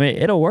 I mean,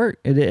 it'll work.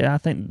 I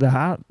think the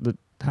high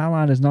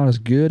line is not as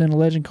good in a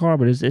legend car,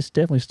 but it's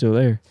definitely still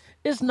there.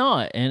 It's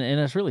not, and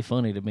it's really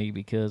funny to me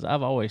because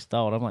I've always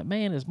thought, I'm like,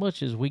 man, as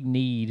much as we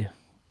need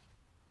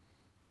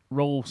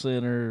roll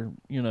center,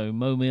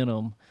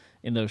 momentum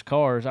in those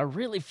cars, I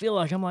really feel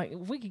like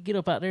if we could get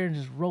up out there and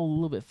just roll a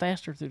little bit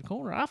faster through the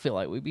corner, I feel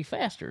like we'd be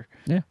faster.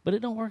 Yeah. But it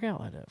don't work out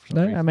like that for some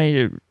No, reason. I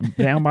mean,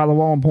 down by the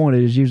wall and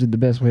pointed is usually the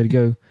best way to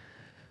go.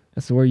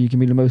 That's where you can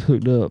be the most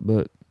hooked up.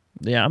 But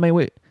yeah, I mean,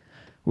 we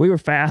were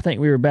fast. I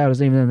think we were about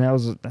as even. That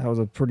was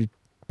a pretty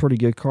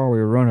good car we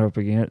were running up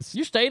against.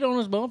 You stayed on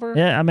his bumper?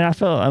 Yeah, I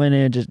mean,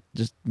 it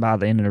just by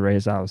the end of the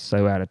race, I was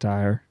so out of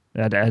tire.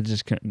 I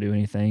just couldn't do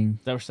anything.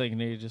 I was thinking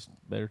needed just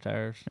better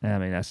tires. I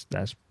mean,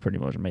 that's pretty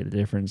much made the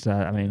difference.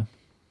 I mean,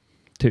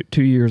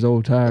 2 years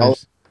old tires. Oh.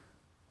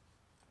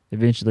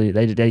 Eventually,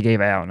 they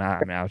gave out,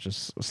 and I was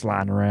just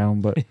sliding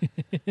around. But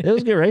it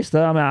was a good race,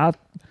 though. I mean,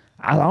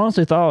 I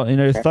honestly thought,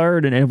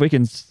 third, and if we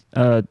can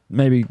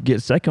maybe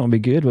get second would be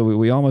good, but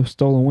we almost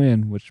stole a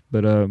win.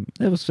 But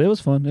it was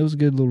fun. It was a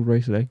good little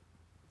race today.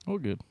 Oh,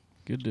 good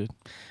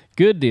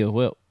deal.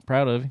 Well,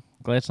 proud of you.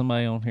 Glad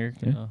somebody on here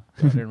can go out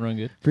there and run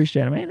good.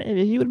 Appreciate it, man.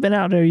 If you would have been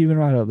out there, you'd been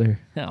right up there.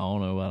 I don't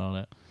know about all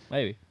that.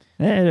 Maybe.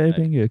 Yeah, it'd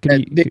been good.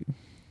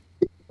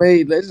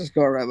 Legends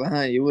car right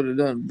behind you would have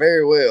done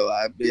very well.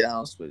 I'd be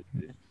honest with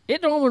you.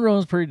 It normally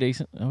runs pretty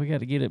decent. We got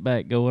to get it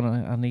back going.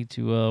 I need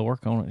to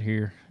work on it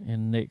here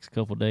in the next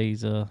couple of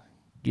days.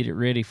 Get it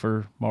ready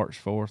for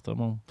March 4th. I'm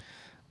gonna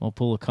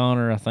pull a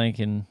Connor, I think,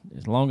 and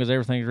as long as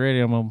everything's ready,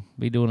 I'm gonna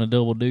be doing a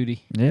double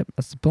duty. Yep,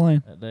 that's the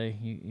plan. That day,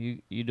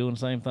 you doing the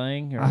same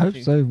thing? I hope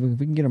so. If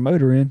we can get a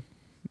motor in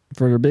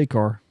for your big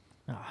car.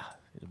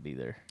 It'll be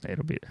there.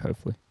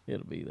 Hopefully.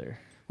 It'll be there.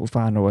 We'll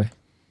find a way.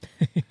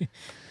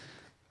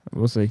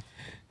 We'll see.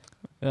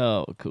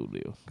 Oh, cool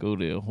deal.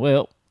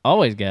 Well,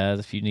 always, guys,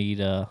 if you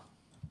need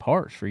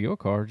parts for your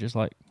car, just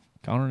like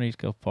Connor needs a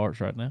couple parts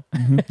right now.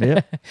 Mm-hmm.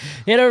 Yeah.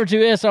 Head over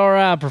to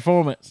SRI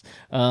Performance.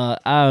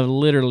 I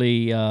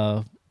literally,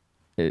 I'll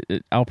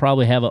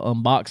probably have an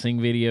unboxing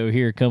video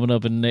here coming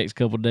up in the next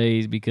couple of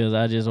days because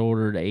I just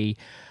ordered a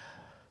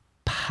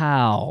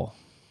pile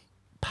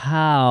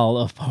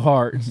of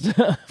parts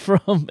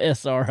from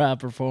SRI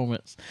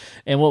Performance.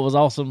 And what was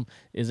awesome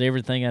is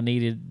everything I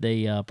needed,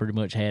 they pretty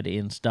much had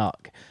in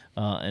stock.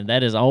 And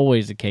that is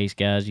always the case,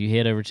 guys. You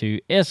head over to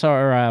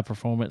SRI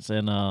Performance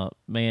and,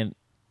 man,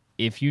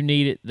 if you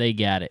need it, they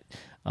got it.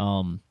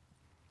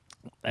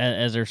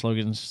 As their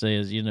slogan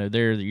says,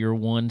 they're your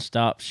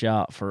one-stop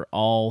shop for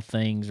all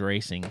things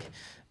racing.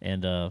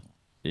 And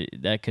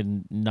that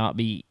could not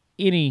be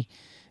any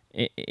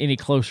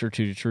closer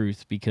to the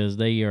truth because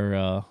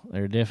they're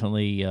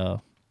definitely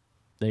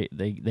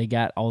they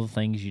got all the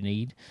things you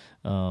need.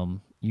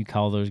 You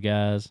call those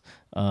guys,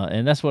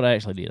 and that's what I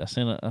actually did. I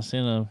sent a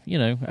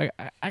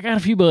I got a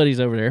few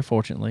buddies over there,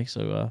 fortunately,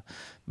 so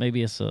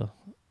maybe it's a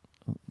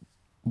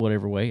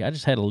whatever way. I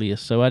just had a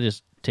list, so I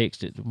just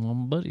texted one of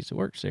my buddies that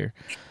works there.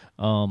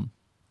 Sent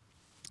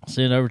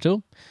it over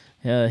to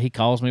him. He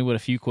calls me with a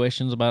few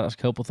questions about a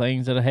couple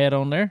things that I had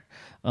on there,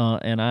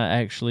 and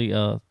I actually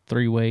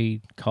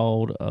three-way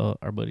called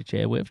our buddy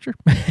Chad Webster.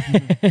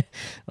 Like,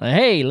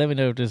 hey, let me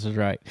know if this is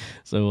right.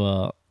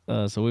 So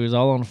we was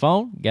all on the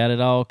phone, got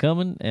it all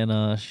coming,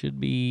 and should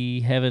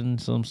be having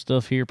some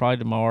stuff here probably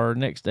tomorrow or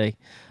next day.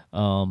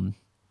 So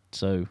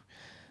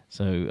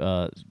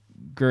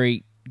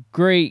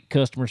great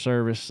customer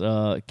service.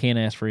 Can't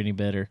ask for any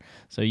better.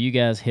 So you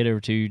guys head over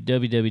to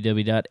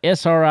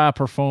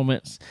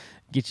www.sriperformance.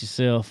 get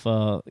yourself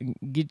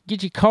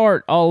get your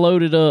cart all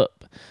loaded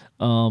up,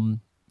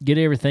 get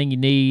everything you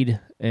need,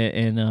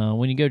 and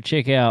when you go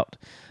check out,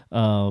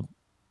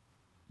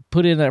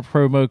 put in that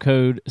promo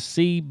code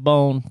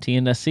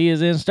CBONE10. That C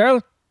is in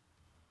Sterling.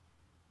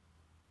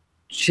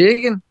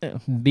 Chicken.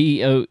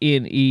 BONE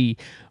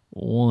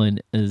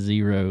 10,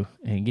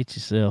 and get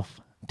yourself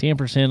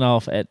 10%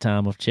 off at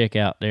time of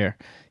checkout there.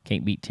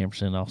 Can't beat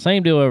 10% off.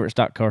 Same deal over at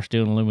Stock Car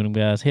Steel and Aluminum,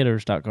 guys. Head over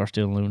to Stock Car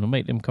Steel and Aluminum.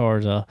 Make them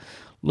cars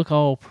look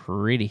all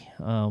pretty.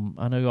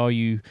 I know all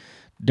you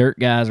dirt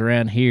guys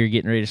around here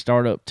getting ready to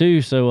start up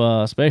too,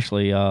 so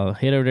especially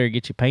head over there,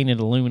 get your painted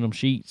aluminum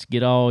sheets,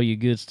 get all your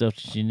good stuff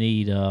that you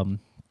need. Need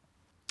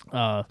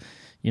to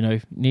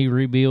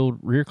rebuild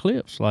rear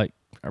clips like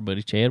our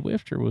buddy Chad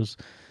Wifter was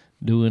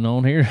doing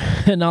on here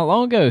not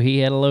long ago. He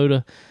had a load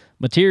of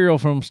material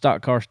from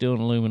Stock Car Steel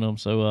and Aluminum,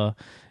 so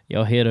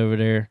y'all head over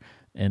there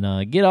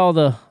and get all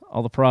the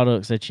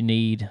products that you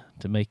need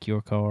to make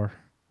your car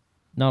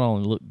not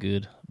only look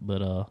good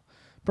but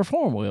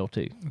perform well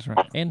too. That's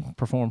right. And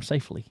perform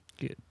safely.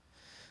 Good.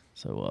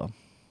 So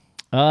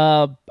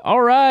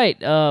all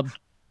right,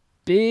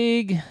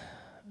 big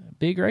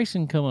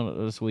racing coming up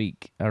this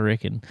week, I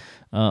reckon.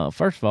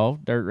 First of all,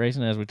 dirt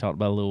racing, as we talked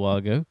about a little while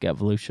ago, got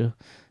Volusia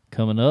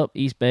coming up.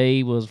 East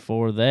Bay was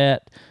for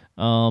that.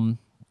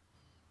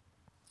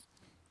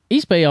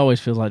 East Bay always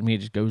feels like to me it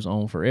just goes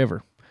on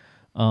forever.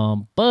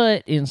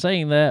 But in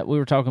saying that, we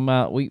were talking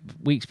about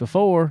weeks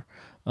before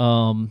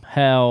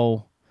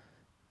how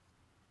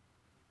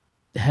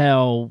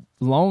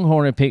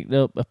Longhorn had picked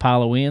up a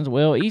pile of wins.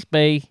 Well, East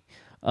Bay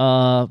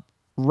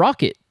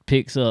Rocket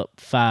picks up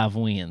 5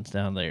 wins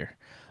down there.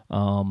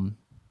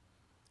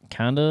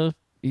 Kind of,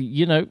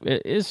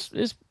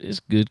 it's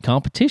good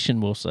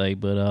competition, we'll say,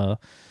 but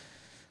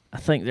I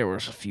think there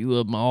was a few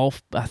of them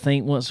off. I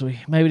think once we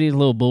maybe these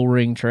little bull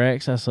ring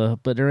tracks,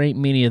 but there ain't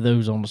many of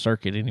those on the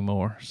circuit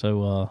anymore.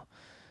 So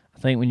I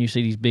think when you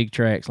see these big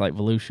tracks like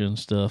Volusia and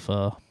stuff,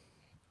 I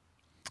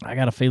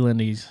got a feeling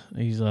these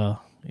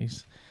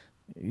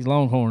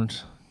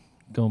Longhorns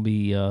gonna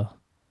be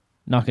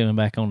knocking them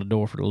back on the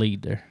door for the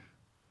lead there.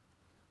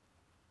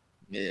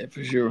 Yeah,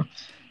 for sure.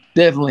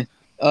 Definitely.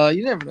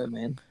 You never know,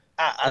 man.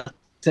 I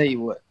tell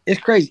you what, it's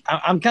crazy.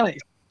 I'm kind of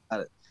excited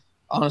about it.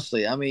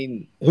 Honestly, I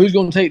mean, who's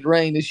going to take the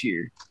reign this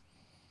year?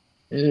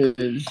 It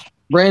was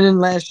Brandon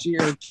last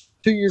year.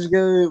 2 years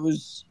ago, it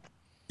was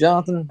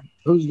Jonathan.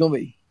 Who's it going to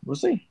be? We'll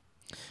see.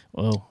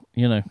 Well,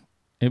 it'd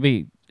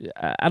be.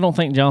 I don't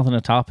think Jonathan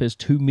will top his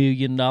 $2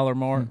 million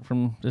mark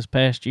from this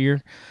past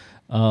year.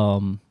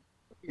 Well,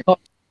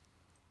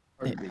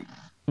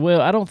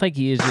 I don't think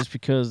he is, just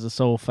because the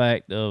sole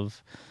fact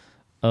of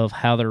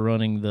how they're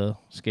running the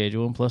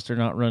schedule, and plus they're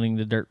not running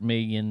the Dirt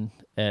Million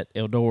at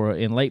Eldora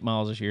in late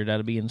models this year.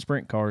 That'll be in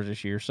sprint cars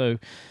this year. So,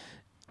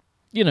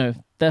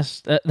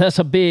 that's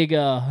a big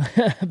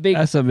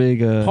That's a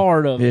big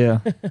part of it. Yeah.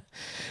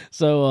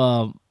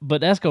 So,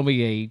 but that's going to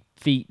be a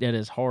feat that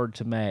is hard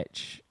to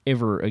match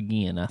ever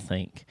again, I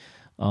think.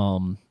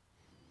 In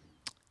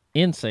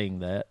saying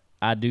that,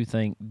 I do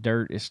think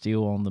Dirt is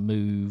still on the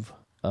move,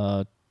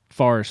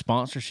 far as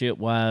sponsorship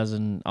wise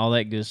and all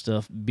that good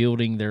stuff,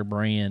 building their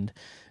brand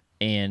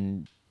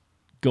and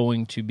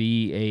going to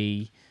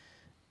be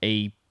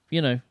going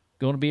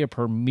to be a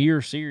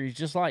premier series,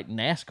 just like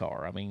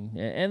NASCAR. I mean,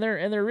 and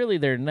they're really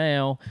there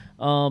now.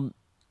 And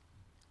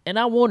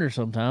I wonder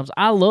sometimes.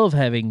 I love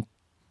having,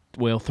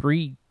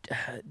 three,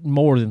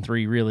 more than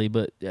 3 really,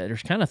 but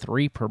there's kind of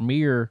 3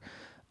 premier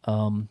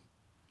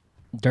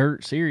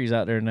dirt series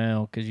out there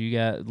now, because you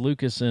got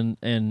Lucas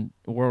and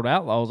World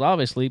Outlaws,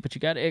 obviously, but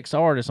you got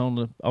XR that's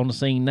on the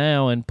scene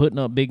now and putting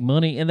up big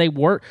money. And they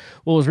work.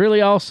 What was really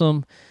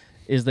awesome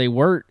is they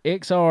worked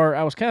XR.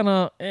 I was kind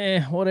of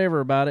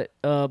whatever about it,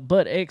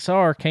 but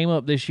XR came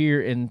up this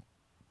year and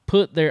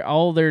put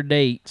all their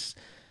dates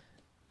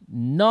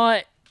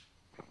not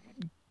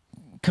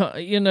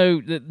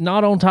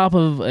on top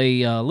of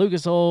a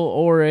Lucas Oil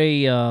or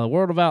a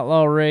World of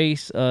Outlaw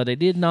race. They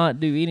did not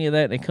do any of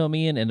that. They come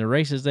in, and the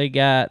races they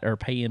got are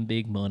paying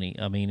big money.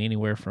 I mean,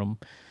 anywhere from,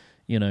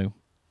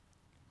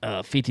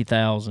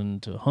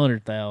 $50,000 to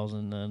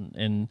 $100,000,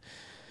 and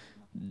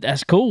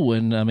that's cool.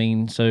 And I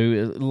mean, so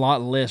a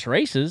lot less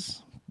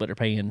races, but they're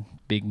paying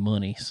big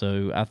money.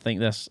 So I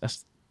think that's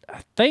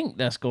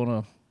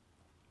gonna.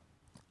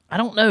 I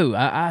don't know.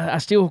 I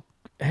still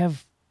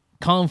have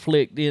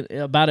conflict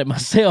about it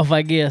myself,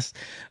 I guess.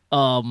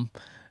 Do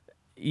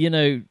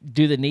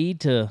they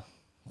need to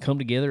come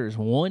together as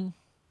one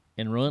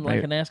and run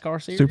like a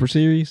NASCAR series? Super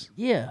Series?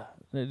 Yeah.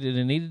 Do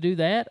they need to do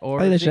that?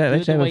 Or they should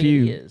have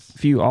a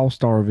few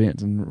all-star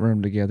events and run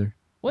them together.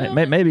 Well,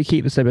 maybe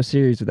keep the Super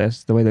Series if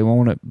that's the way they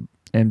want it,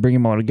 and bring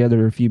them all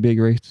together, a few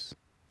big races.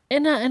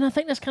 And I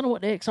think that's kind of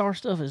what the XR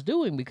stuff is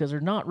doing, because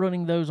they're not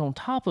running those on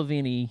top of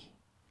any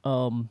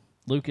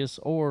Lucas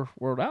or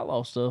World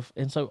Outlaw stuff,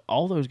 and so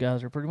all those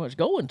guys are pretty much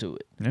going to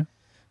it. Yeah.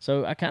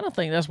 So I kind of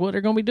think that's what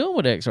they're going to be doing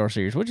with the XR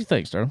series. What do you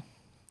think, Sterling?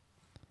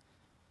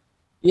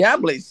 Yeah, I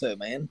believe so,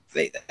 man.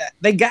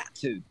 They got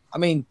to. I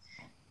mean,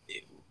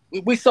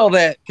 we saw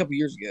that a couple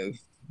years ago.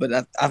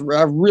 But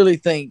I really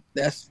think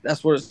that's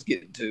where it's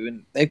getting to,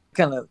 and they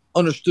kind of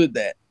understood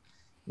that.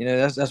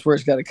 That's where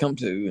it's got to come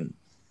to,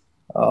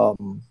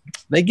 and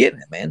they getting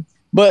it, man.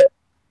 But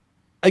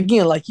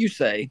again, like you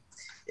say,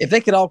 if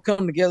they could all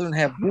come together and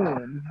have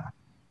one,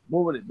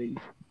 what would it be?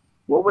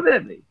 What would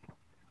that be?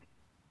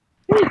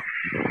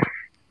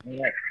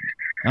 I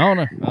don't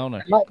know. I don't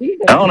know.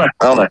 I don't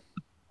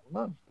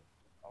know.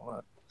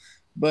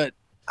 But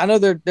I know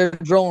they're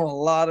drawing a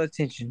lot of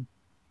attention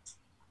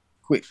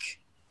quick.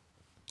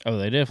 Oh,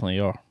 they definitely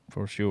are,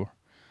 for sure.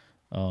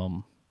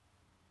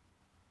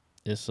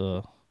 It's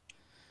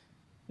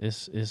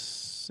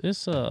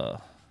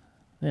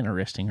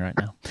interesting right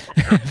now,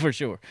 for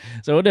sure.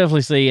 So we'll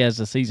definitely see as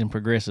the season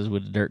progresses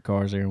with the dirt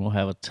cars there, and we'll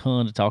have a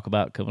ton to talk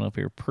about coming up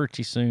here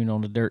pretty soon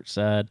on the dirt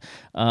side.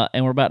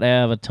 And we're about to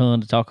have a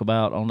ton to talk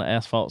about on the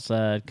asphalt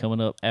side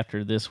coming up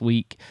after this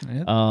week.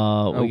 Yep.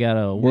 We got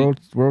a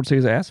World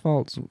Series of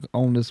Asphalt's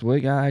on this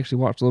week. I actually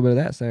watched a little bit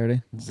of that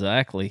Saturday.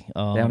 Exactly.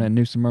 Down in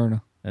New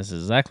Smyrna. That's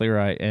exactly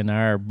right. And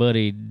our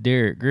buddy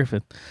Derek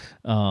Griffith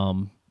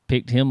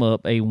picked him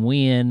up a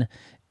win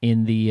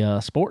in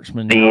the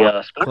sportsman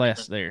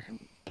class there.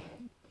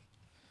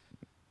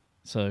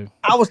 So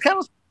I was kind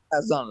of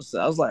surprised, honestly.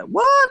 I was like,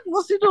 "What?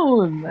 What's he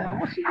doing, man?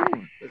 What's he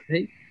doing?"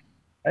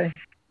 Hey,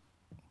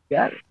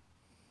 got it.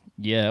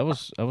 Yeah,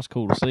 that was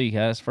cool to see.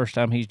 That's the first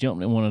time he's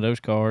jumped in one of those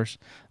cars,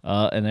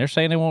 and they're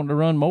saying they want to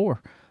run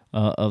more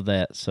of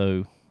that.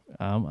 So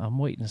I'm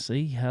waiting to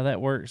see how that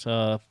works.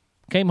 He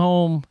came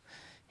home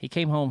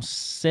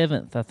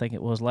 7th, I think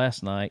it was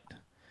last night.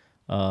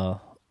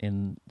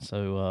 And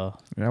so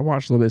I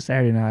watched a little bit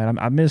Saturday night.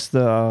 I missed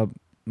the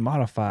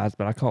modifieds,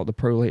 but I caught the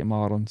Pro Elite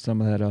model and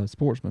some of that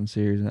Sportsman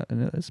series,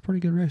 and it's pretty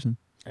good racing.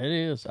 it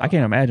is. I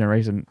can't imagine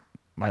racing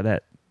like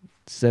that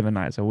 7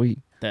 nights a week.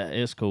 That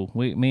is cool.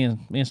 Me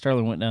and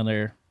Sterling went down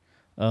there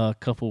a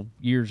couple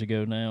years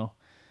ago now,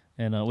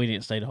 and we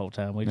didn't stay the whole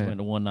time. We just went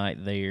to one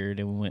night there,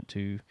 then we went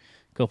to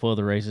a couple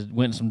other races,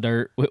 went to some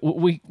dirt.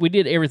 We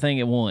did everything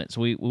at once.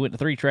 We went to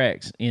 3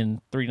 tracks in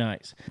 3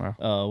 nights.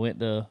 Wow.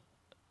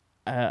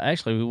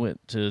 Actually, we went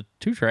to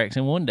 2 tracks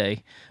in one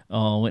day.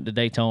 Went to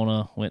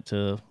Daytona, went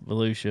to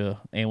Volusia,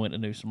 and went to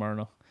New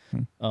Smyrna.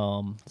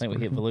 I think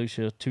we hit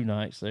Volusia 2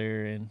 nights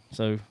there, and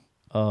so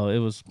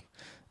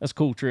that's a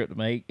cool trip to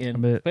make,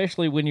 and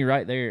especially when you're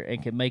right there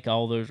and can make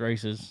all those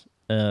races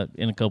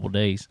in a couple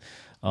days.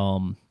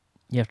 You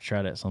have to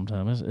try that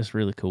sometime. It's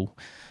really cool.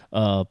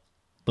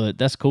 But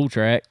that's a cool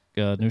track.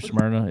 New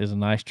Smyrna is a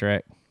nice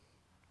track.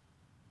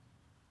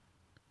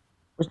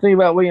 What's the thing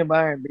about William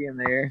Byron being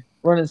there,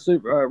 running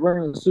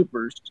the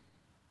supers?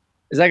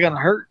 Is that going to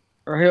hurt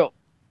or help?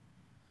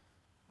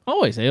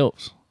 Always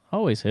helps.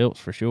 Always helps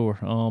for sure.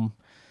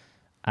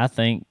 I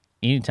think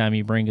anytime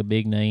you bring a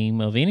big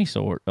name of any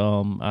sort,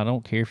 I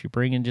don't care if you're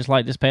bringing, just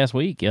like this past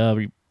week,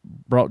 we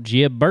brought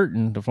Jeb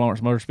Burton to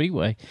Florence Motor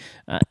Speedway,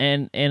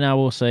 and I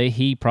will say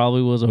he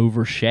probably was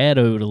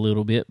overshadowed a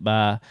little bit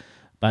by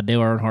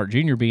Dale Earnhardt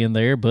Jr. being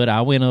there. But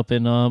I went up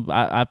and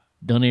I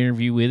done an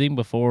interview with him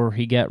before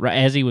he got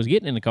as he was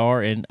getting in the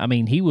car, and I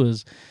mean it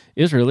was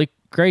really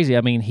crazy.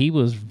 I mean, he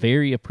was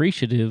very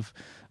appreciative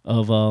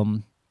of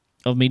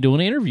me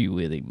doing an interview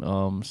with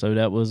him. So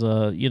that was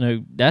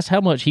that's how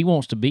much he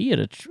wants to be at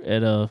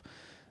a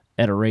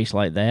race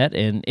like that.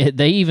 And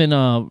they even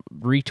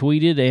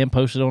retweeted and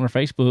posted on their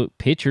Facebook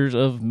pictures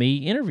of me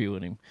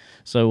interviewing him.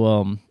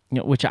 So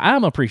which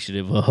I'm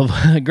appreciative of,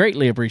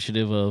 greatly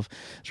appreciative of.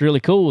 It's really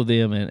cool with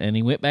them, and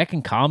he went back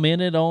and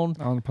commented on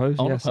the post.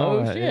 On the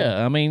post,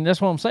 yeah. I mean, that's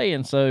what I'm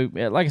saying. So,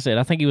 like I said,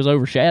 I think he was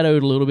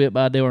overshadowed a little bit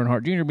by Dale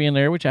Earnhardt Jr. being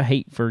there, which I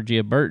hate for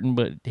Jeb Burton,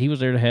 but he was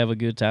there to have a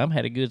good time.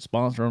 Had a good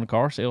sponsor on the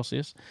car,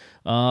 Celsius.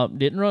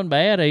 Didn't run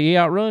bad. He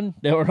outrun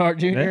Dale Earnhardt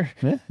Jr.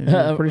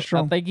 Yeah, pretty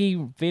strong. I think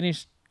he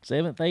finished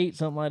 7th, 8th,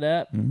 something like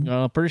that.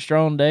 Mm-hmm. Pretty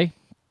strong day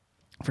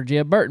for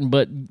Jeb Burton,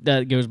 but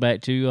that goes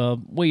back to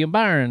William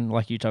Byron,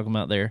 like you're talking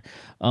about there.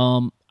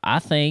 I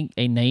think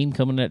a name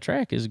coming to that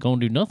track is going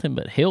to do nothing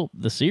but help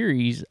the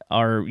series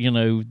or,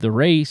 the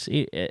race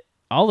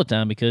all the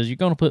time, because you're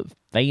going to put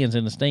fans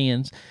in the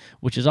stands,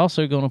 which is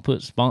also going to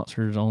put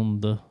sponsors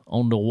on the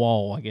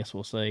wall, I guess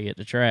we'll say, at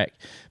the track,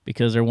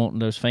 because they're wanting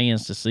those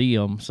fans to see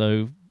them.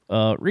 So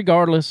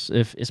regardless,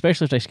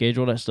 especially if they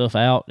schedule that stuff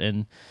out,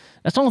 and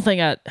that's the only thing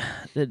that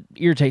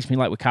irritates me,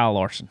 like with Kyle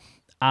Larson.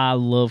 I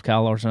love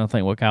Kyle Larson. I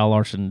think what Kyle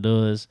Larson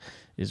does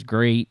is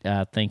great.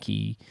 I think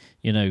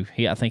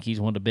I think he's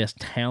one of the best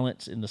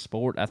talents in the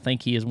sport. I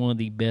think he is one of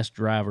the best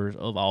drivers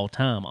of all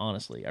time,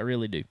 honestly. I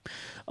really do.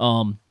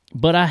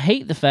 But I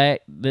hate the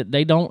fact that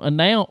they don't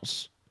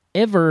announce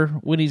ever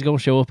when he's going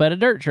to show up at a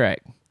dirt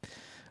track.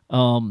 He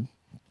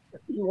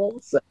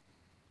won't say.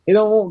 He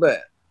don't want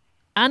that.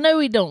 I know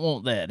he don't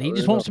want that. He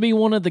just wants to be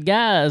one of the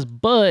guys,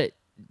 but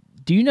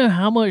do you know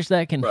how much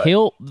that can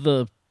help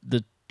the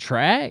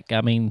track? I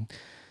mean,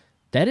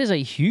 that is a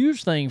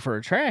huge thing for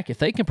a track. If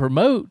they can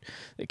promote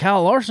that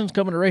Kyle Larson's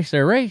coming to race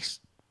their race,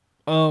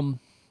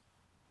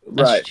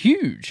 that's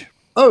huge.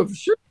 Oh, for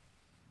sure.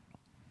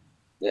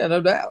 Yeah,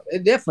 no doubt.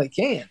 It definitely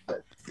can.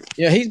 But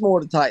he's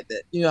more the type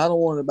that I don't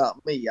want it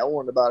about me. I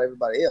want it about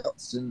everybody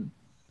else, and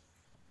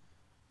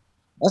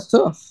that's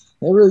tough.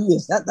 It really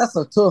is. That's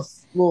a tough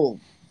little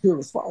pill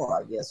to swallow,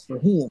 I guess, for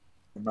him.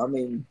 I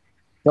mean,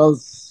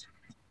 because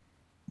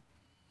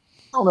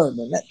I don't know,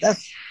 man.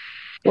 That's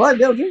like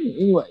Dale Jr.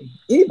 Anyway,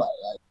 anybody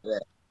like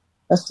that.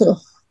 That's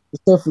tough.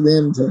 It's tough for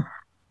them to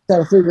try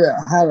to figure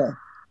out how to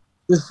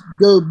just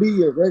go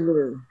be a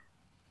regular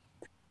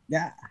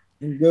guy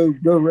and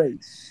go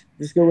race.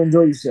 Just go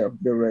enjoy yourself.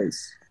 Go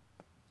race.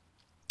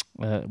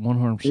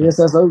 100%. Yes,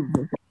 that's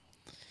over.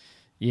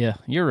 Yeah,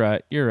 you're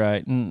right. You're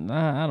right. And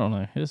I don't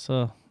know. It's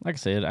like I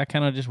said, I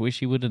kind of just wish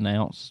he would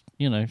announce,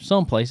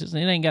 some places. It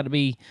ain't got to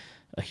be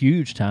a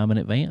huge time in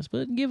advance,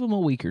 but give him a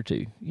week or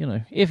two.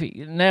 If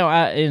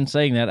in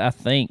saying that, I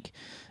think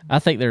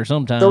there are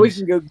some times. So we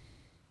can go.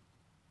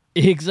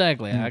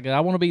 Exactly. I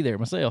want to be there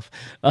myself.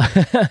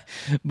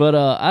 But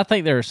I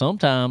think there are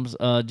sometimes,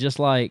 just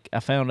like I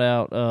found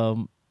out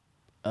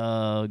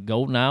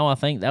Golden Isle, I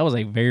think that was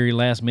a very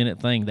last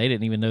minute thing. They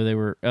didn't even know they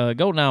were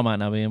Golden Isle might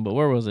not have been, but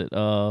where was it?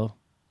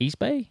 East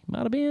Bay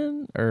might have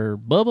been, or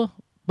Bubba.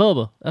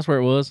 That's where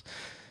it was.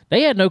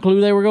 They had no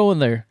clue they were going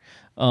there.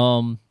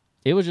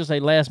 It was just a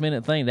last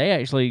minute thing. They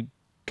actually,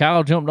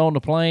 Kyle jumped on the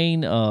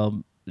plane.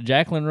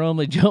 Jacqueline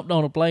Rumley jumped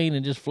on a plane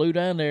and just flew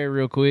down there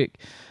real quick.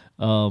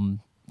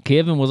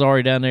 Kevin was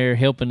already down there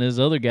helping his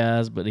other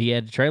guys, but he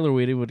had the trailer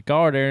with him with the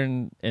car there,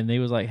 and he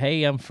was like,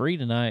 "Hey, I'm free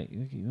tonight.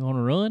 You want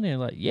to run?" And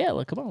like,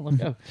 "Yeah, come on, let's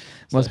go."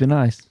 Must be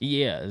nice.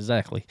 Yeah,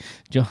 exactly.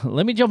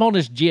 Let me jump on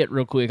this jet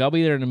real quick. I'll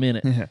be there in a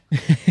minute. Yeah.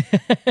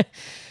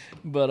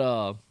 But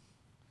I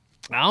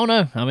don't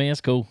know. I mean, it's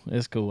cool.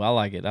 It's cool. I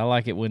like it. I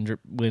like it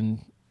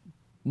when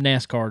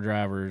NASCAR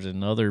drivers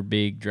and other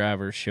big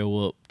drivers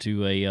show up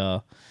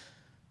to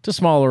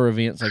smaller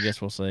events, I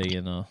guess we'll say,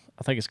 and I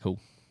think it's cool.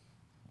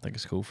 I think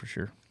it's cool for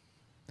sure.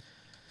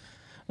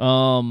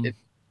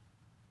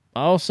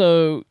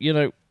 Also,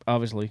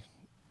 obviously,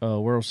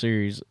 World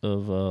Series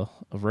of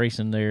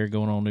racing there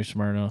going on in New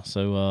Smyrna.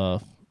 So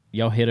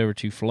y'all head over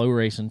to Flow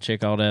Racing,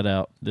 check all that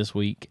out this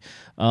week.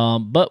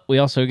 But we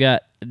also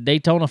got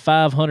Daytona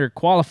 500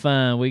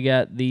 qualifying. We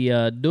got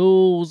the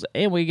duels,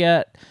 and we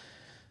got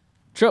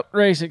truck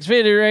race,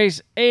 Xfinity race,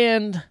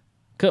 and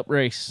Cup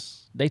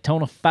race.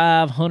 Daytona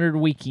 500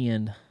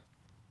 weekend.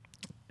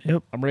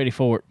 Yep, I'm ready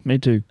for it. me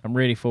too. I'm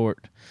ready for it.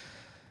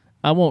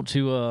 I want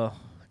to.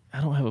 I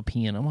don't have a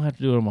pen. I'm gonna have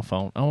to do it on my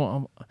phone.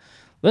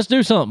 Let's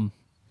do something.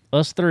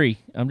 Us three.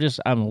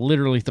 I'm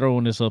literally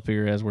throwing this up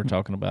here as we're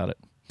talking about it.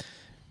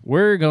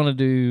 We're gonna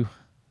do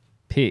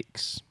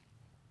picks,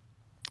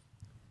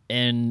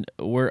 and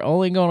we're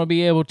only gonna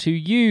be able to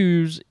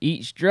use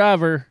each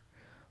driver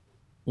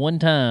one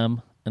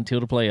time until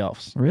the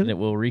playoffs. Really? And it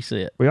will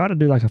reset. We ought to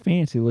do like a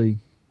fantasy league.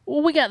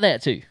 Well, we got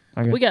that too.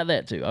 Okay. We got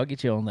that too. I'll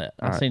get you on that.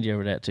 I'll All right. send you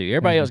over that too.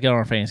 Everybody else got on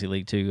our fantasy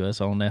league too. Us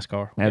on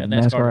NASCAR. We got At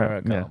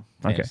NASCAR.com. Yeah. Okay.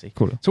 Fantasy.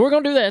 Cool. So we're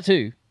gonna do that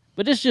too.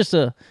 But it's just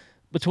a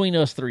between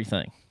us three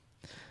thing.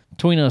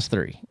 Between us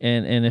three.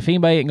 And if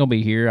anybody ain't gonna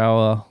be here,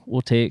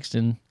 we'll text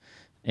and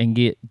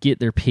get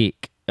their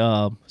pick.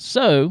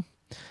 So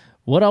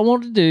what I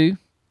want to do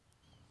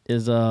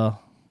is we're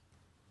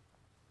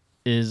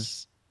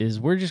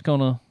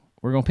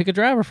gonna pick a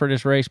driver for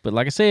this race. But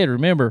like I said,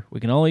 remember,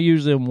 we can only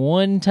use them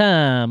one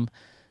time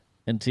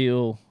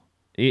until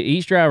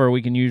each driver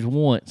we can use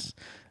once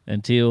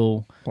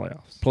until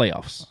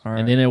playoffs. All right.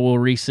 And then it will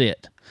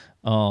reset.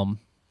 So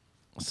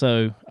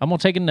I'm gonna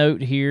take a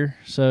note here.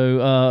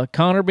 So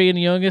Connor, being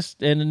the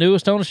youngest and the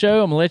newest on the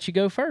show, I'm gonna let you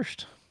go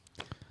first.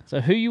 So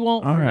who you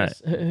want? All for right.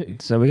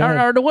 this? So we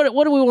got.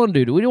 What do we want to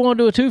do? Do we want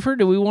to do a twofer?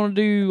 Do we want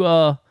to do?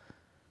 I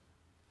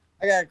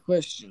got a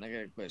question.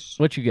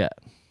 What you got?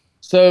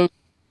 So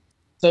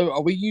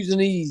are we using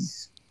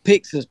these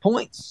picks as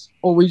points,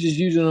 or are we just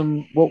using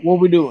them? What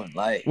we doing?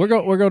 Like We're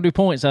gonna do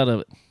points out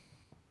of it.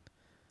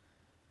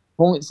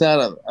 points out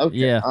of it. Okay.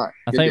 Yeah. All right.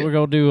 I think we're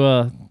gonna do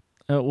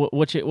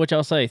what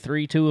y'all say?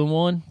 3, 2, and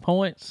 1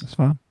 points. That's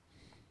fine.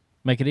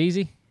 Make it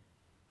easy.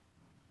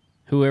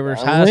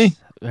 Whoever's Probably.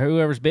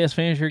 whoever's best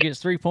finisher gets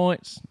 3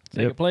 points.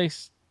 Second Yep.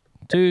 place,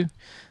 2.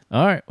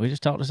 All right, we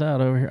just talked this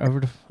out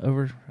over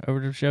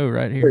the show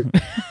right here.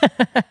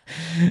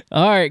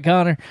 All right,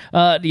 Connor.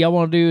 Do y'all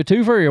want to do a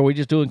twofer, or are we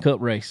just doing cup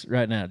race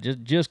right now?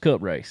 Just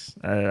cup race.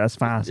 That's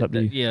fine. It's up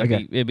to you. Yeah,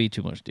 Okay. it'd be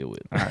too much to deal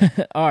with.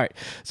 All right.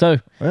 So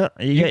Well,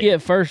 you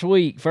get first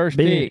pick.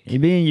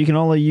 Being you can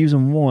only use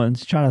them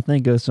once. Try to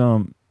think of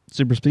some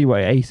super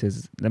speedway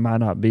aces that might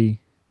not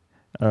be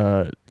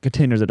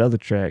contenders at other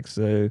tracks.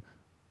 So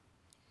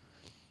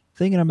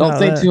thinking about Don't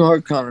think that, too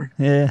hard, Connor.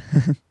 Yeah,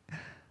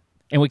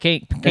 And we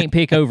can't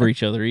pick over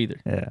each other either.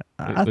 yeah.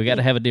 We got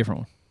to have a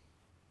different one.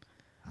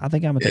 I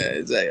think I'm gonna Yeah,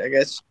 exactly. I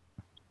guess.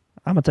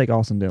 I'm gonna take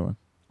Austin Dillon.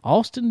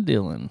 Austin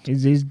Dillon.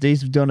 He's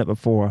done it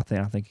before. I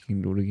think he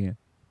can do it again.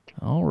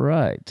 All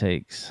right,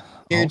 takes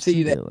Guarantee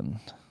you Austin that. Dillon.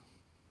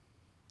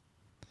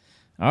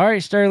 All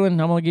right,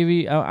 Sterling. I'm gonna give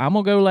you. I'm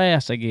gonna go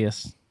last, I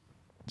guess.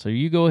 So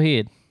you go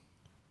ahead.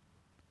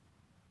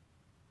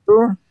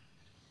 Sure.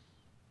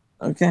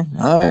 Okay.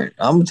 All right.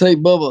 I'm gonna take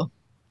Bubba.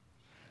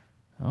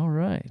 All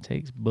right,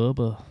 takes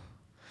Bubba.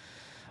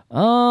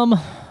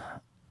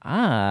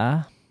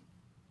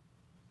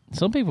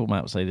 Some people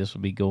might say this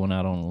would be going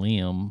out on a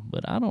limb,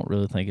 but I don't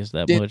really think it's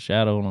that much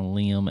out on a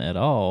limb at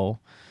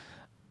all.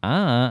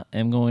 I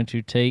am going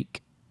to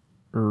take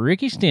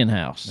Ricky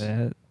Stenhouse.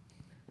 That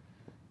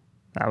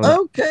was,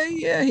 Okay,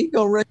 yeah, he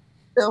gonna wreck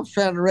himself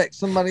trying to wreck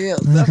somebody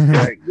else. That's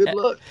great. Good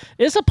luck.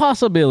 It's a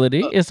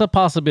possibility. It's a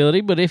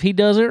possibility, but if he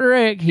doesn't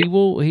wreck,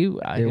 he'll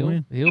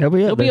win.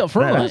 He'll be up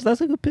front.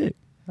 That's a good pick.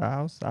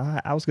 I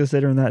was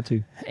considering that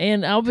too.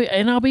 And I'll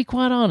be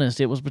quite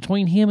honest. It was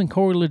between him and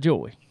Corey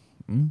LaJoy.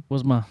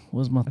 Was my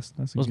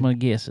my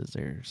guesses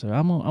there. So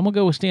I'm gonna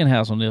go with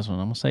Stenhouse on this one.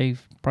 I'm gonna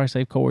probably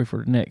save Corey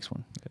for the next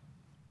one.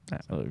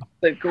 So,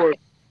 Save Corey.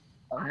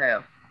 I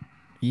have.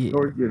 yeah.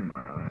 Corey's good.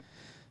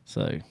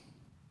 So,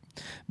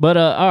 but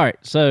all right.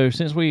 So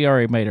since we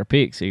already made our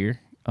picks here,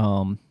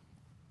 what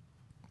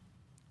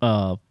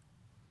y'all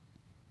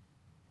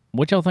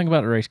think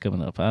about the race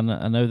coming up? I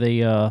know they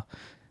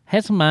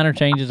had some minor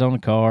changes on the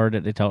car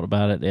that they talked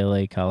about at the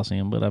LA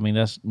Coliseum, but I mean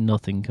that's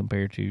nothing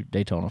compared to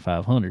Daytona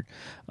 500.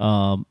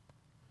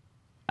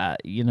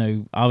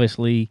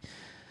 Obviously,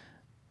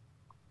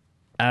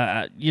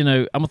 I'm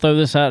gonna throw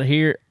this out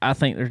here. I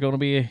think there's going to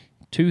be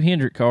 2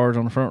 Hendrick cars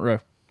on the front row.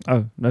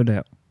 Oh, no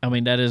doubt. I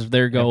mean that is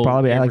their goal.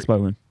 Probably Alex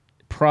Bowman.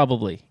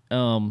 Probably.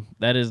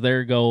 That is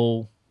their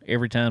goal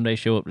every time they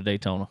show up to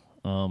Daytona.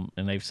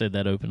 And they've said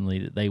that openly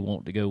that they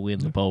want to go win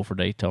the pole for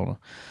Daytona.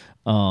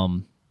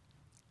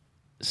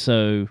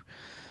 So,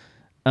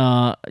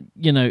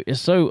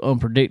 it's so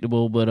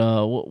unpredictable. But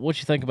what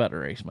you think about the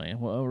race, man?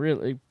 Well,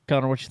 really,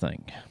 Connor, what you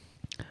think?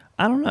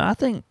 I don't know. I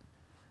think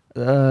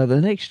the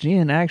next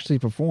gen actually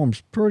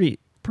performs pretty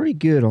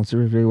good on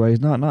super freeways.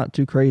 Not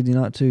too crazy,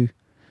 not to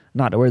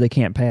where they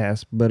can't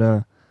pass. But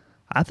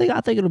I think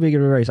it'll be a good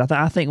race.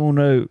 I think we'll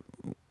know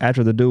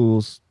after the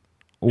duels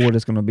what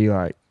it's going to be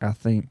like. I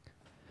think.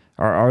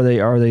 Are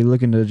they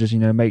looking to just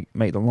make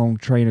the long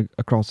train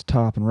across the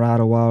top and ride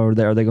a while, or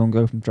are they going to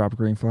go from drop a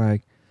green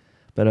flag?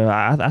 But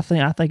I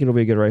think it'll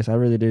be a good race. I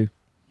really do.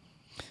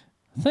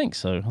 I think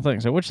so.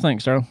 What you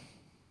think, Sterling?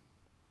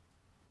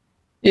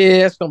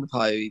 Yeah, it's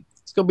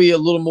gonna be a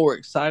little more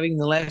exciting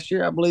than last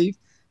year, I believe.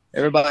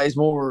 Everybody's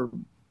more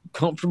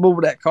comfortable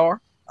with that car.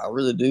 I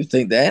really do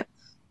think that.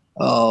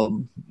 Yeah,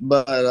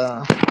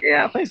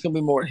 I think it's gonna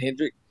be more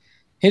Hendrick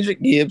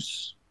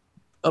Gibbs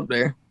up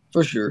there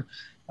for sure.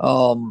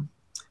 And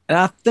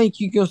I think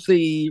you're gonna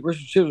see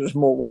Richard Childress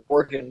more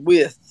working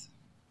with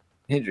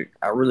Hendrick.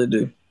 I really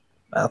do.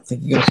 I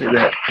think you're gonna see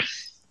that.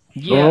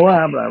 Yeah, don't know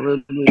why, but I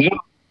really do.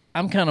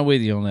 I'm kind of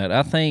with you on that.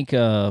 I think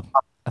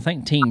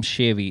Team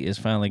Chevy is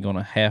finally going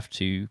to have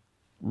to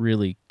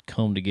really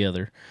come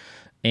together,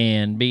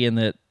 and being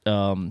that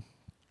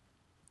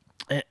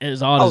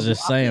as odd as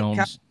this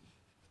sounds.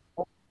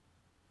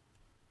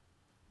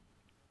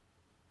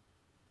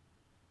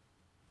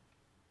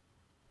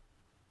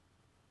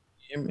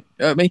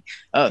 Me?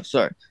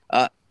 Sorry.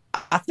 I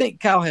think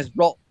Kyle has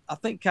brought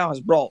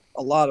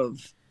a lot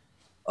of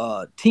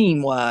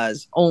team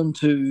wise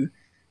onto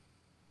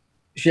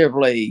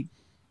Chevrolet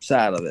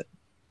side of it.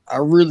 I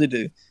really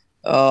do.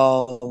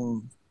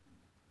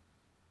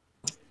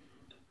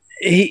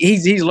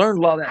 He's learned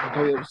a lot of that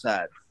from Toyota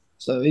side,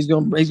 so he's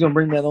gonna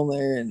bring that on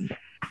there, and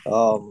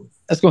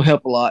that's gonna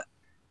help a lot.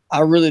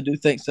 I really do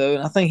think so,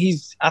 and I think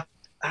I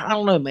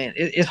don't know, man.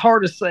 It's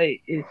hard to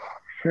say.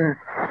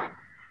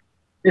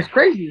 It's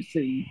crazy to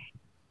see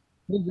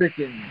Hendrick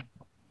and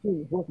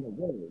Stewart working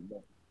together,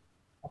 but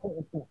I think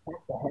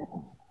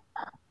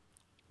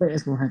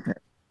it's going to happen.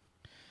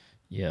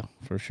 Yeah,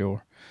 for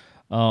sure.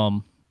 I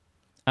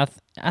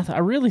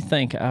really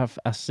think I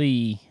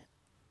see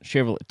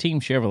Team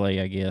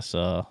Chevrolet, I guess,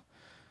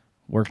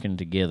 working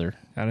together.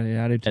 I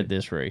do too. At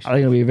this race. I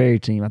think it'll be a very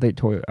team. I think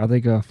Ford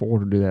will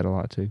do that a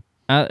lot too.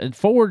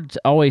 Ford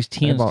always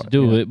tends to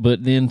do it,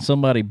 but then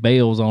somebody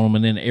bails on them,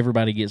 and then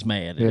everybody gets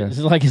mad. Yeah. It's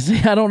like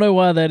I don't know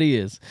why that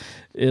is.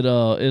 It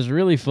is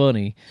really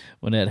funny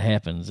when that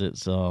happens.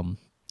 It's and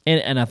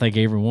I think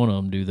every one of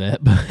them do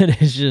that, but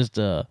it's just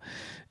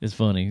it's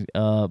funny.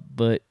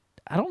 But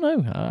I don't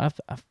know. I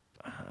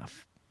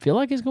feel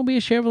like it's gonna be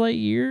a Chevrolet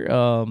year.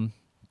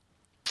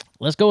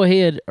 Let's go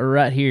ahead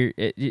right here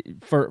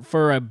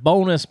for a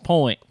bonus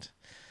point.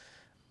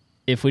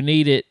 If we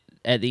need it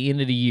at the end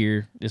of the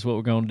year, is what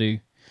we're going to do.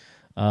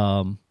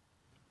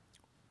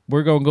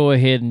 We're going to go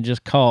ahead and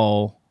just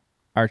call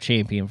our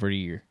champion for the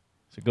year.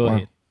 So go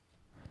ahead.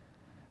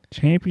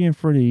 Champion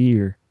for the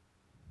year.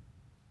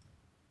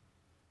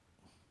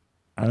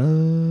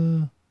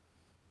 I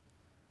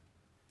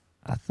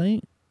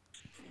think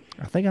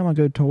I'm going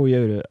to go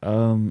Toyota.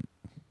 I'm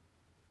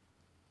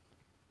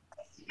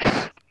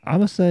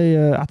going to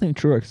say I think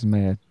Truex is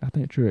mad. I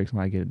think Truex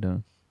might get it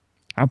done.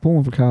 I'm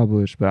pulling for Kyle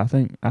Busch, but I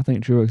think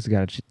Truex has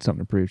got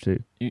something to prove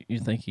too. You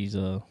think he's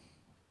I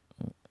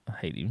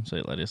hate to even say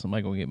it like this.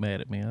 Somebody gonna get mad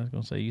at me. I was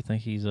gonna say you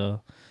think he's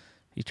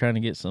trying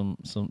to get some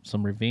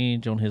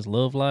revenge on his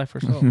love life or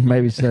something.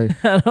 Maybe so.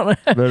 I don't know.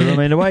 But I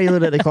mean, the way he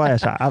looked at the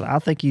clash, I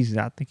think he's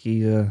gonna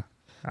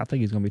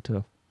be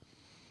tough.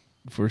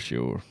 For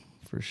sure.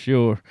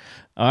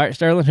 All right,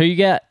 Sterling, who you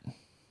got?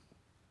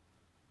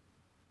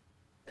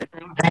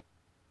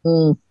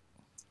 I'm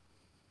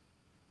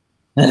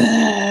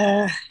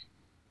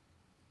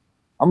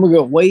gonna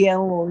go way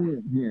out on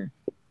limb here.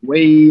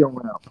 Way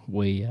on out.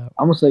 Way out.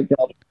 I'm gonna say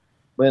Kyle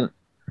Bennett.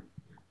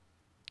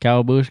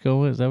 Kyle Busch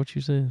going? Is that what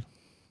you said?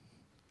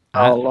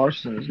 Kyle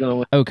Larson is gonna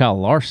win. Oh, Kyle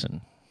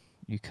Larson.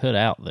 You cut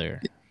out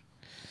there.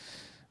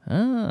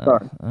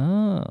 Sorry.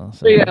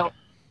 So Yeah.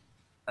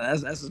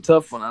 That's a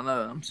tough one. I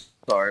know. I'm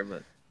sorry,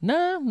 but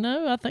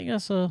no. I think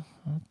that's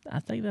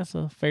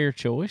a fair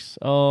choice.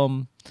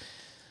 I'm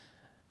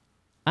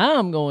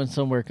going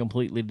somewhere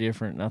completely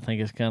different. I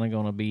think it's kind of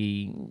going to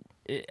be,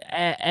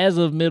 as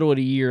of middle of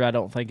the year, I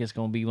don't think it's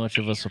going to be much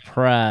of a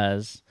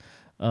surprise.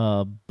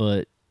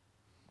 But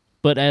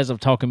as of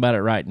talking about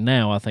it right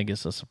now, I think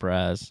it's a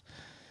surprise.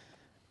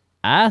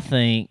 I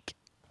think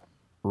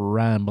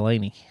Ryan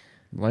Blaney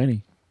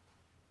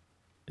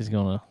is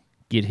going to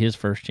get his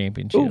first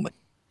championship. Ooh,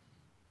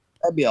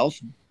 that'd be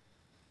awesome.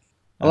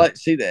 I like to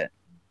see that.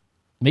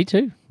 Me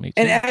too.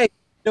 And hey, you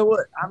know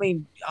what? I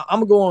mean, I'm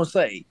gonna go on and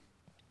say,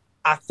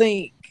 I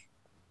think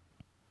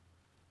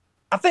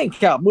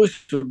Kyle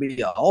Busch would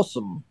be an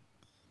awesome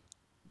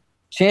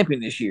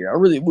champion this year. I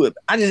really would.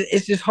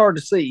 It's just hard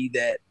to see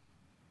that.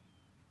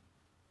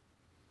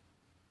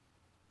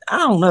 I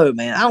don't know,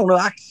 man. I don't know.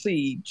 I can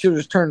see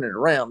Childress turning it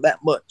around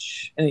that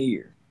much in a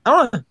year.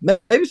 I don't know.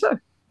 Maybe so.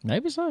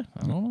 Maybe so.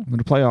 I don't know. With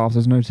the playoffs,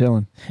 there's no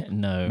telling.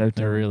 No,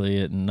 there really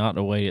isn't. Not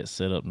the way it's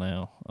set up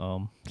now.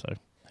 So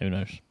who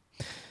knows?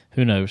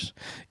 Who knows?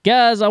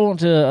 Guys, I want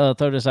to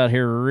throw this out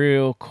here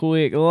real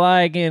quick.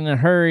 Like in a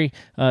hurry.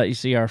 You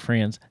see our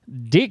friends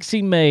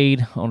Dixie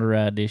Made on the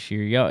ride this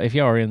year. Y'all, if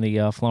y'all are in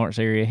the Florence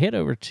area, head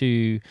over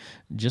to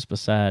just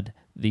beside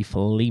the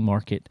flea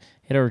market.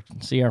 Head over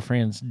and see our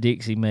friends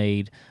Dixie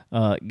Made.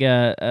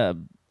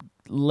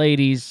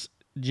 Ladies,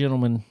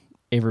 gentlemen,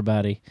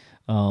 everybody.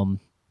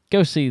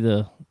 Go see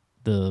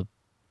the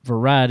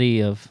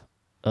variety of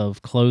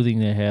clothing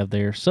they have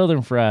there.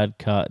 Southern Fried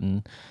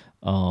Cotton,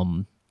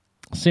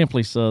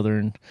 Simply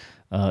Southern,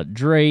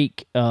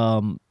 Drake,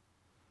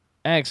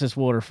 Access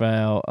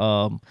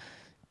Waterfowl.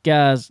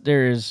 Guys,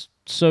 there is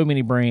so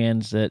many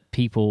brands that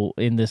people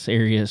in this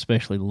area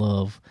especially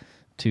love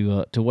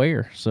to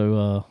wear.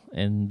 So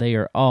and they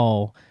are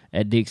all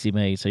at Dixie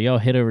Made. So y'all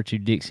head over to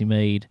Dixie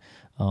Made.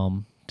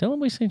 Tell them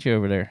we sent you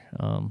over there.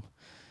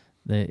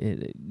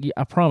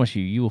 I promise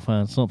you will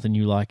find something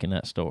you like in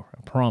that store.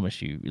 I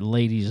promise you,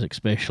 ladies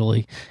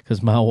especially,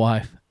 because my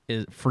wife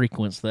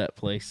frequents that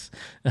place,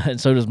 and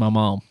so does my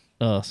mom.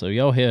 So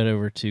y'all head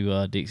over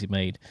to Dixie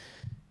Made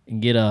and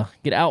get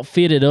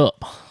outfitted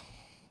up.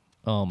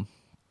 Y'all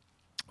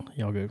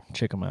go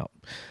check them out.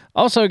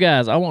 Also,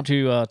 guys, I want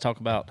to talk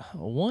about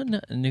one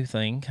new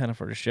thing, kind of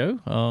for the show,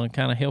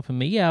 kind of helping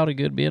me out a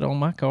good bit on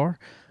my car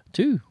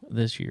too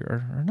this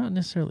year, or not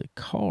necessarily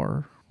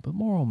car, but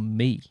more on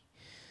me.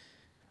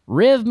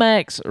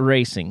 RevMax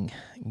Racing,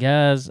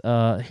 guys.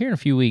 Here in a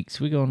few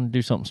weeks, we're going to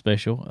do something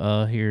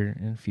special. Here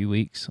in a few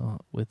weeks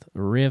with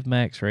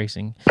RevMax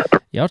Racing,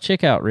 y'all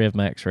check out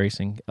RevMax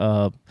Racing.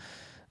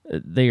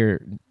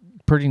 They're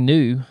pretty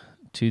new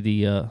to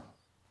the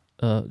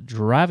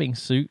driving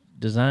suit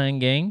design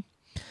game,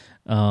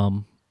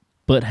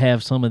 but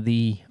have some of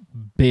the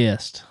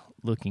best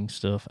looking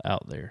stuff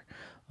out there.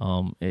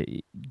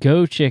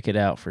 Go check it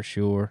out for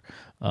sure.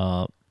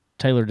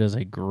 Taylor does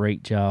a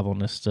great job on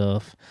this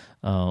stuff.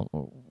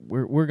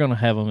 We're going to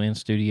have them in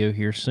studio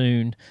here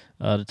soon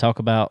to talk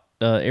about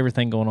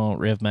everything going on at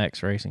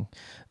RevMax Racing.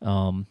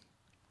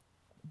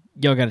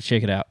 Y'all got to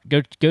check it out.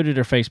 Go to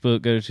their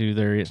Facebook, go to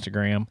their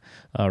Instagram,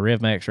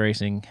 RevMax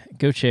Racing.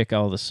 Go check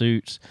all the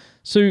suits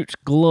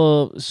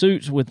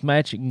with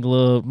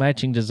matching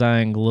matching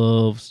design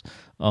gloves.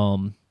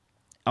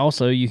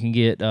 Also, you can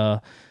get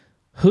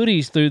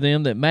hoodies through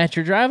them that match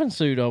your driving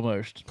suit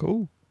almost.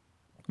 Cool.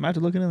 I'm out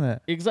to looking at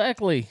that.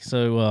 Exactly.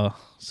 So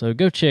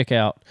go check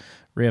out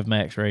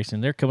RevMax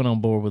Racing. They're coming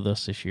on board with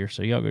us this year,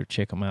 so y'all go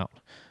check them out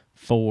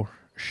for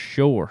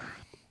sure.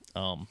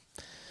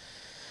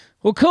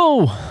 Well,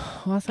 cool.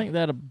 Well, I think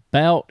that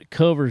about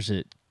covers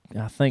it.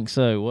 I think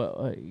so.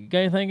 Well, you got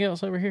anything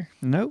else over here?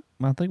 Nope.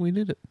 I think we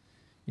did it.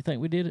 You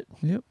think we did it?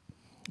 Yep.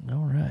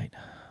 All right.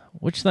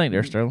 What you think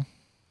there, Sterling?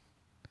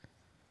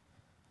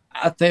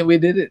 I think we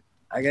did it.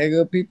 I gotta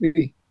go pee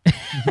pee.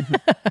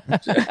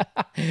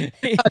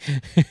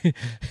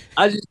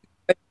 I just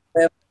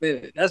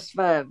that's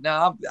fine.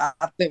 Now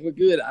I think we're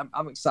good.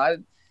 I'm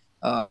excited.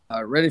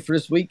 Ready for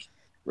this week.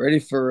 Ready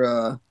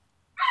for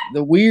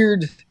the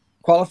weird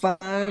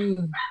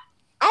qualifying.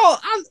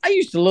 Oh, I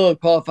used to love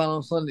qualifying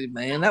on Sunday,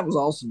 man. That was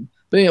awesome.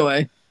 But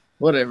anyway,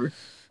 whatever.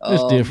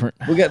 It's different.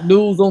 We got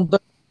duels on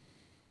Thursday.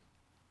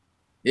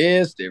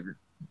 Yeah, it's different.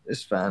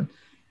 It's fine.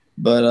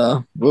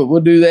 But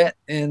we'll do that,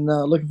 and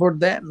looking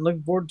forward to that, and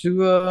looking forward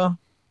to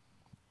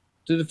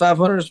the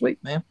 500 this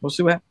week, man. We'll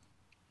see what happens.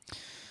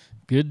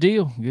 Good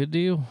deal.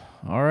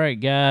 All right,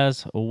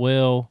 guys.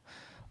 Well,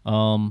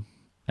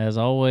 as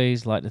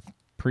always, we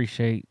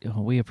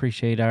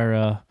appreciate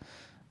our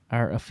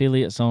our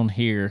affiliates on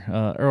here: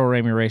 Earl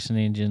Ramey Racing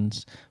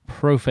Engines,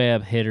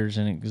 Profab Headers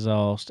and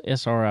Exhaust,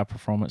 SRI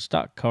Performance,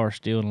 Stock Car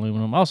Steel and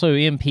Aluminum. Also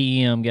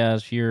MPM,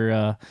 guys. If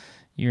you're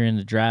in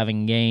the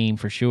driving game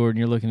for sure, and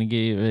you're looking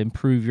to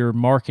improve your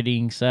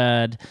marketing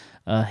side,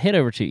 head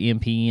over to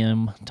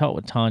MPM. Talk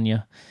with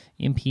Tanya.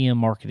 MPM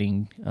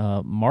Marketing,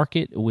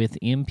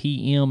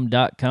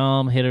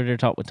 marketwithmpm.com. Head over there,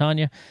 talk with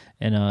Tanya,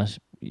 and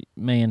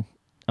man,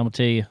 I'm gonna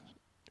tell you,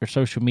 their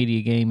social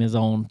media game is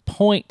on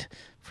point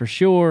for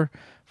sure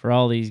for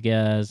all these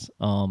guys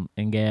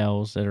and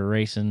gals that are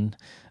racing,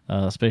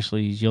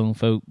 especially these young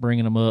folk,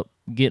 bringing them up,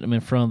 getting them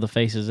in front of the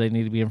faces they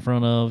need to be in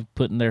front of,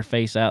 putting their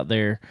face out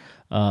there.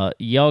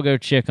 Y'all go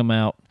check them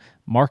out,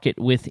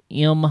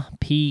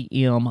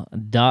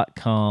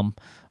 marketwithmpm.com,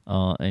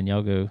 and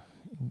y'all go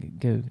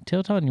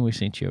tell Tanya we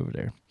sent you over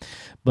there.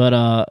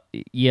 But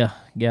yeah,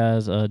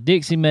 guys,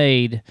 Dixie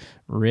Made,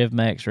 Rev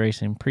Max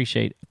Racing,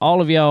 appreciate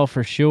all of y'all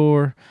for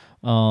sure.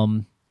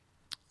 I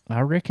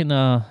reckon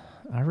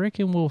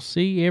we'll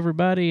see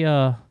everybody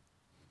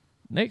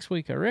next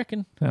week. I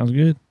reckon. Sounds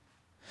good.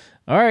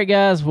 All right,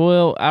 guys.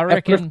 Well, I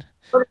reckon.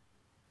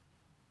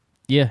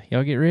 Yeah,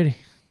 y'all get ready.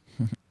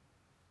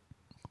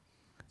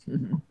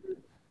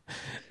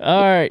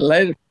 All right.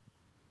 Later.